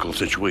political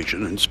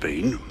situation in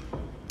Spain.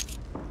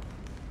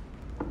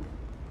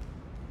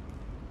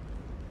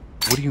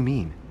 What do you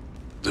mean?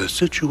 The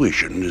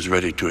situation is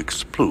ready to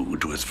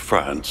explode with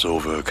France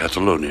over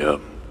Catalonia.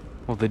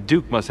 Well, the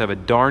Duke must have a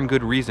darn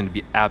good reason to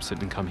be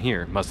absent and come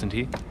here, mustn't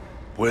he?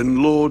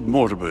 When Lord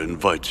Mortimer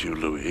invites you,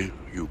 Louis,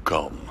 you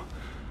come.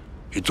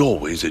 It's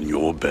always in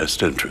your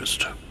best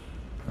interest.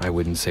 I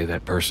wouldn't say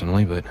that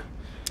personally, but...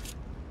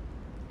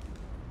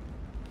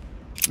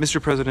 Mr.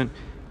 President,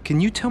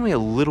 can you tell me a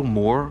little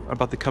more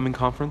about the coming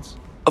conference?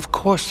 Of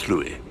course,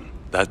 Louis.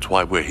 That's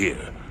why we're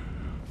here.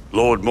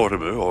 Lord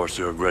Mortimer or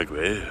Sir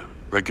Gregory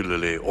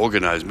regularly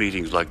organize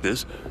meetings like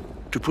this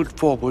to put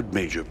forward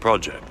major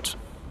projects.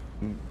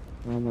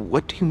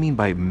 What do you mean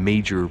by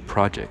major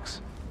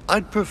projects?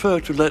 I'd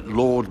prefer to let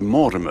Lord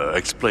Mortimer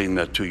explain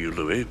that to you,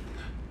 Louis.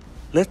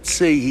 Let's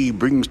say he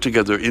brings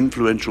together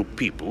influential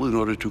people in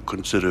order to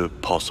consider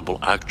possible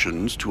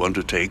actions to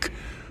undertake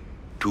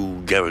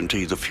to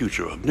guarantee the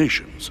future of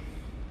nations.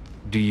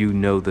 Do you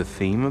know the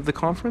theme of the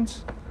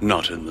conference?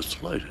 Not in the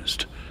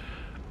slightest.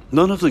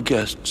 None of the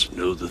guests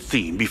know the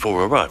theme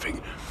before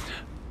arriving.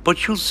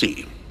 But you'll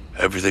see,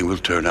 everything will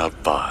turn out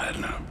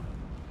fine.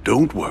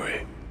 Don't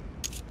worry.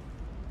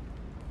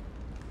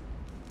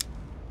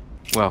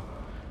 Well,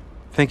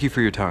 thank you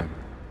for your time.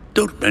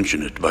 Don't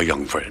mention it, my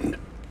young friend.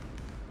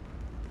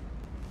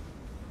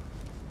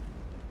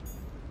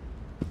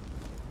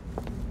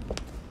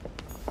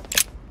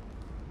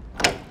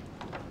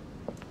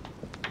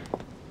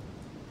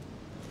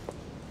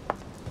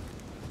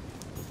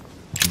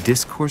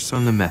 Discourse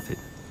on the Method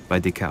by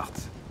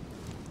Descartes.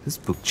 This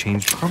book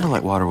changed.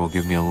 Carmelite water will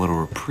give me a little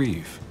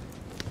reprieve.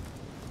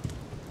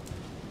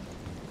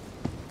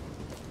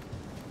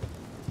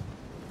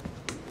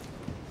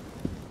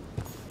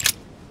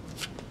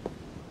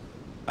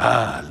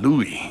 Ah,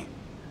 Louis.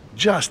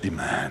 Just the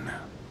man.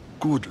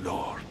 Good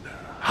Lord.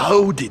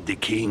 How did the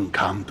king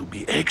come to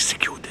be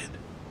executed?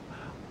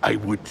 I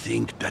would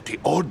think that the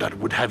order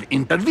would have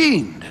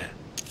intervened.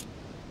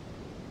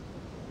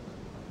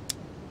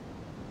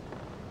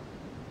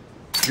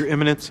 Your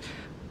Eminence,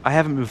 I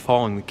haven't been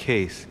following the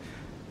case.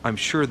 I'm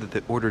sure that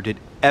the Order did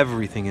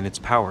everything in its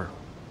power.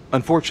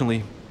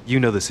 Unfortunately, you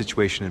know the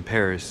situation in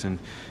Paris, and,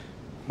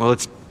 well,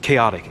 it's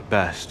chaotic at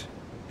best.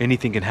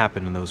 Anything can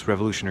happen in those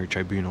revolutionary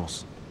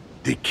tribunals.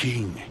 The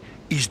king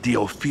is the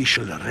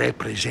official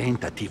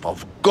representative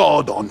of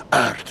God on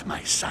earth,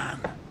 my son.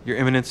 Your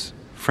Eminence,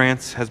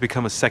 France has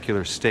become a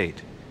secular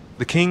state.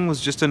 The king was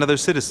just another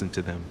citizen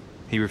to them.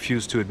 He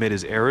refused to admit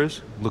his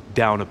errors, looked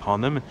down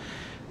upon them,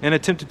 and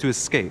attempted to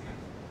escape.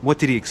 What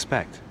did he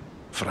expect?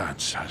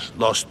 France has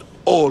lost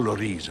all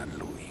reason,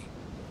 Louis.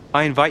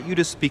 I invite you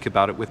to speak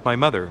about it with my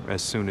mother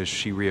as soon as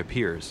she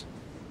reappears.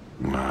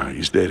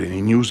 Is there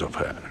any news of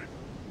her?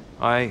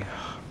 I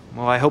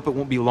hope it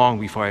won't be long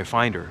before I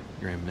find her,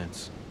 Your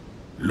Eminence.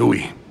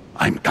 Louis,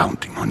 I'm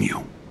counting on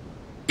you.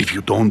 If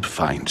you don't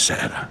find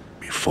Sarah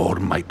before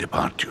my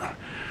departure,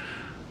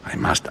 I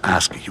must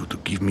ask you to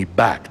give me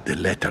back the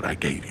letter I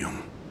gave you.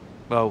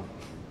 Well,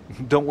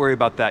 don't worry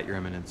about that, Your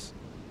Eminence.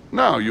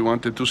 Now you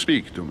wanted to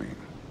speak to me.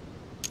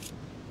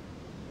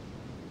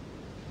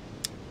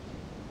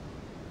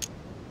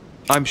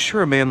 I'm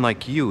sure a man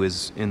like you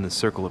is in the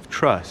circle of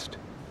trust.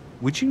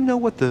 Would you know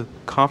what the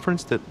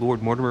conference that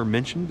Lord Mortimer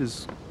mentioned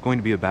is going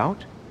to be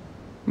about?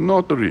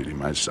 Not really,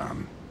 my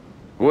son.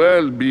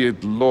 Well, be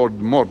it Lord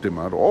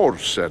Mortimer or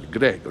Sir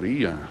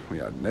Gregory,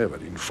 we are never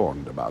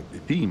informed about the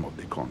theme of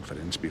the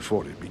conference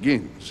before it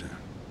begins.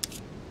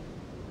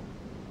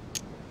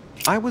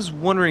 I was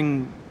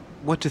wondering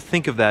what to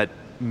think of that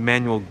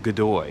Manuel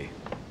Godoy.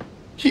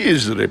 He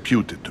is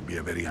reputed to be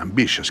a very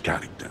ambitious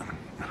character,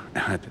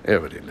 at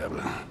every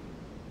level.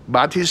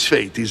 But his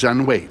faith is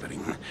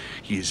unwavering.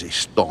 He is a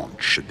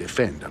staunch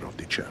defender of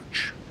the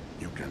church.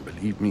 You can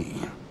believe me.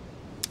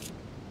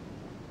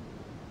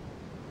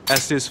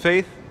 As to his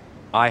faith,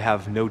 I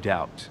have no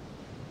doubt.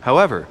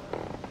 However,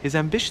 his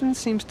ambition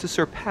seems to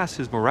surpass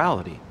his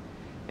morality,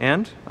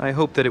 and I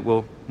hope that it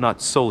will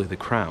not sully the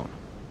crown.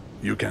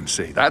 You can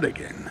say that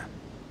again.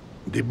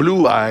 The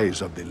blue eyes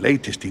of the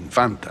latest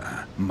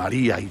Infanta,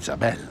 Maria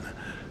Isabel,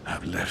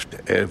 have left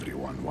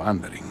everyone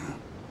wondering.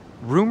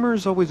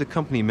 Rumors always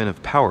accompany men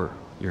of power,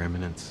 Your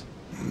Eminence.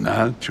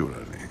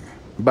 Naturally.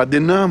 But the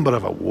number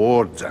of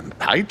awards and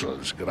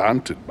titles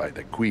granted by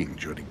the Queen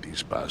during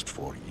these past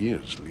 4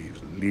 years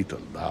leaves little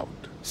doubt.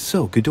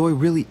 So, Godoy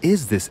really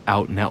is this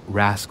out-and-out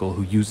rascal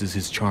who uses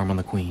his charm on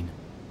the Queen.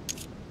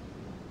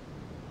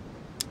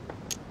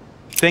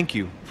 Thank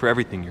you for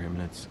everything, Your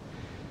Eminence.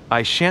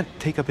 I shan't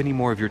take up any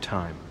more of your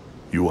time.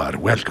 You are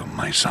welcome,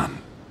 my son.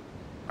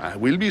 I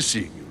will be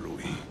seeing you,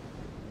 Louis.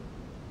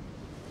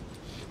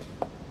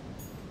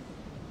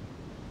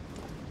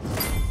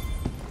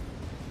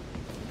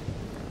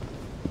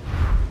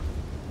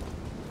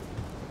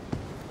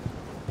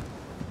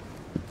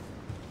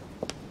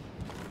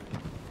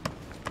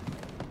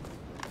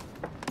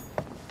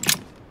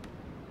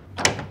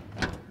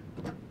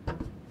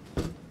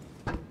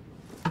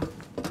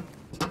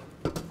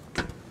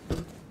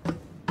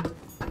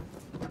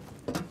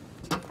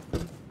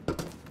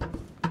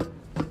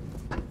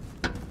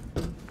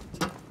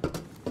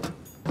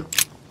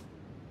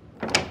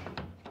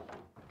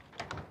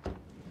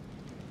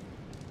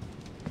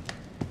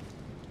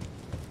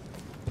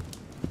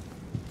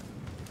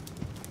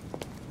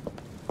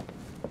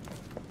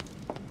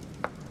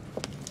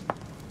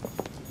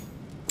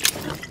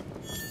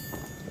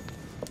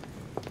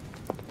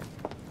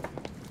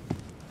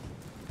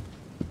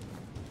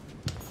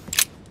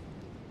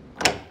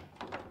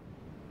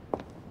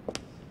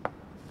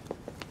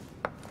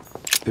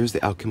 There's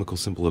the alchemical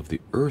symbol of the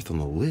earth on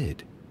the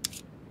lid.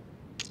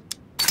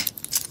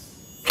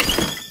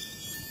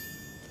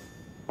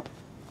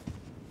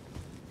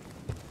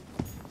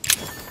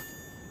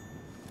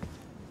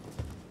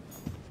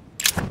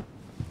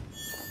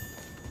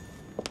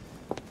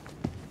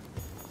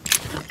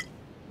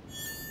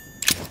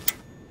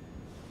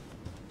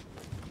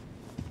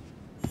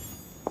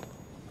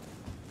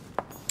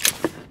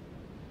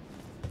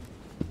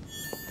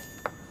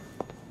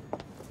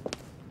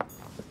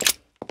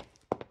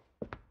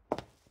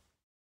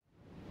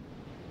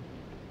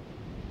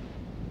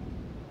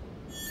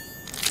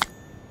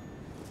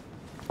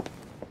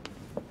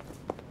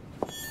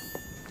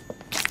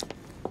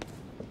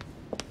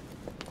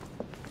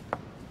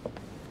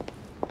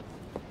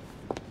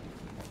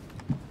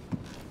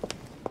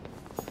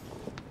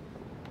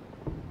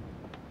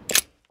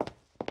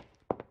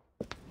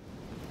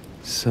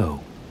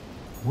 So,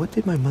 what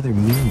did my mother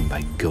mean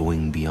by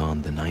going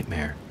beyond the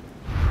nightmare?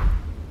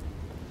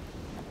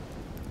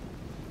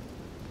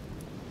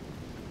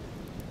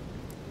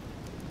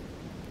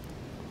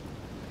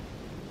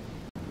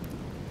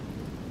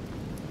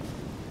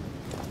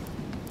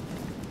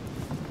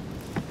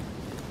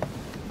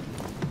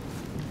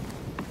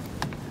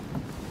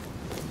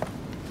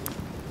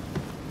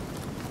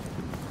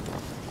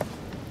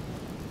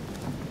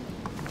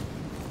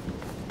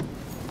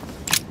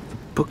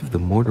 The Book of the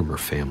Mortimer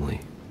family.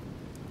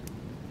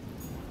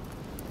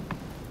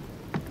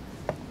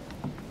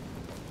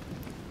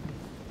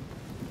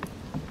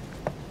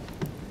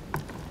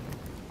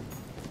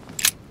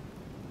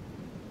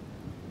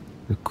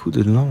 The Coup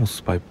de Lance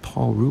by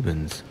Paul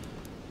Rubens.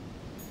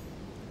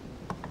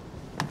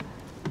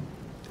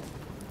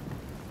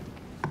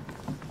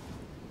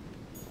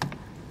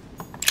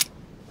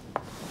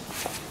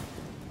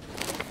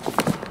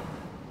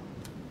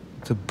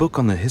 It's a book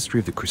on the history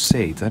of the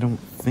Crusades. I don't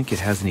think it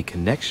has any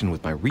connection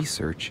with my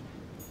research.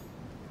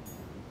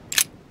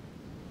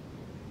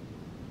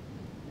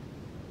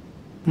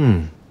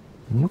 It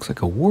looks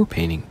like a war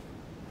painting.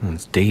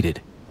 It's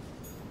dated.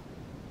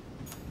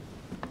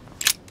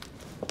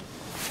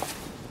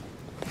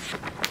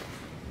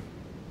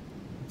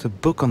 It's a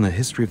book on the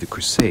history of the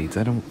Crusades.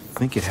 I don't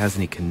think it has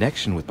any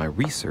connection with my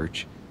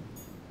research.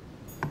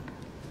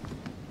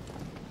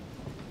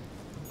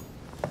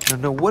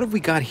 No, what have we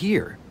got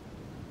here?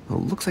 Well,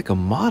 it looks like a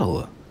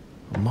model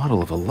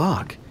of a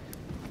lock.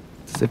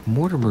 It's as if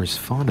Mortimer is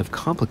fond of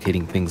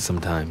complicating things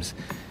sometimes.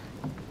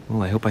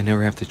 Well, I hope I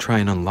never have to try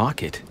and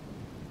unlock it.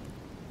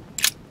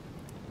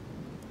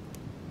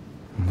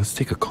 Let's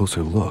take a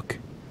closer look.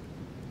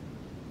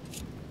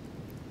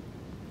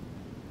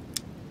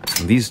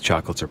 These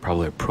chocolates are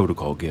probably a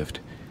protocol gift.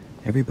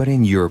 Everybody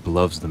in Europe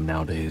loves them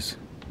nowadays.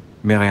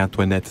 Marie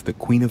Antoinette, the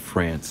Queen of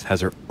France,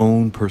 has her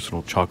own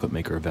personal chocolate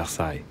maker at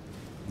Versailles.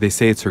 They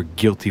say it's her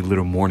guilty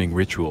little morning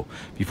ritual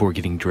before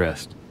getting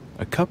dressed.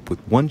 A cup with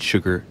 1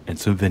 sugar and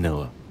some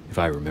vanilla, if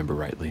I remember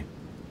rightly.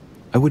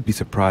 I would be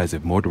surprised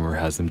if Mortimer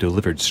has them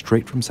delivered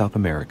straight from South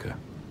America.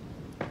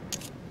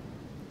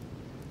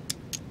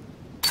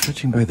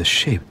 Judging by the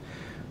shape,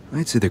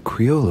 I'd say they're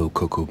Criollo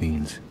cocoa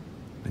beans.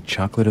 The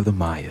chocolate of the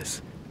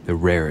Mayas, the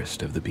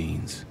rarest of the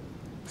beans.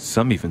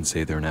 Some even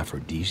say they're an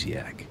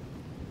aphrodisiac.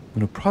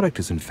 When a product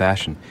is in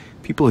fashion,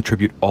 people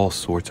attribute all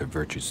sorts of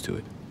virtues to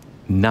it,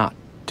 not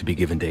to be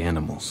given to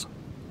animals.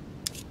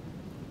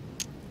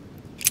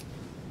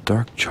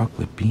 Dark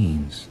chocolate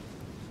beans,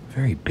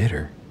 very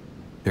bitter.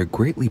 They're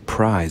greatly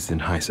prized in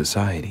high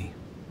society.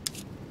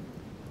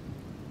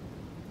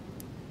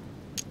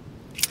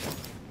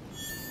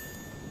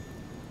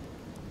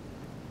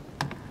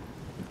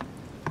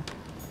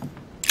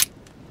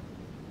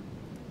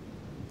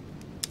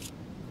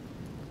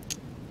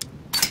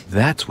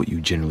 That's what you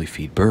generally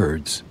feed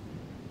birds.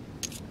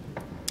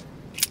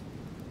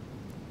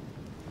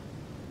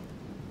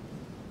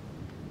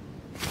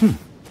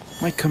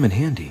 Might come in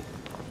handy.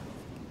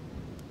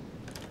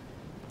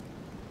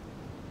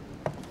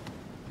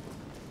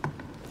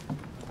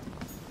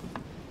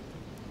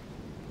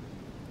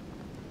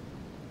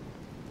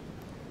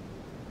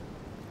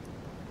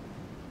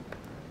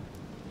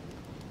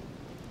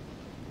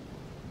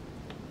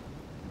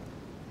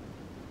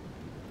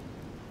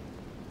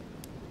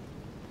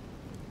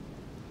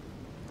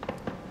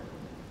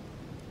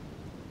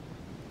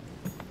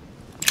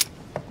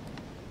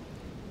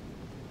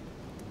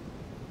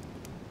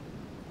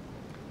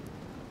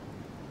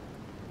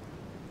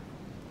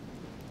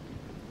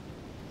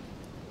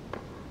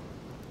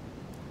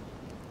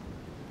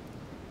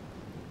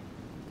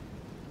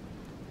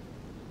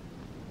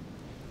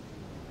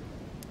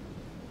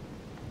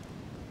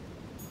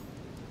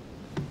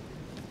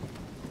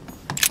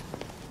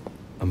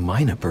 A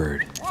myna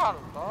bird.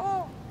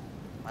 Waldo,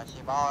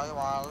 watchy boy,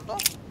 Waldo,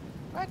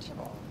 watchy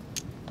boy.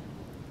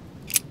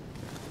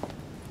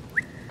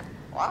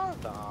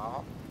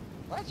 Waldo,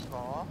 watchy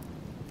boy.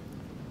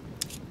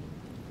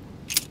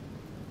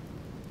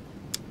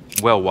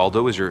 Well,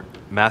 Waldo, is your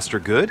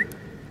master good?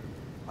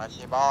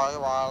 Watchy boy,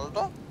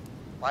 Waldo,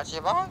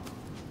 watchy boy.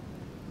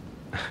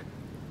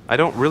 I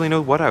don't really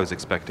know what I was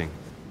expecting.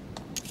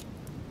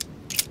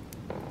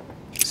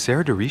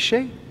 Sarah de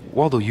Riche?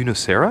 Waldo, you know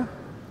Sarah?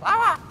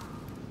 Flower!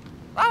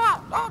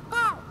 Flower, don't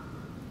go!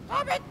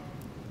 Stop it!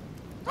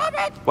 Stop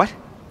it! What?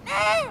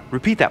 No!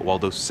 Repeat that,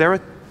 Waldo. Sarah?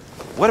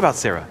 What about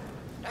Sarah?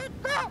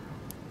 Don't go!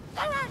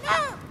 Sarah,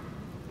 no!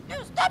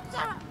 No, stop,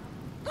 Sarah!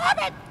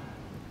 Stop it!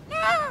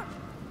 No!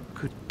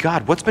 Good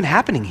God, what's been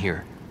happening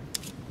here?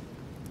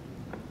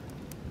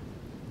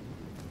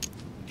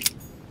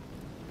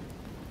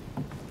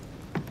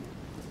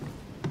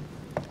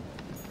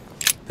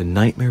 The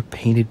Nightmare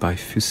painted by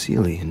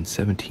Fuseli in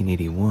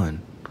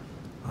 1781.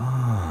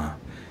 Ah,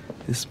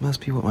 this must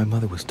be what my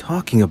mother was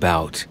talking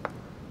about.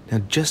 Now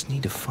just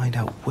need to find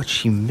out what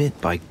she meant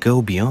by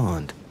go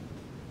beyond.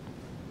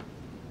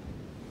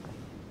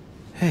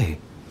 Hey,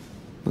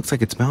 looks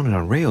like it's mounted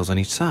on rails on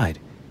each side.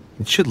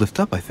 It should lift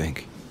up, I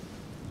think.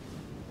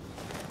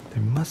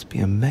 There must be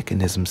a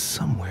mechanism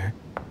somewhere.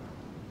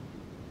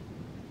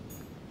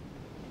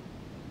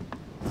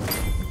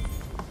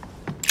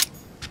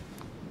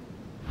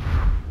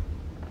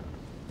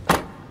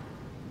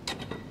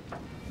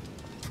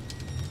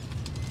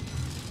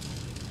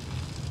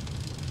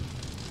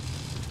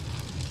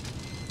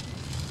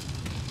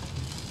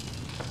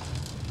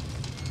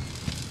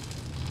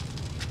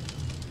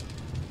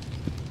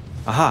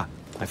 Aha!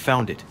 I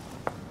found it.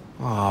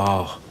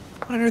 Oh,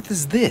 what on earth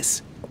is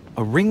this?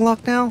 A ring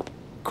lock now?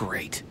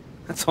 Great.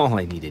 That's all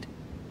I needed.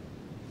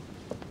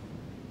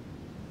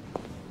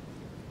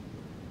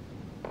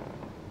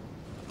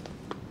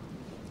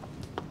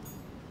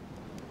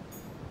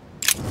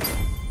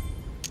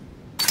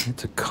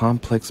 It's a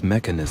complex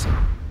mechanism.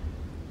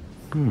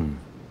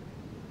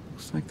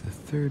 Looks like the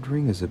third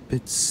ring is a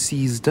bit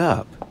seized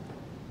up.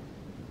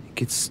 It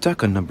gets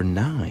stuck on number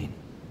 9.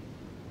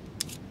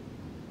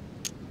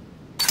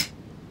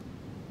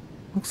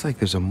 Looks like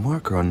there's a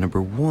marker on number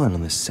 1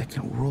 on the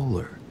second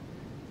roller.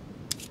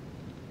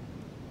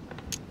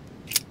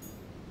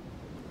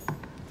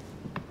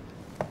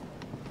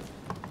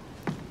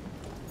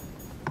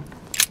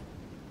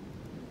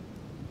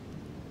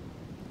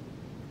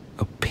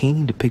 A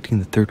painting depicting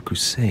the Third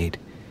Crusade.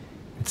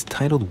 It's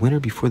titled Winter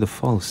Before the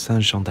Fall of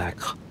Saint-Jean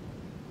d'Acre.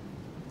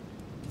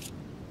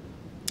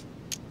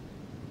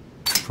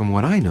 From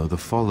what I know, the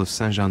fall of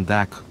Saint-Jean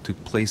d'Acre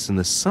took place in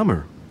the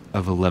summer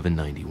of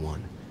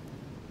 1191.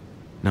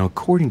 Now,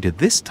 according to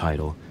this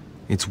title,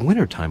 it's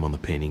wintertime on the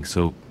painting,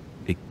 so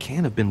it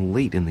can't have been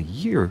late in the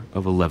year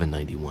of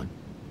 1191.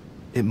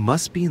 It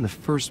must be in the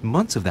first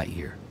months of that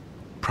year,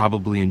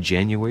 probably in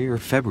January or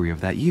February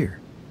of that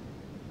year.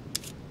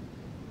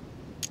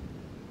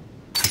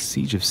 The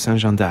Siege of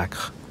Saint-Jean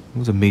d'Acre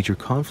was a major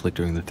conflict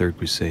during the Third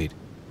Crusade.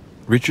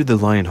 Richard the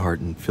Lionheart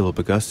and Philip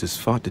Augustus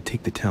fought to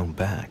take the town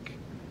back.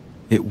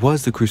 It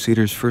was the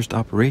Crusaders' first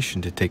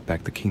operation to take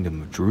back the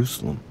Kingdom of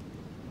Jerusalem.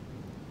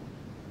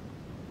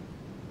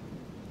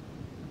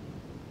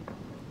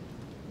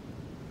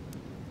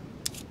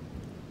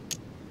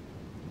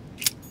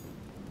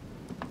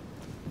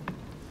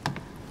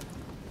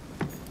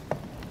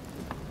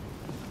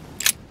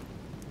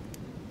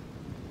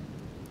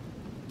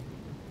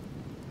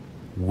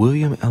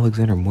 William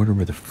Alexander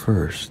Mortimer I, the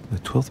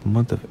 12th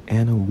month of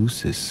Anno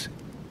Lucis,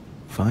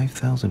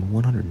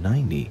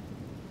 5190.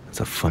 That's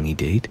a funny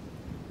date.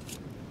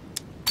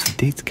 The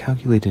date's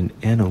calculated in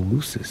Anno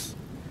Lucis.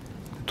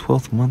 The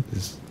 12th month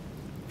is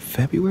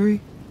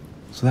February?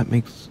 So that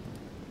makes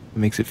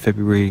it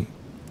February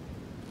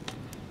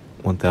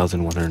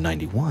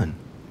 1191.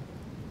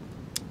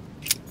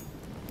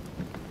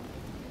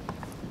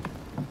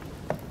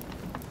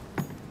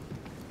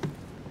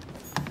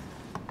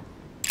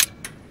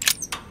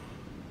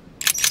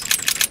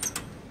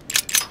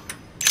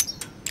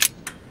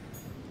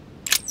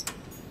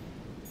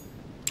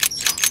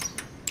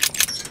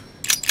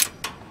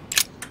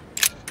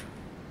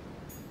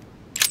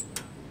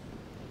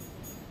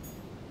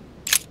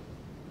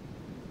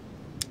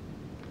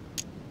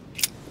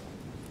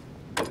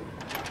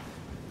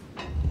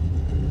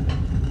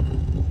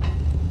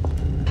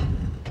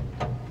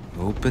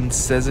 Open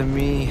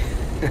sesame.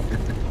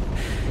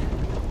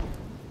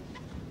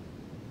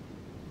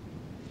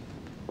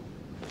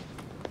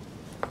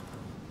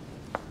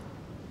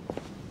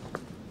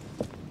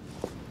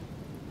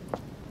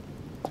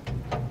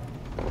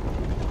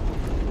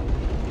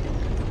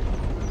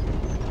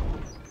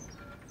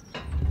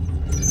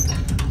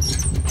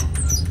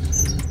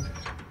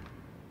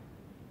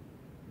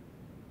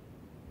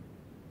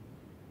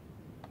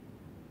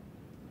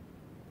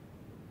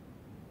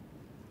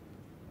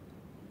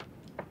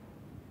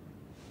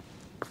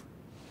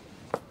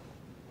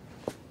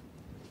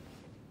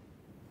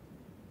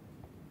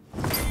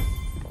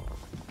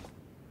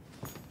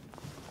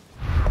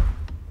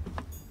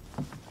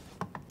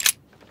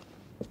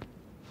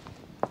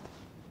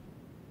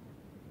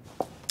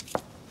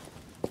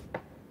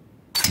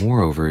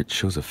 Moreover, it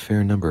shows a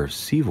fair number of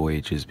sea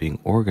voyages being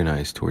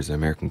organized towards the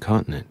American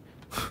continent.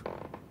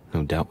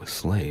 No doubt with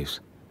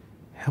slaves.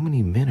 How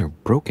many men are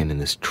broken in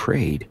this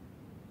trade?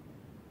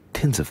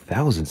 Tens of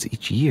thousands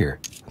each year,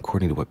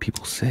 according to what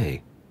people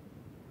say.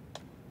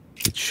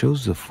 It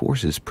shows the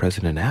forces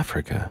present in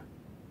Africa.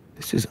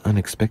 This is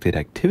unexpected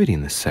activity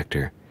in this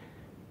sector.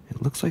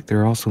 It looks like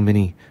there are also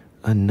many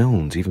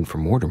unknowns even for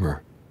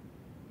Mortimer.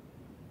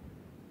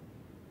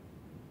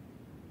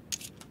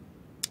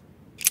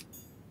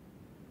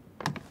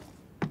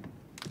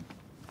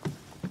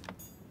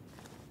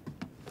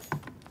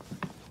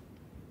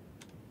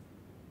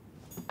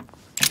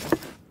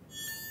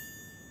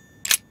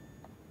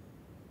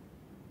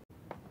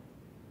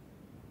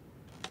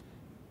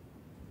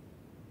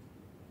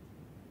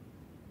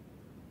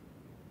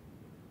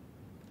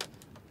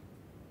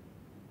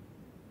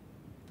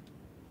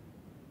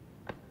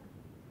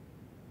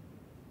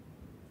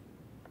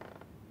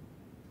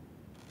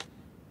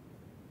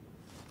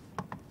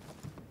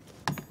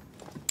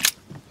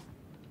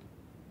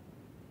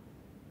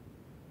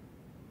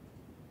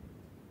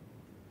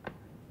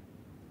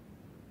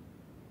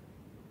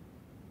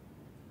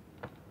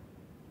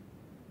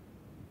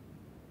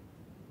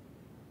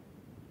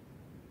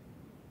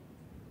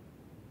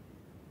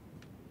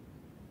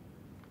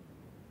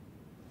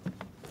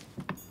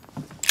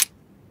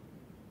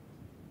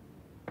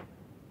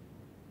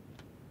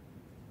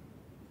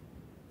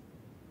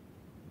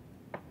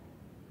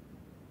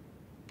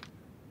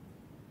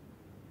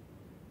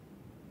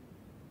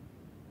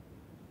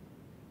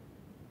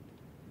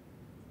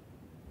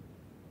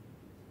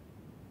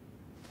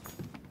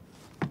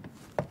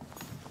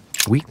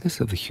 Weakness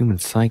of the Human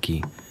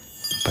Psyche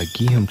by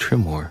Guillaume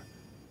Trimore.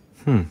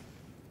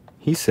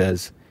 He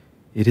says,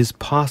 it is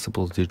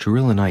possible to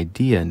drill an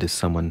idea into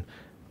someone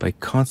by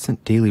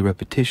constant daily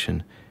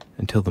repetition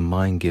until the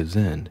mind gives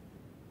in.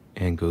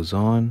 And goes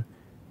on,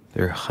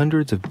 there are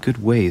hundreds of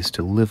good ways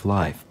to live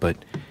life,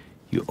 but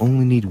you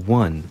only need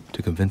one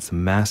to convince the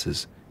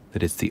masses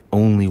that it's the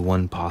only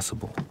one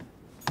possible.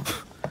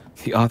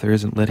 The author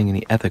isn't letting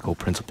any ethical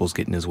principles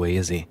get in his way,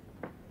 is he?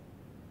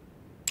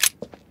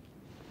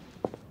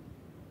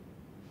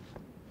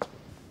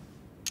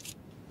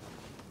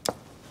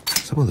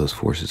 Some of those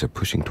forces are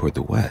pushing toward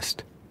the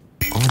west.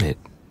 On it,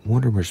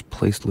 Mortimer's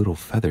placed little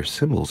feather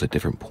symbols at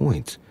different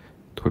points,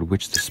 toward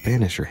which the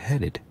Spanish are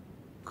headed.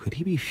 Could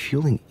he be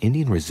fueling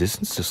Indian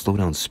resistance to slow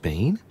down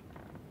Spain?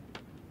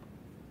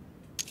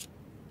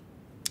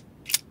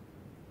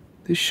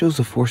 This shows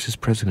the forces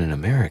present in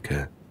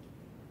America.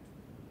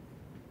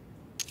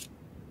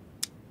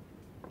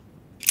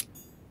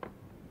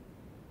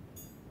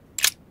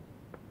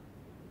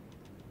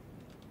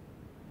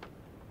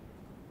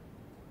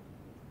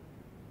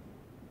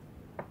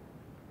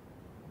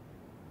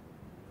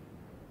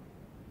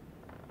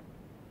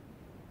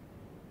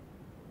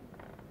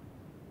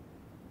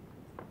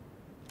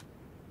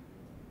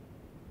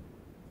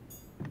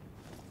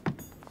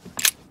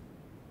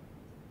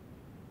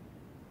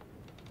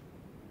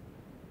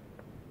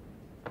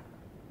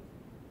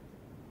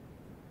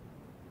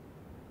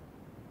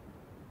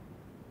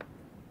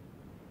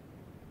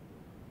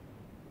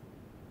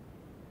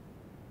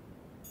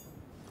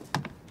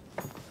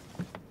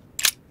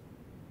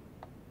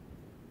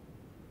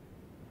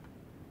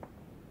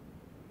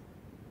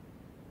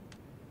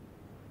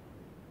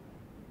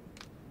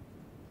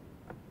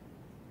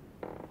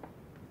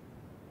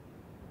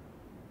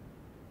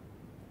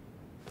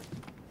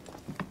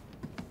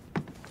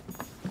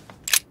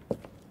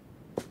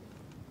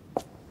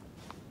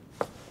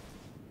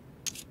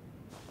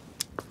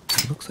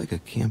 Looks like a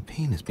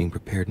campaign is being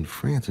prepared in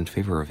France in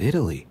favor of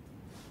Italy.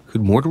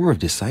 Could Mortimer have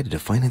decided to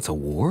finance a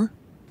war?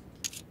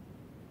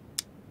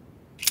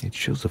 It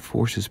shows the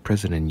forces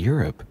present in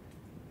Europe.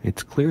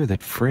 It's clear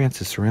that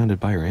France is surrounded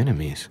by her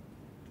enemies.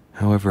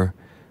 However,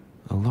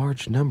 a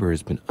large number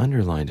has been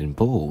underlined in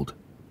bold.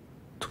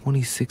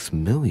 26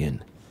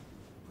 million.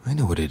 I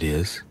know what it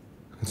is.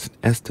 It's an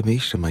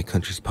estimation of my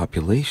country's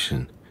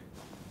population.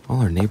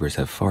 All our neighbors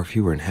have far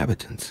fewer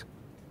inhabitants.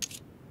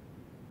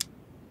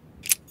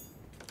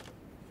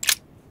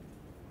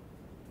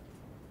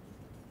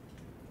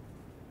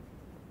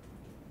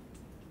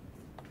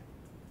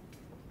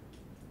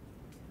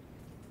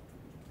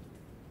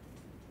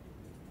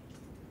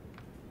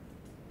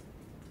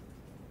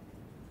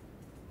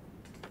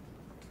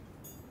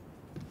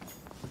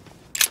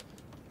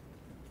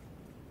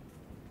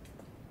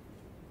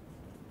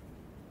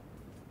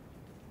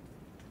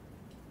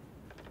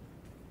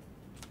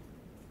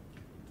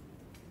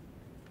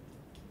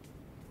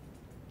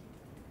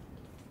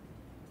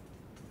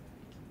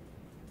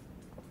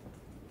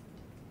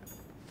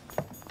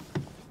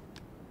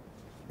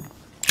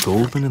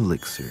 Golden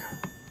elixir.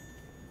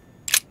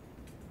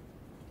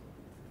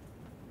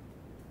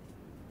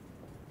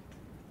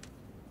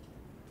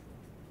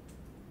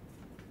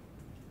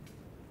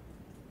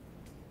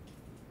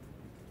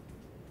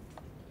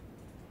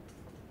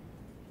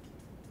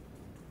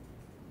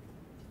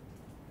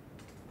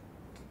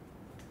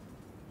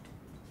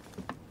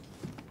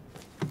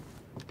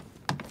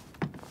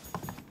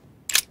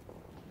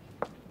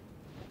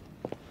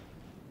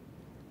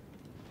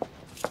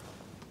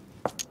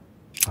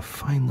 A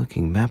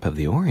fine-looking map of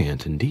the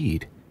Orient,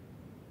 indeed.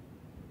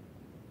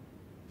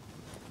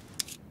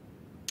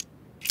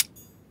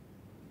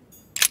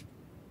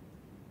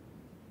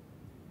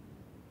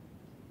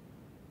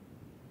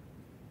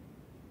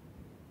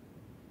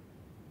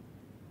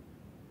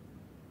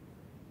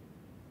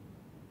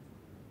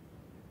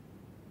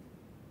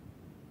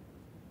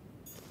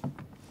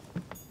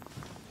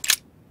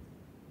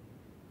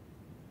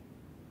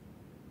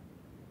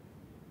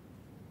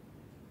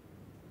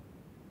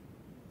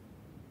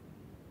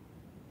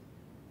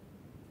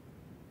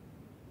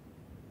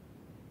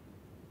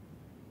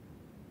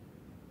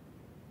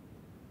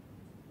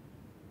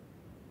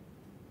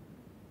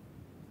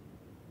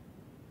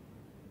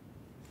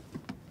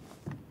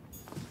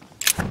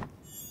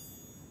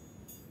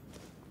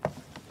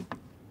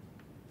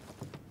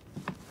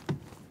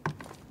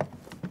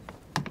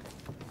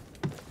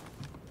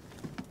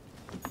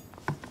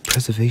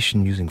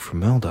 preservation using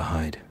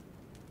formaldehyde.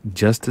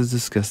 Just as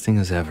disgusting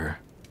as ever.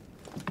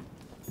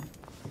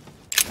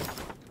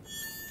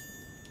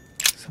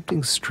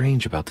 Something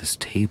strange about this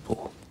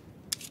table.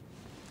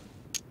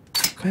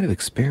 What kind of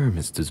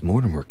experiments does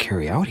Mortimer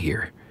carry out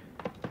here?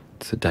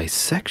 It's a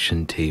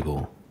dissection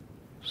table.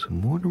 So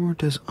Mortimer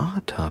does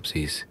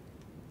autopsies.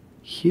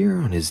 Here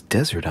on his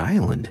desert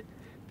island.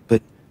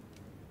 But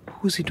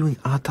who is he doing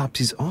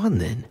autopsies on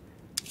then?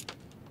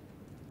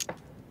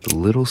 The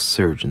little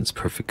surgeon's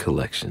perfect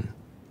collection.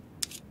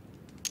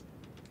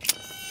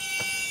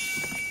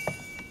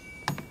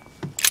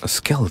 A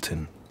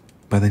skeleton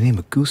by the name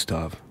of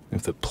Gustav,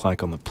 if the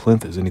plaque on the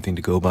plinth is anything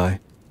to go by.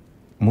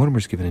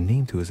 Mortimer's given a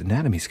name to his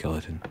anatomy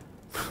skeleton.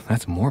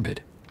 That's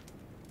morbid.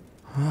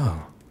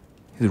 Oh,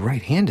 his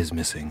right hand is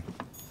missing.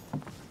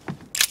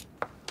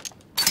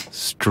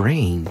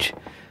 Strange.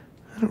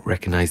 I don't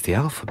recognize the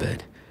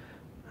alphabet.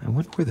 I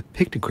wonder where the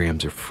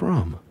pictograms are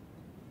from.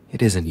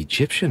 It isn't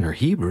Egyptian or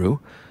Hebrew.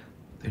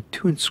 There are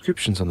two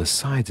inscriptions on the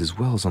sides as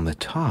well as on the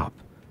top.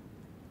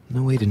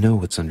 No way to know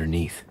what's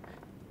underneath.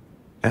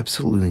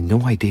 Absolutely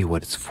no idea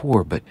what it's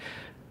for, but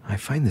I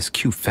find this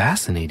cue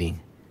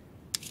fascinating.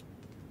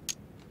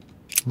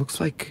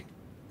 Looks like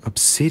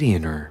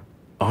obsidian or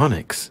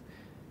onyx.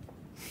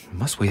 It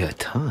must weigh a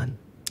ton.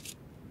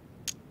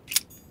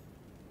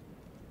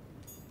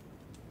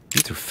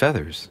 These are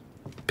feathers.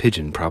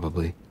 Pigeon,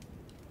 probably.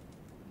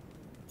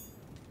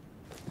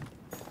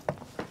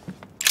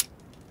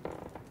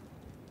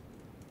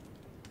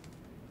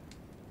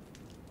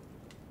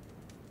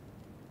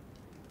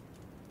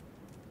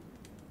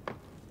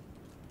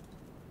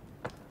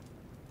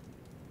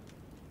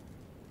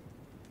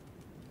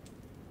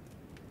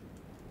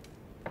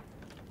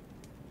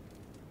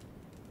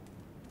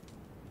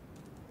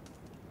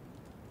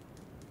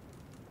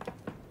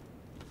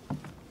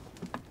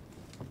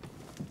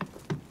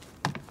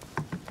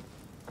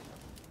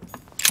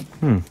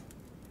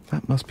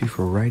 That must be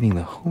for writing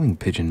the homing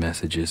pigeon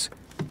messages.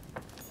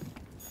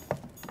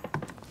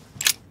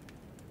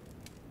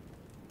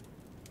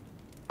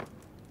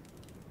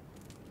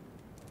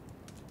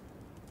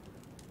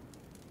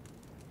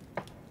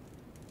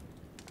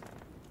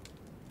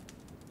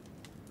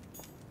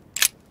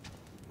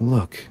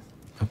 Look,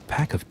 a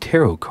pack of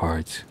tarot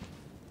cards.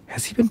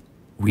 Has he been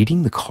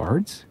reading the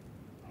cards?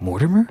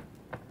 Mortimer?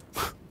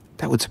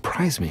 That would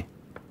surprise me.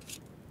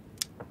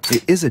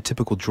 It is a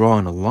typical draw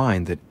on a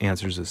line that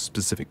answers a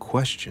specific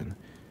question.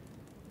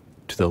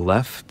 To the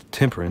left,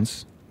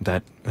 temperance,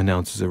 that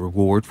announces a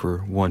reward for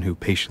one who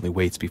patiently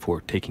waits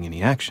before taking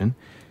any action.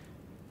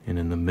 And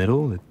in the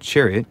middle, the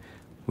chariot,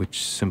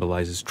 which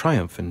symbolizes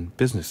triumph and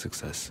business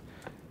success.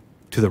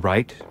 To the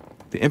right,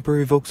 the emperor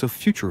evokes a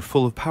future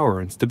full of power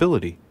and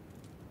stability.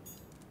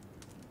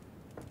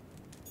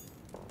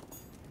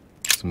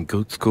 Some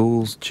goat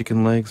skulls,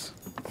 chicken legs.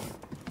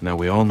 Now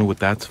we all know what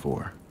that's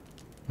for.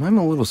 I'm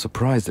a little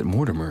surprised at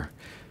Mortimer.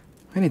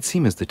 I didn't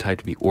seem as the type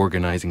to be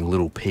organizing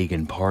little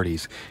pagan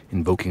parties,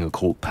 invoking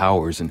occult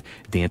powers, and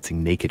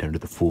dancing naked under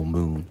the full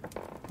moon.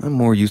 I'm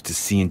more used to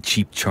seeing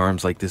cheap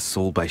charms like this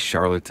sold by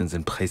charlatans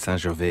in Pré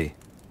Saint-Gervais.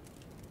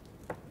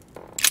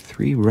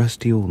 3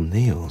 rusty old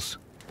nails.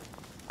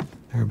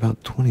 They're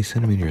about 20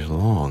 centimeters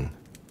long.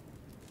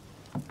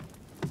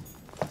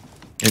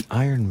 An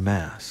iron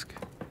mask.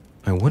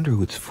 I wonder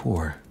who it's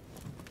for.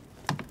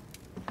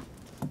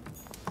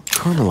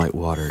 Carmelite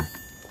water.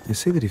 They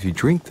say that if you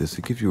drink this,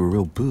 it gives you a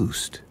real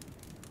boost.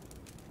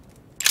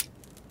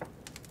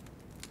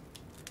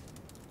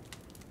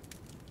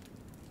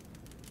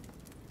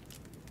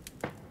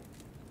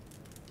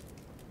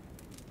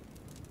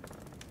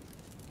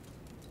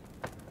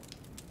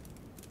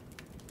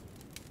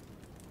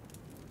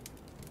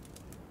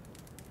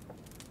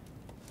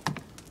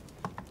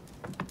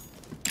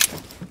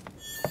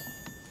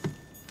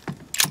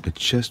 A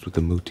chest with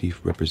a motif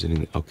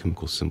representing the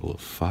alchemical symbol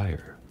of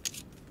fire.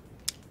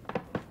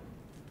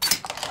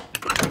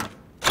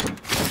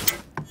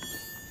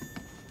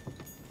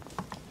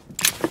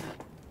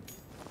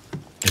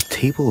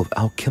 Table of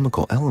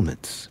alchemical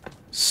elements.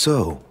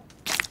 So,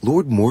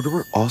 Lord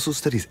Mortimer also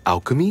studies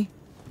alchemy?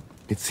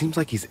 It seems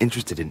like he's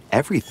interested in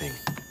everything.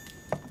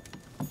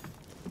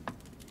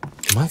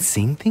 Am I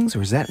seeing things,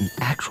 or is that an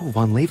actual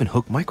von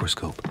Leeuwenhoek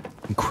microscope?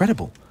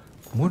 Incredible.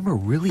 Mortimer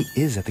really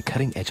is at the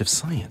cutting edge of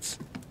science.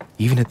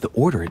 Even at the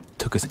Order, it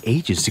took us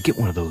ages to get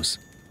one of those.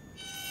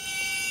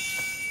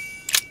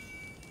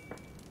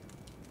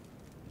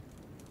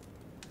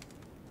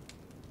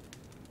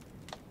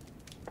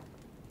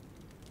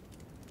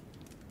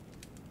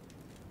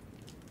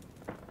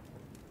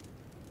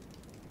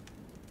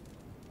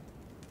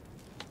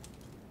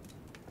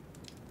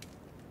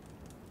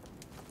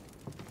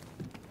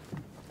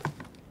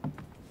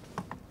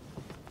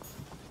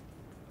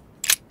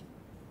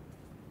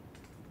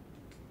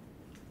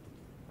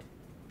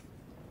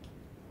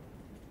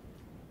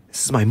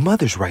 This is my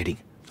mother's writing.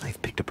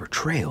 I've picked up her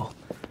trail.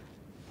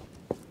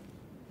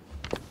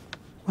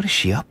 What is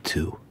she up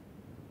to?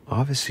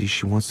 Obviously,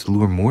 she wants to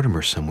lure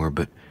Mortimer somewhere,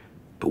 but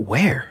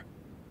where?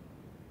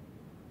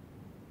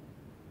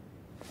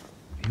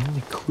 The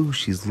only clue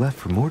she's left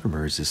for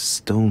Mortimer is this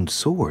stone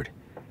sword.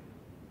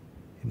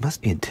 It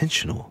must be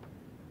intentional.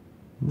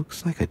 It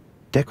looks like a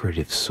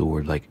decorative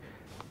sword, like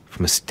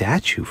from a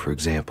statue, for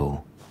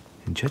example.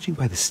 And judging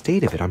by the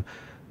state of it, I'm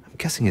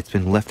guessing it's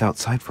been left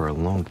outside for a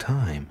long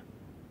time.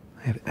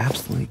 I have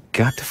absolutely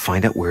got to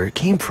find out where it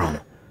came from.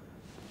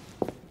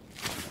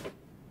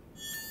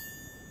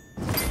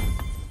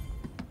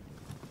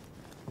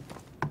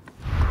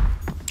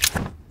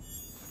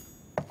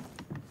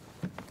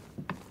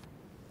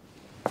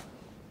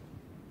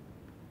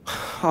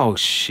 Oh,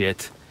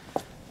 shit.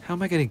 How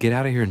am I gonna get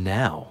out of here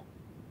now?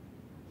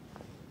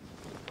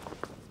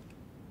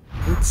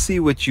 Let's see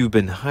what you've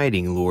been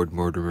hiding, Lord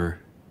Mortimer.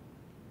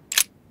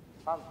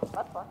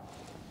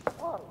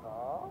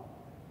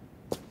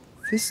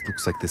 This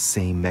looks like the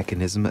same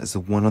mechanism as the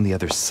one on the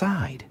other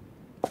side.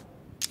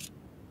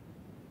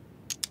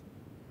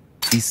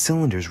 These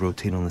cylinders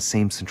rotate on the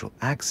same central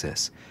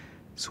axis,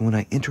 so when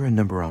I enter a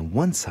number on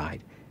one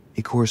side,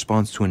 it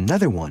corresponds to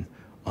another one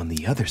on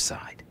the other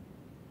side.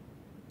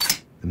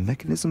 The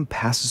mechanism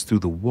passes through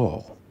the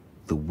wall.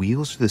 The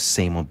wheels are the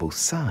same on both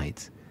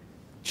sides.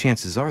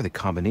 Chances are the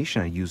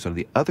combination I used on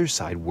the other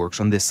side works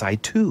on this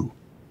side too.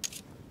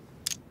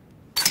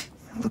 It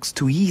looks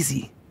too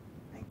easy.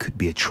 It could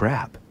be a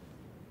trap.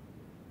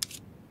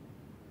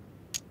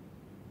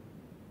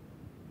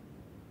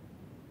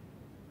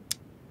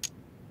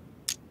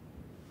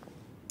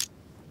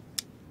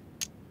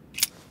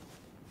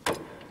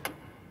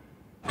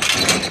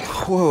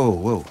 Whoa,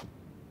 whoa.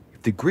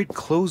 If the grid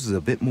closes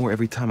a bit more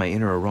every time I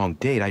enter a wrong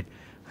date,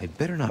 I'd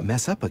better not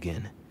mess up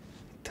again.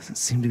 It doesn't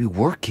seem to be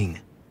working.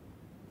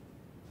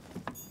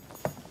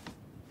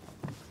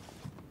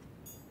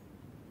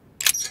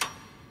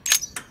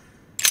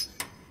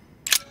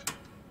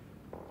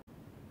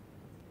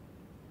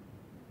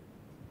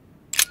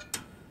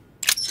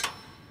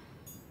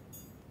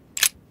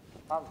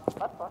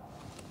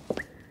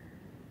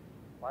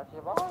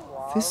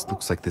 This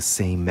looks like the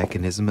same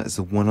mechanism as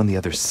the one on the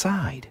other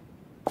side.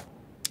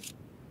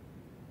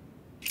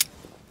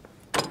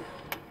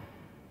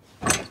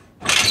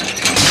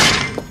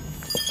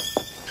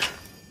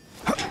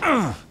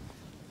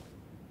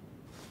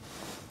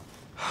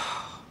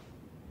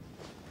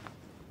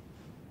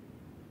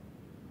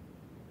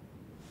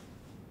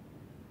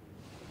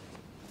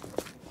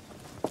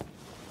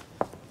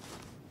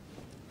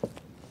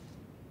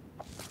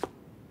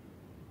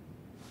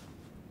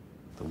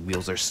 The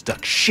wheels are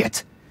stuck.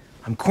 Shit!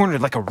 I'm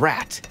cornered like a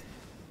rat.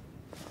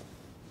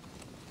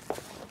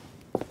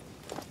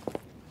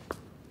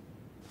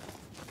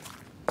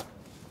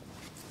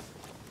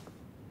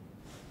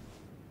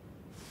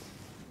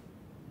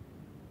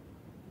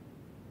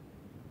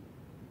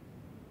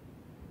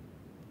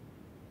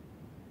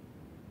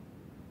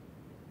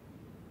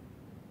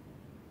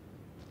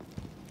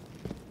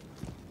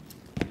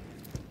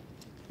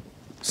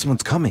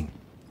 Someone's coming.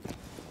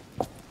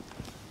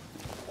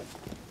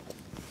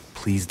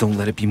 Please don't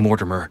let it be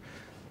Mortimer.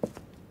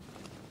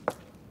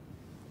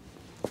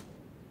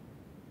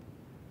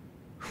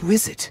 Who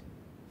is it?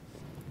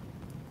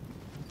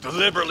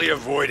 Deliberately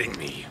avoiding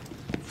me.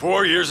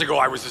 4 years ago,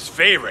 I was his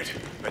favorite,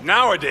 but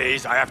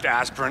nowadays, I have to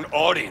ask for an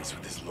audience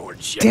with his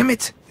lordship. Damn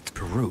it! It's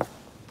Peru.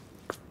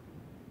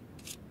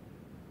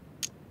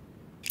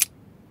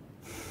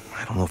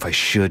 I don't know if I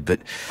should,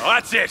 but... Well,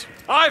 that's it!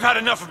 I've had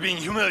enough of being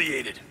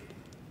humiliated.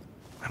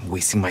 I'm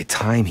wasting my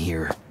time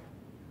here.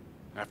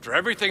 After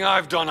everything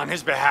I've done on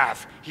his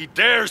behalf, he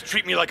dares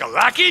treat me like a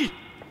lackey?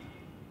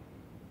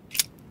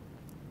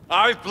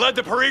 I've bled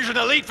the Parisian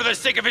elite for the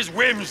sake of his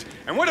whims,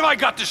 and what have I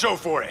got to show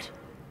for it?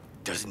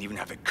 Doesn't even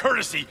have the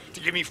courtesy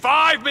to give me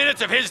 5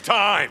 minutes of his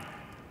time.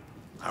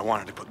 I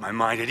wanted to put my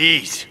mind at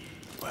ease.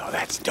 Well,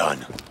 that's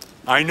done.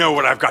 I know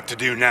what I've got to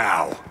do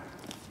now.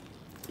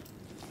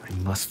 I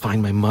must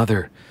find my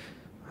mother.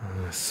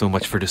 So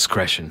much for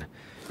discretion.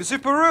 Monsieur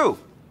Peru!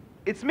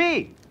 It's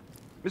me!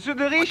 Monsieur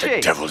de Riche! What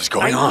the devil is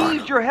going on? I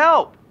need your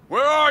help!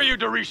 Where are you,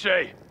 de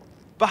Riche?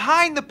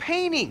 Behind the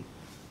painting!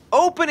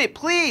 Open it,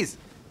 please!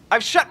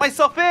 I've shut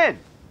myself in!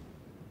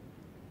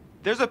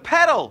 There's a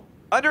pedal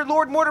under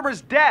Lord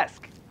Mortimer's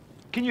desk.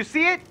 Can you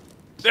see it?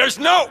 There's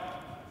no...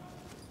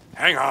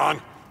 Hang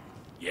on.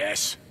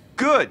 Yes.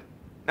 Good.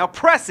 Now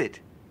press it.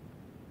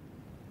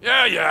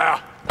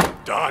 Yeah.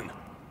 Done.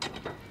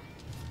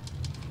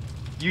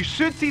 You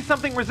should see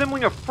something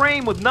resembling a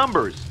frame with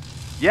numbers.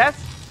 Yes?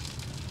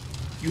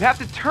 You have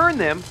to turn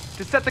them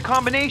to set the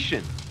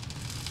combination.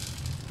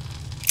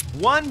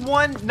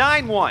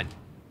 1191.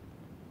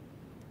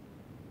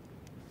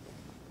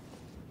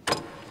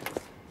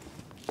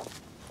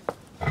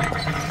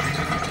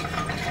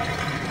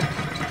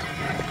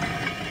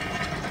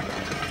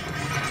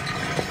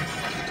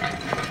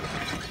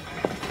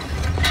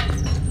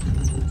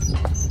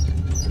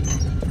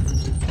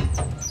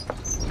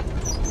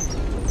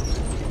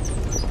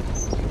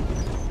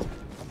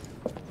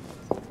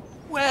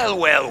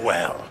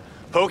 Well.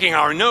 Poking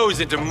our nose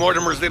into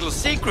Mortimer's little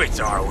secrets,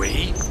 are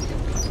we?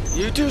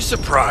 You do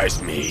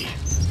surprise me.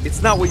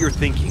 It's not what you're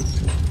thinking.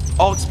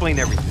 I'll explain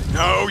everything.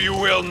 No, you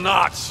will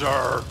not,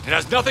 sir. It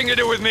has nothing to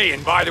do with me,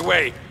 and by the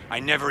way, I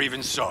never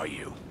even saw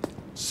you.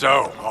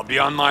 So, I'll be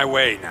on my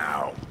way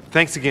now.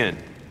 Thanks again.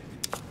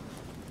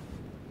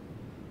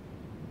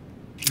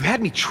 You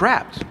had me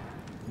trapped.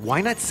 Why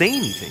not say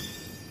anything?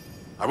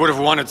 I would have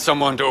wanted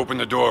someone to open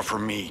the door for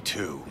me,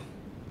 too.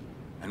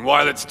 And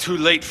while it's too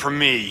late for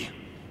me,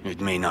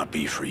 it may not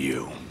be for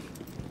you.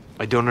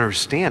 I don't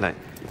understand.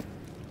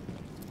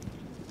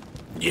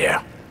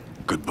 Yeah.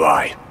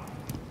 Goodbye.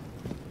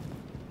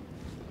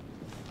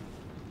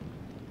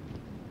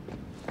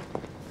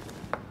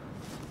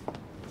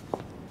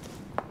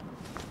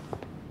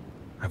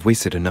 I've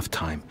wasted enough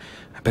time.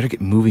 I better get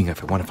moving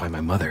if I want to find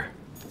my mother.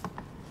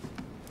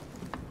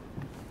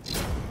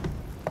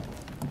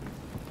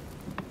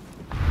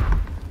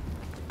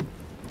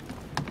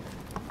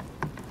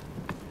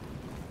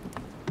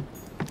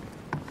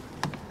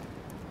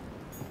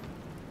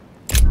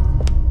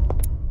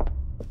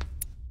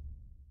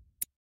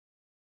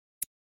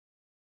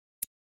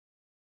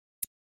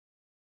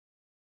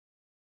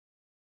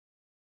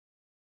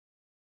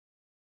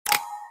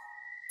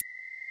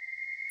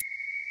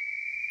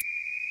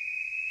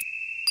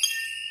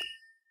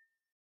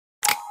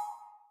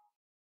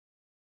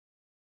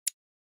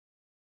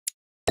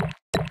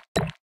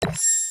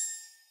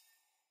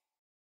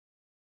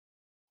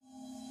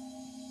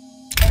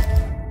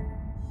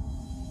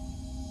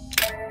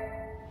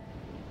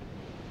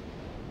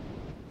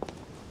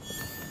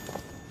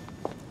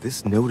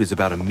 This note is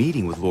about a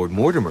meeting with Lord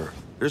Mortimer.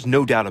 There's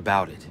no doubt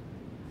about it.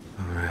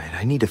 Alright,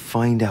 I need to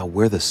find out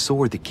where the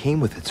sword that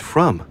came with it's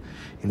from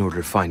in order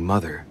to find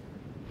Mother.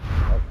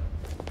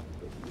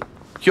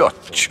 You're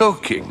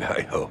joking,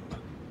 I hope.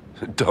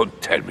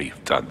 Don't tell me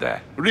you've done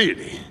that.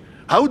 Really?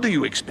 How do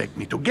you expect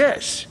me to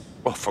guess?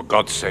 Oh, for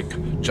God's sake,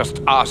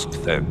 just ask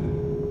them.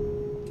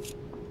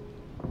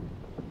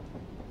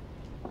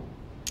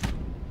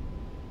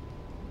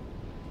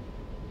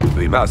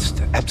 We must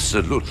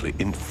absolutely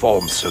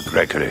inform Sir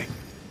Gregory.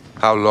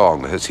 How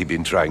long has he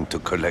been trying to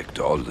collect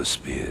all the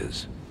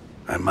spears?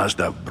 I must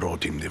have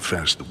brought him the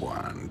first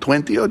one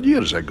 20-odd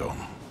years ago.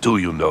 Do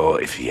you know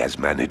if he has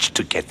managed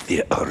to get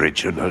the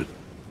original?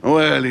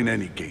 Well, in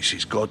any case,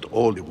 he's got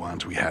all the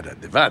ones we had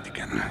at the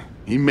Vatican.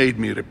 He made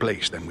me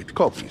replace them with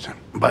copies.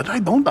 But I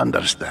don't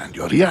understand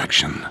your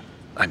reaction.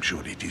 I'm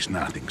sure it is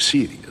nothing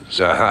serious.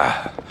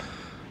 Aha.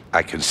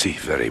 I can see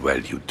very well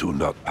you do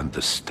not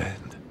understand.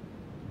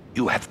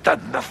 You have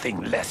done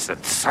nothing less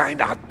than sign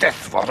our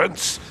death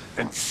warrants,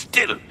 and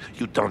still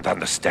you don't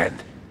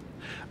understand.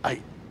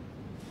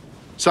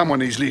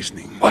 Someone is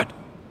listening. What?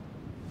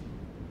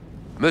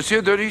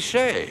 Monsieur de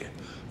Richet,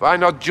 why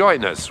not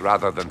join us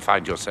rather than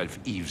find yourself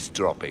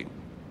eavesdropping?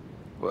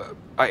 Well,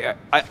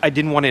 I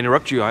didn't want to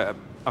interrupt you.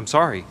 I'm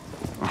sorry.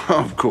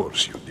 Of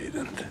course you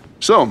didn't.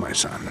 So, my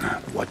son,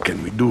 what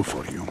can we do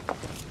for you?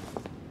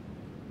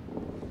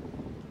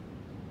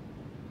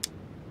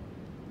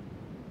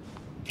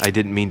 I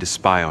didn't mean to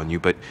spy on you,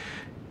 but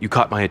you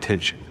caught my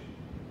attention.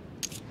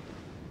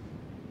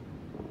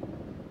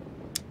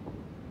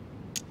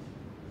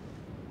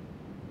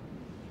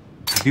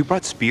 Have you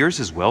brought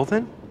spears as well,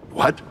 then?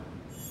 What?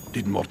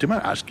 Did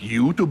Mortimer ask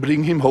you to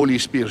bring him holy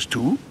spears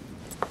too?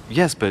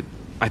 Yes, but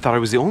I thought I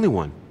was the only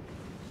one.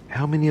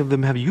 How many of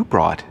them have you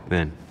brought,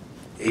 then?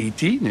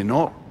 18 in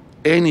all.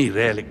 Any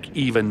relic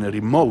even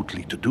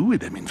remotely to do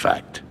with them, in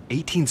fact.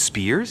 18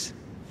 spears?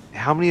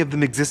 How many of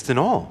them exist in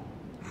all?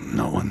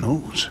 No one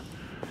knows.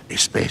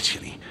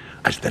 Especially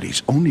as there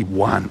is only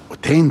one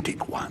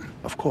authentic one,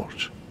 of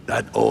course.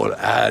 That all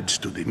adds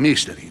to the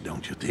mystery,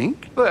 don't you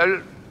think?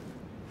 Well,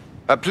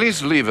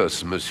 please leave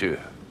us, monsieur.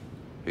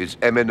 His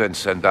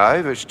Eminence and I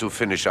wish to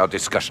finish our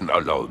discussion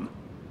alone.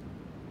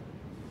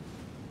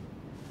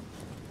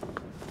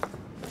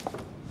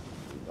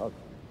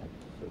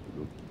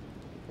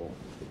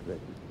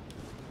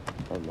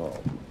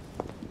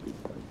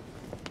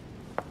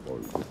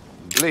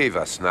 Leave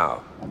us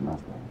now.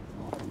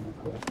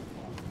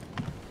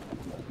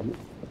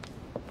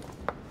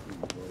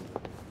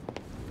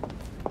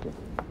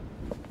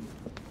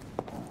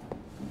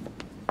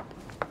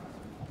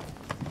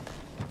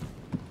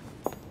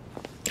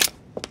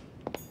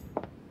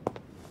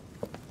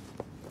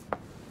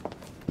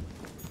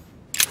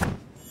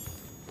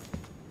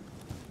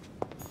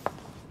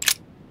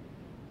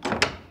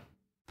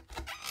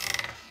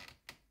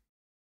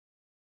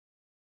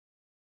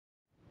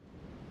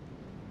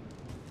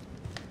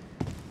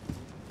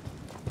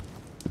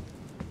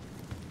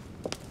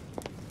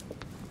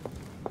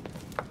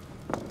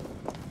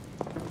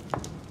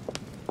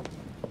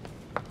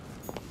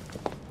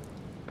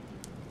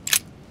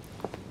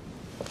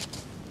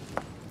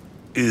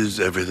 Is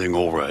everything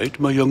all right,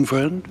 my young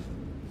friend?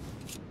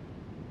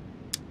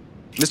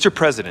 Mr.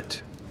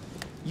 President,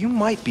 you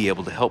might be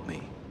able to help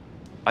me.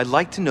 I'd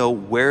like to know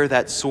where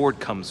that sword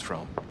comes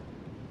from.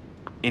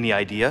 Any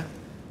idea?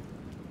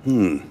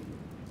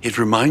 It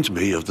reminds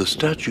me of the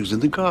statues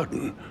in the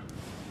garden.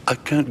 I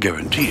can't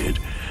guarantee it,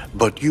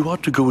 but you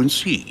ought to go and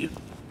see.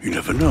 You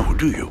never know,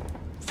 do you?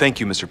 Thank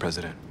you, Mr.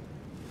 President.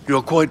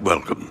 You're quite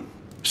welcome.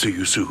 See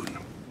you soon.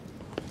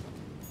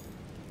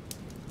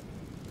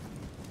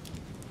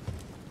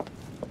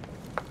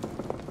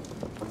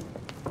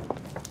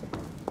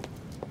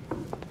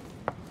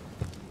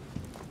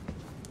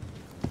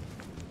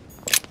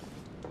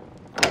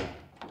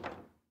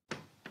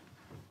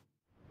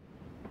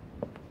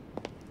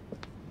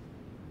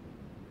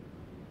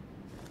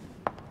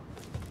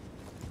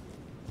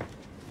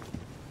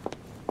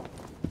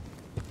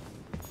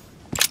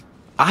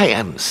 I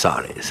am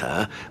sorry,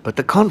 sir, but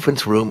the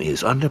conference room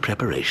is under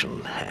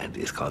preparation and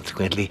is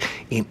consequently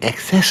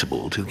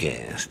inaccessible to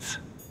guests.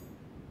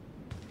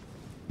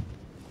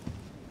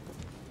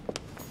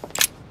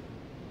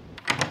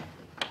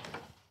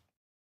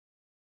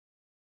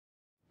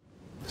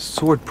 The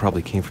sword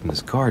probably came from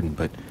this garden,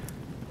 but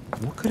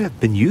what could it have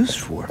been used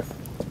for?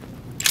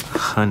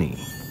 Honey.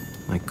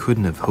 I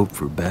couldn't have hoped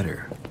for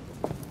better.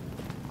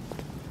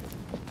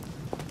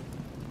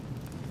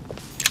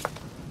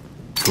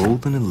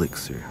 Golden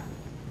elixir.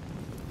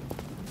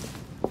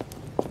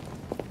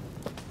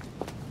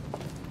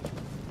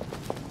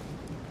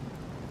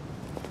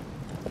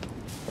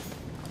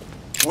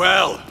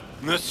 Well,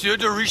 Monsieur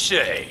de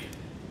Richet,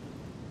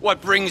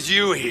 what brings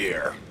you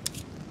here?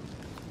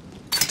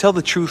 To tell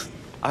the truth,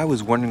 I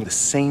was wondering the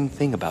same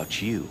thing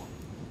about you.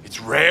 It's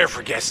rare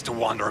for guests to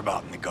wander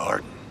about in the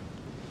garden.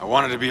 I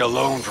wanted to be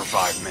alone for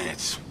 5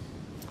 minutes.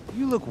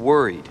 You look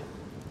worried.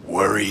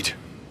 Worried?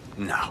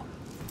 No.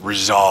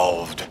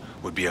 Resolved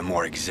would be a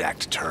more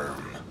exact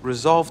term.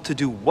 Resolved to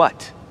do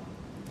what?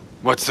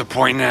 What's the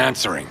point in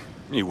answering?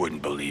 You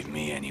wouldn't believe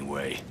me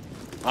anyway.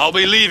 I'll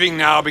be leaving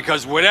now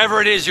because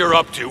whatever it is you're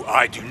up to,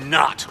 I do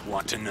not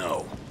want to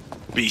know.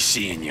 Be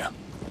seeing you.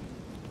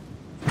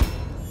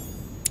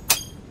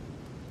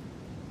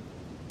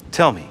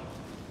 Tell me,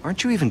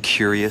 aren't you even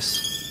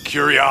curious?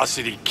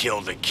 Curiosity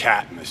killed a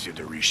cat, Monsieur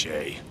de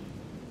Richet.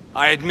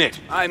 I admit,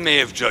 I may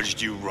have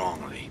judged you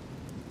wrongly.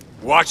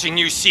 Watching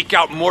you seek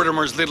out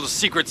Mortimer's little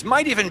secrets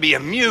might even be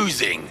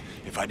amusing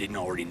if I didn't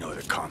already know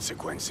the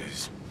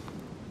consequences.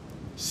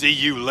 See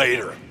you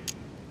later.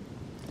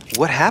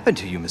 What happened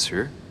to you,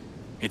 monsieur?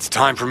 It's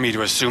time for me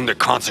to assume the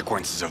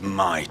consequences of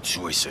my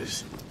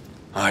choices.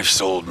 I've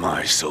sold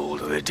my soul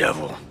to the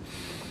devil.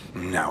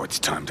 Now it's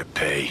time to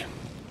pay.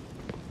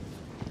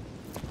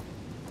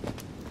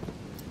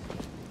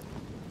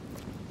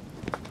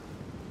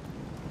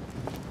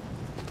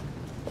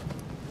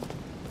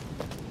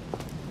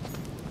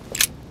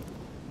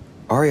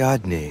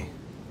 Ariadne.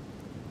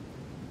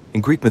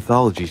 In Greek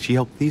mythology, she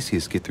helped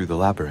Theseus get through the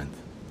labyrinth.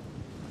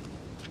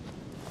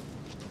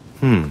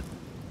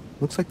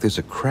 Looks like there's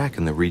a crack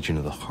in the region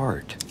of the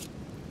heart.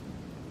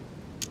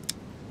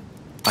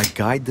 I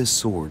guide the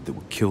sword that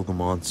will kill the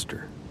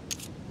monster.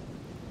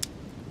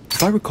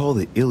 If I recall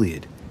the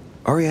Iliad,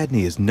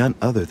 Ariadne is none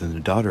other than the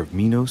daughter of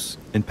Minos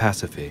and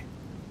Pasiphae.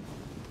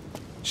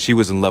 She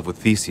was in love with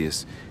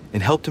Theseus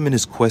and helped him in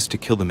his quest to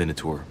kill the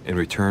Minotaur in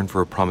return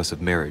for a promise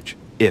of marriage,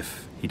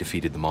 if he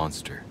defeated the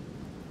monster.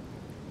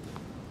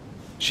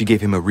 She gave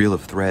him a reel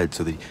of thread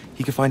so that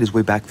he could find his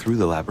way back through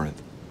the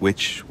labyrinth,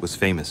 which was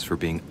famous for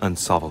being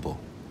unsolvable.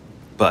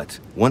 But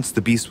once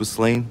the beast was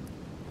slain,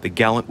 the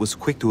gallant was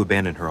quick to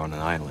abandon her on an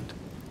island.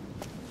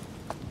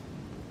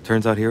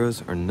 Turns out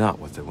heroes are not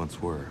what they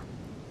once were.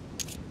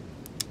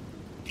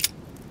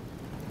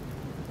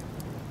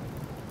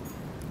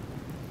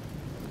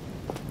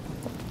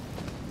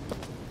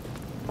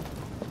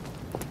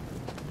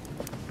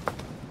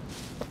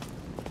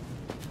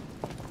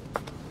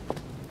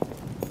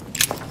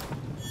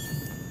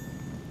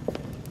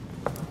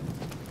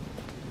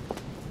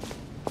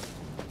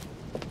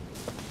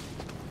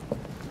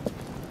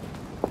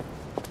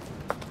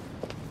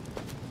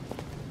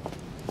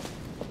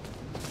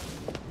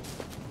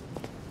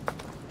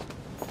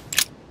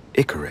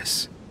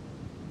 Icarus.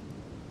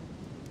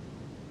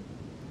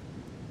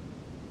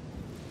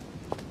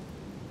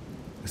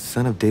 The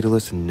son of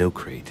Daedalus and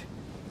Nocrate.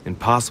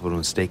 Impossible to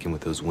mistake him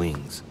with those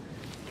wings.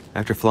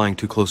 After flying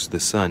too close to the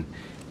sun,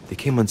 they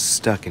came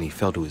unstuck and he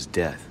fell to his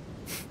death.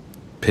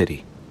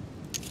 Pity.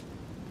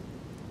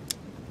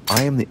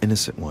 I am the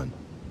innocent one,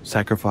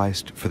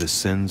 sacrificed for the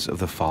sins of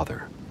the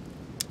father.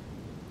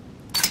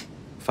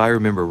 If I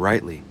remember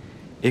rightly,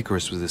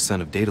 Icarus was the son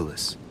of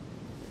Daedalus.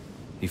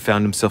 He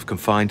found himself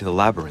confined to the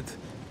labyrinth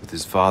with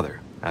his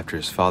father after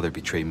his father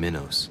betrayed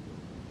Minos,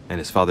 and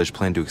his father's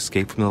plan to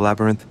escape from the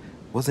labyrinth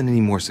wasn't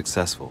any more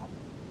successful.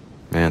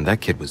 Man, that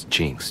kid was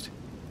jinxed.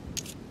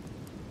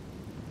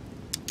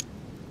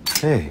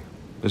 Hey,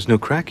 there's no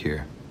crack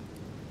here.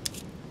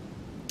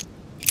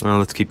 Well,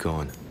 let's keep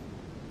going.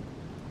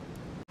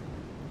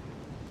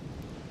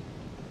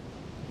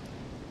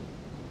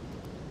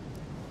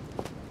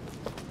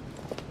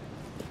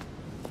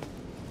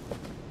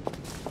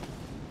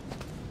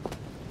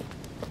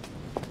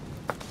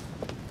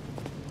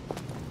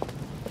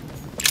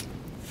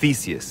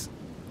 Theseus,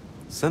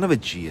 son of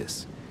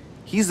Aegeus.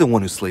 He's the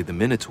one who slayed the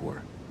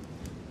Minotaur.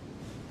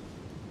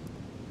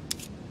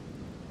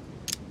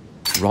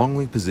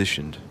 Wrongly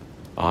positioned,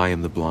 I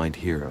am the blind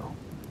hero.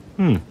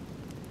 I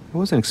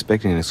wasn't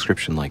expecting an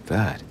inscription like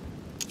that.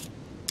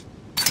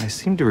 I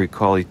seem to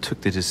recall he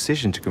took the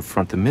decision to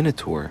confront the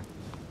Minotaur.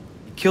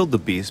 He killed the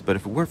beast, but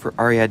if it weren't for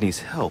Ariadne's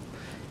help,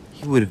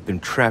 he would have been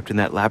trapped in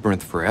that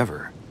labyrinth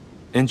forever.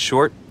 In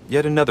short,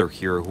 yet another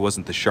hero who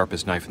wasn't the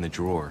sharpest knife in the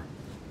drawer.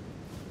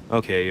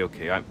 Okay,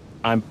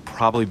 I'm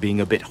probably being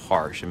a bit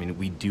harsh. I mean,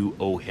 we do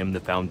owe him the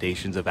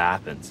foundations of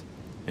Athens.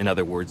 In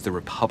other words, the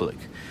Republic.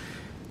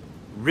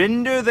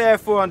 Render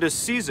therefore unto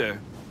Caesar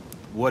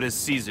what is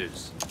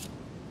Caesar's.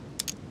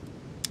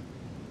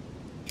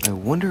 I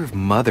wonder if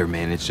Mother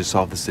managed to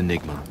solve this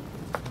enigma.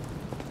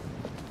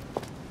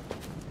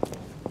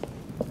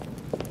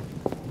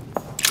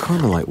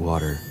 Carmelite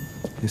water.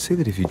 They say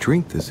that if you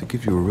drink this, it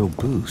gives you a real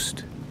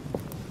boost.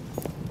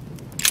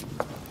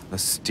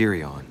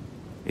 Asterion.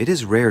 It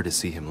is rare to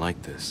see him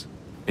like this.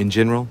 In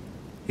general,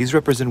 he's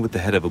represented with the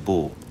head of a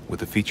bull, with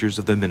the features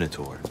of the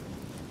Minotaur.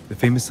 The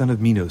famous son of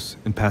Minos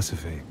and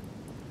Pasiphae.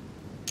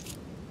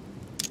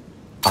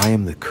 I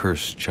am the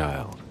cursed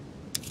child.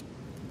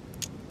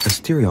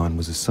 Asterion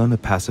was a son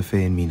of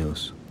Pasiphae and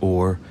Minos,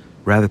 or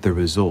rather the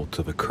result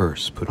of a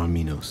curse put on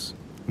Minos.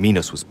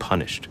 Minos was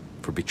punished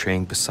for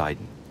betraying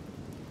Poseidon.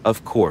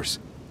 Of course,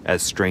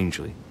 as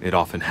strangely it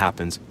often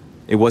happens,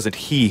 it wasn't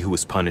he who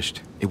was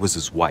punished, it was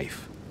his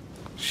wife.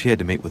 She had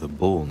to mate with a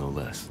bull, no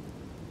less.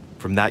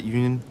 From that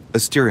union,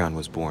 Asterion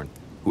was born,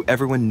 who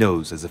everyone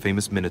knows as the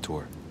famous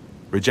Minotaur.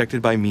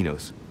 Rejected by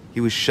Minos,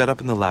 he was shut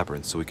up in the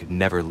labyrinth so he could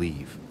never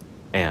leave.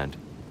 And,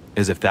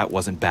 as if that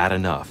wasn't bad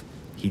enough,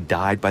 he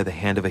died by the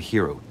hand of a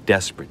hero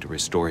desperate to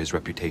restore his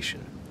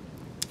reputation.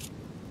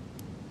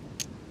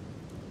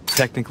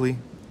 Technically,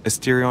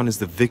 Asterion is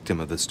the victim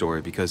of the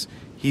story because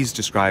he's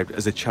described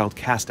as a child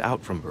cast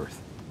out from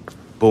birth.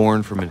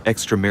 Born from an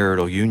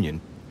extramarital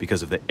union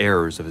because of the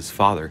errors of his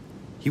father,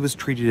 he was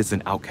treated as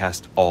an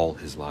outcast all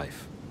his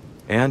life.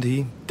 And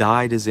he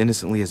died as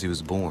innocently as he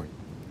was born.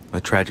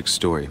 A tragic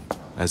story,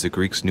 as the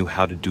Greeks knew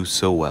how to do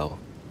so well.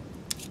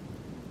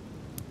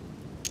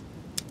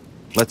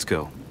 Let's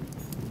go.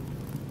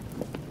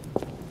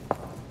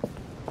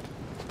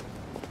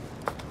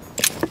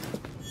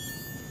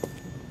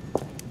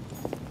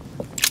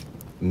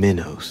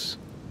 Minos.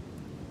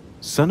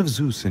 Son of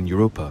Zeus and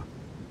Europa.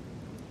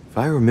 If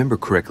I remember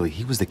correctly,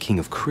 he was the king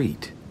of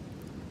Crete.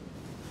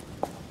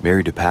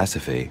 Married to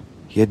Pasiphae,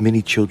 he had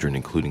many children,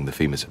 including the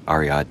famous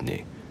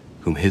Ariadne,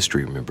 whom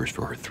history remembers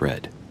for her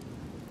thread.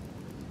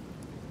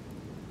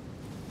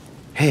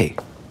 Hey,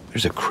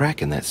 there's a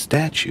crack in that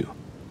statue.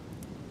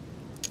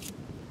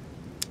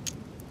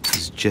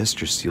 His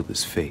gesture sealed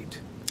his fate.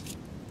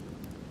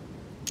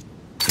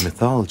 In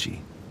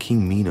mythology,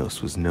 King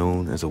Minos was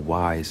known as a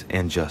wise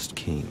and just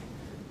king,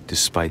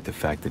 despite the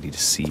fact that he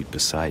deceived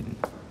Poseidon.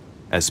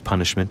 As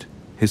punishment,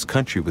 his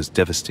country was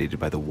devastated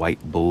by the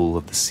white bull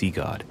of the sea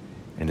god,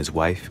 and his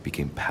wife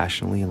became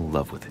passionately in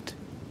love with it.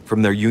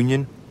 From their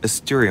union,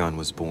 Asterion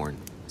was born,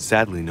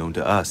 sadly known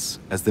to us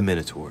as the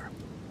Minotaur.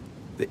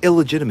 The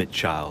illegitimate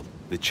child,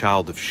 the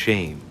child of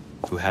shame,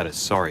 who had a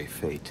sorry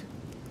fate.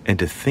 And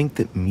to think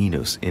that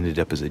Minos ended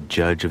up as a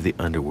judge of the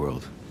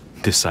underworld.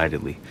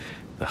 Decidedly,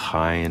 the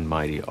high and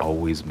mighty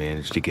always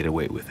managed to get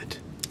away with it.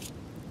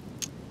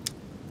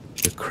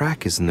 The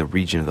crack is in the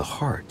region of the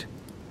heart.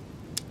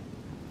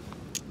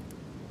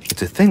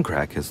 It's a thin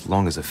crack as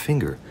long as a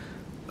finger.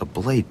 A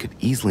blade could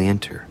easily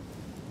enter.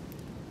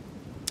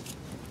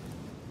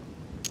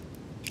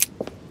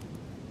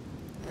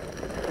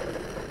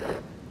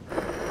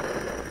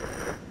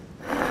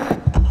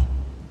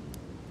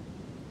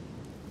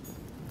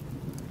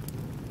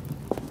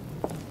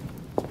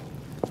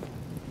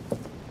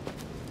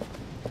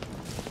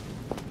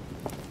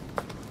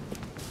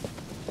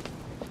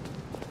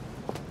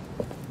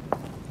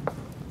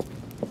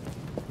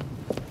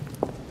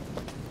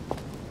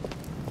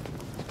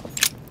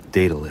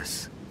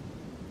 Daedalus.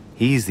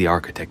 He's the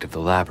architect of the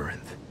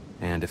labyrinth,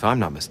 and if I'm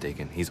not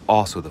mistaken, he's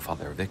also the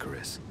father of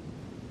Icarus.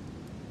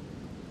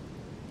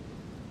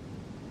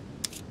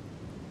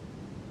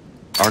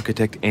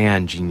 Architect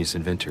and genius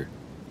inventor,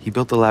 he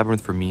built the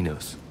labyrinth for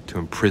Minos to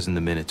imprison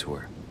the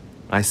Minotaur.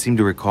 I seem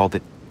to recall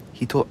that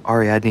he told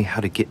Ariadne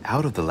how to get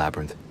out of the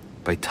labyrinth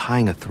by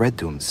tying a thread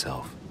to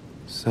himself.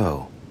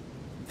 So,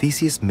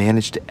 Theseus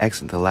managed to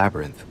exit the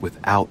labyrinth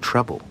without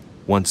trouble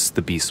once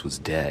the beast was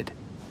dead.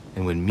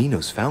 And when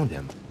Minos found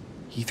him,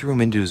 he threw him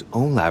into his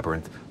own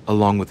labyrinth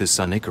along with his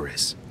son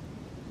Icarus.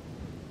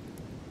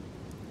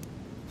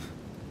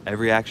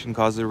 Every action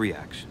causes a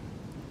reaction.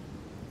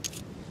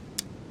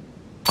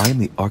 I am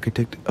the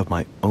architect of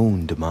my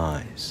own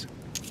demise.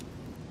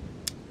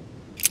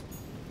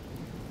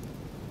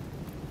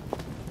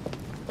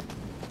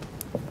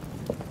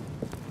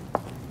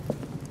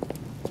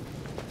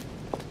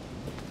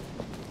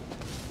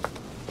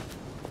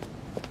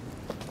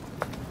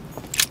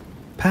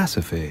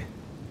 Pasiphae,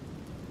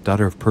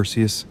 daughter of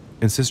Perseus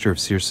and sister of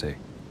Circe.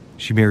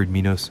 She married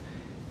Minos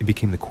and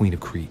became the queen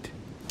of Crete.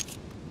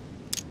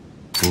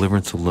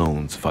 Deliverance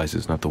alone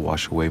suffices not to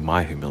wash away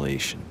my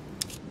humiliation.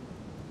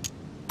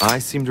 I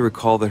seem to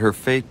recall that her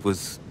fate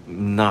was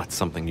not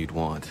something you'd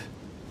want.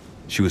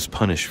 She was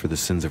punished for the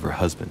sins of her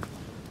husband.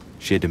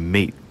 She had to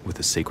mate with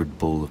the sacred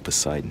bull of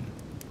Poseidon.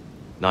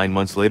 9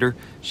 months later,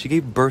 she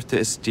gave birth to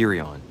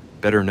Asterion,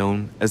 better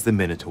known as the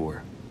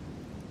Minotaur.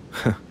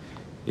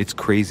 It's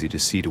crazy to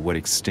see to what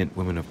extent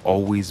women have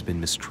always been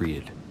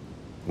mistreated.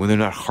 When they're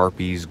not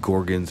harpies,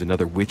 gorgons, and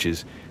other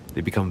witches,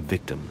 they become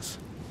victims.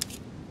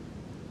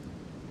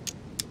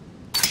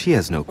 She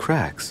has no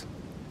cracks.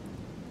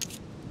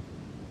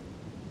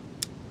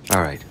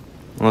 Alright,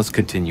 well, let's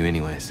continue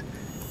anyways.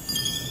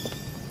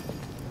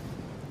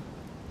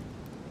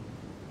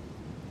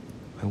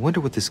 I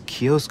wonder what this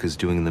kiosk is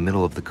doing in the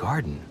middle of the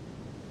garden.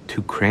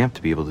 Too cramped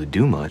to be able to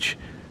do much.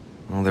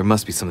 Well, there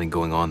must be something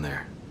going on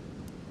there.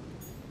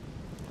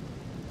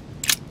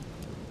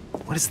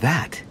 What is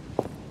that?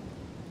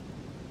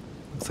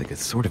 Looks like a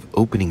sort of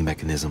opening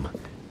mechanism.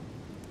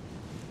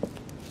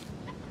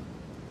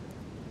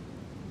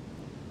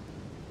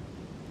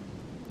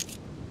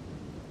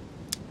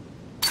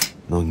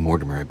 Knowing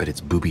Mortimer, I bet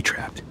it's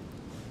booby-trapped.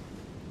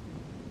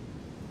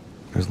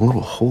 There's a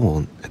little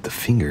hole at the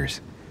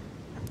fingers.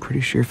 I'm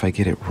pretty sure if I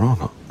get it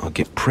wrong, I'll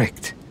get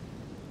pricked.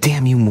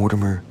 Damn you,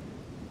 Mortimer.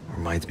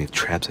 Reminds me of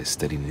traps I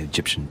studied in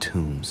Egyptian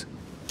tombs.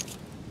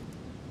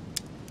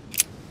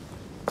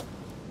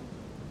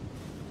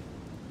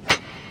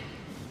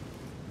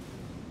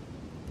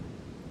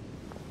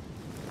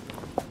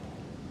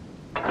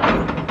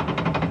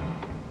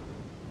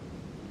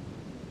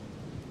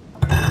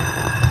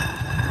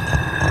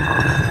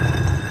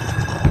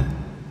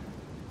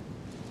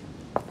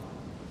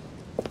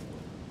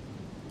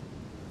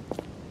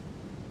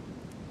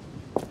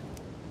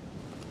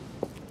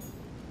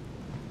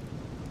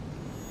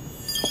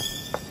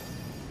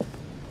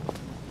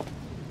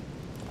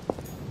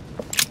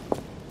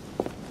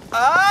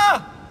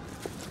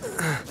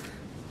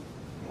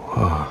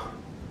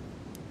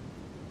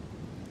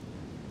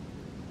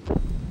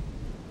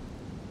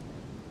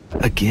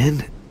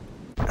 Again?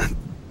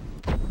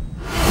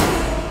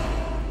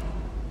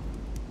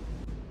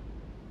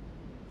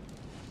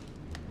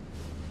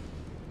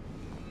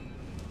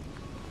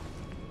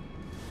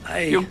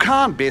 You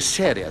can't be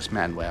serious,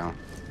 Manuel.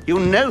 You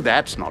know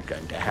that's not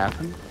going to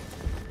happen.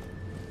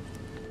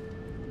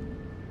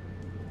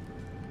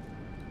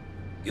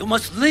 You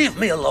must leave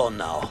me alone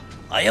now.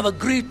 I have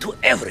agreed to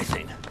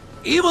everything.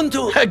 Even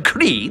to...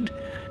 Agreed?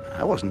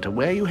 I wasn't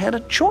aware you had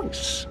a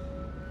choice.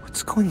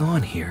 What's going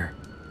on here?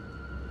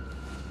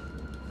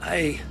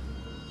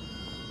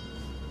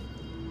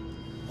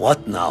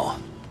 What now?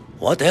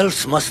 What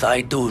else must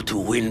I do to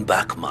win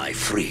back my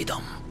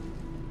freedom?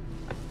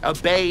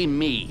 Obey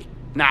me.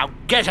 Now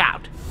get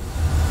out!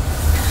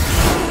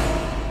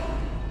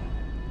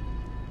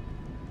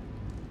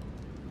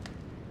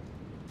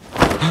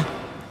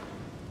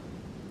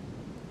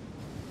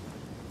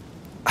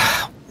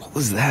 What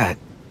was that?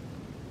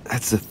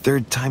 That's the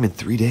third time in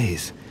 3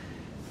 days.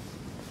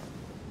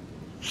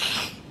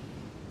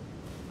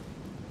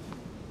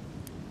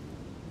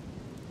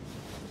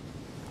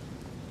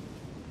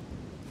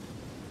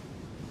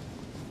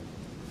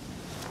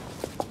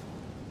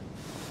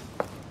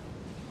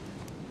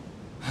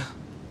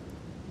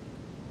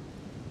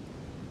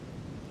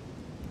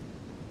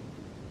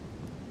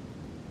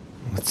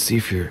 Let's see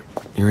if you're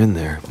in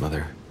there,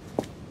 Mother.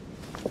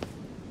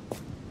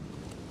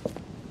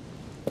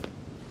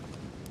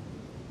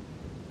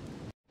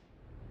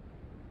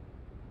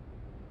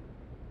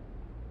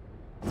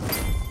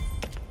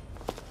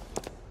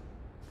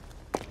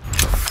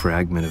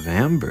 Fragment of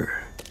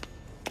amber.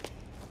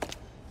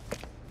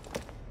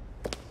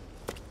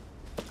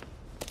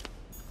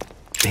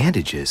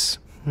 Bandages.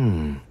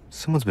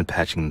 Someone's been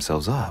patching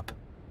themselves up.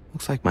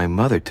 Looks like my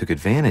mother took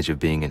advantage of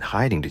being in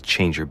hiding to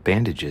change her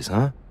bandages,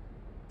 huh?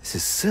 This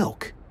is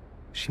silk.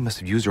 She must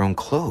have used her own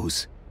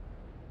clothes.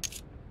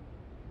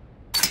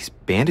 These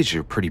bandages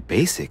are pretty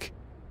basic.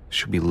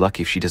 She'll be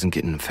lucky if she doesn't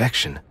get an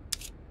infection.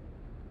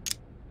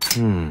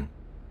 There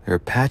are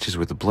patches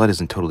where the blood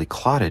isn't totally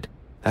clotted.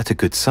 That's a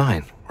good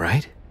sign,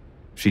 right?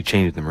 She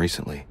changed them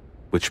recently,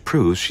 which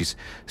proves she's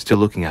still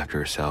looking after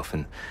herself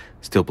and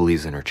still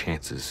believes in her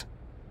chances.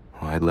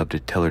 Well, I'd love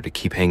to tell her to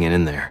keep hanging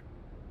in there.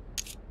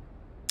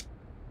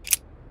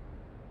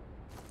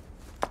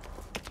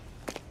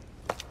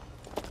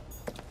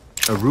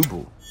 A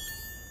ruble.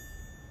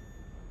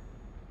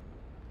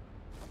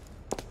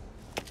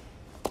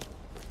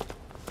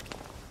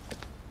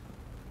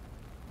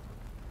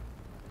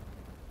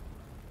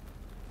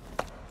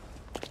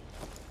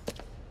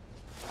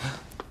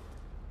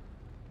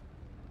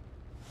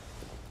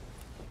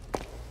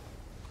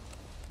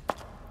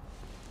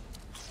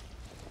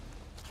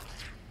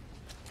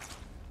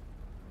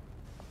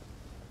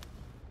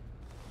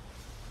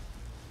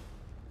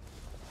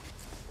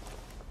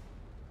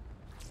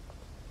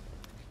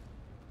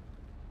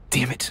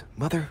 Damn it,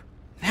 Mother.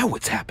 Now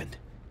what's happened?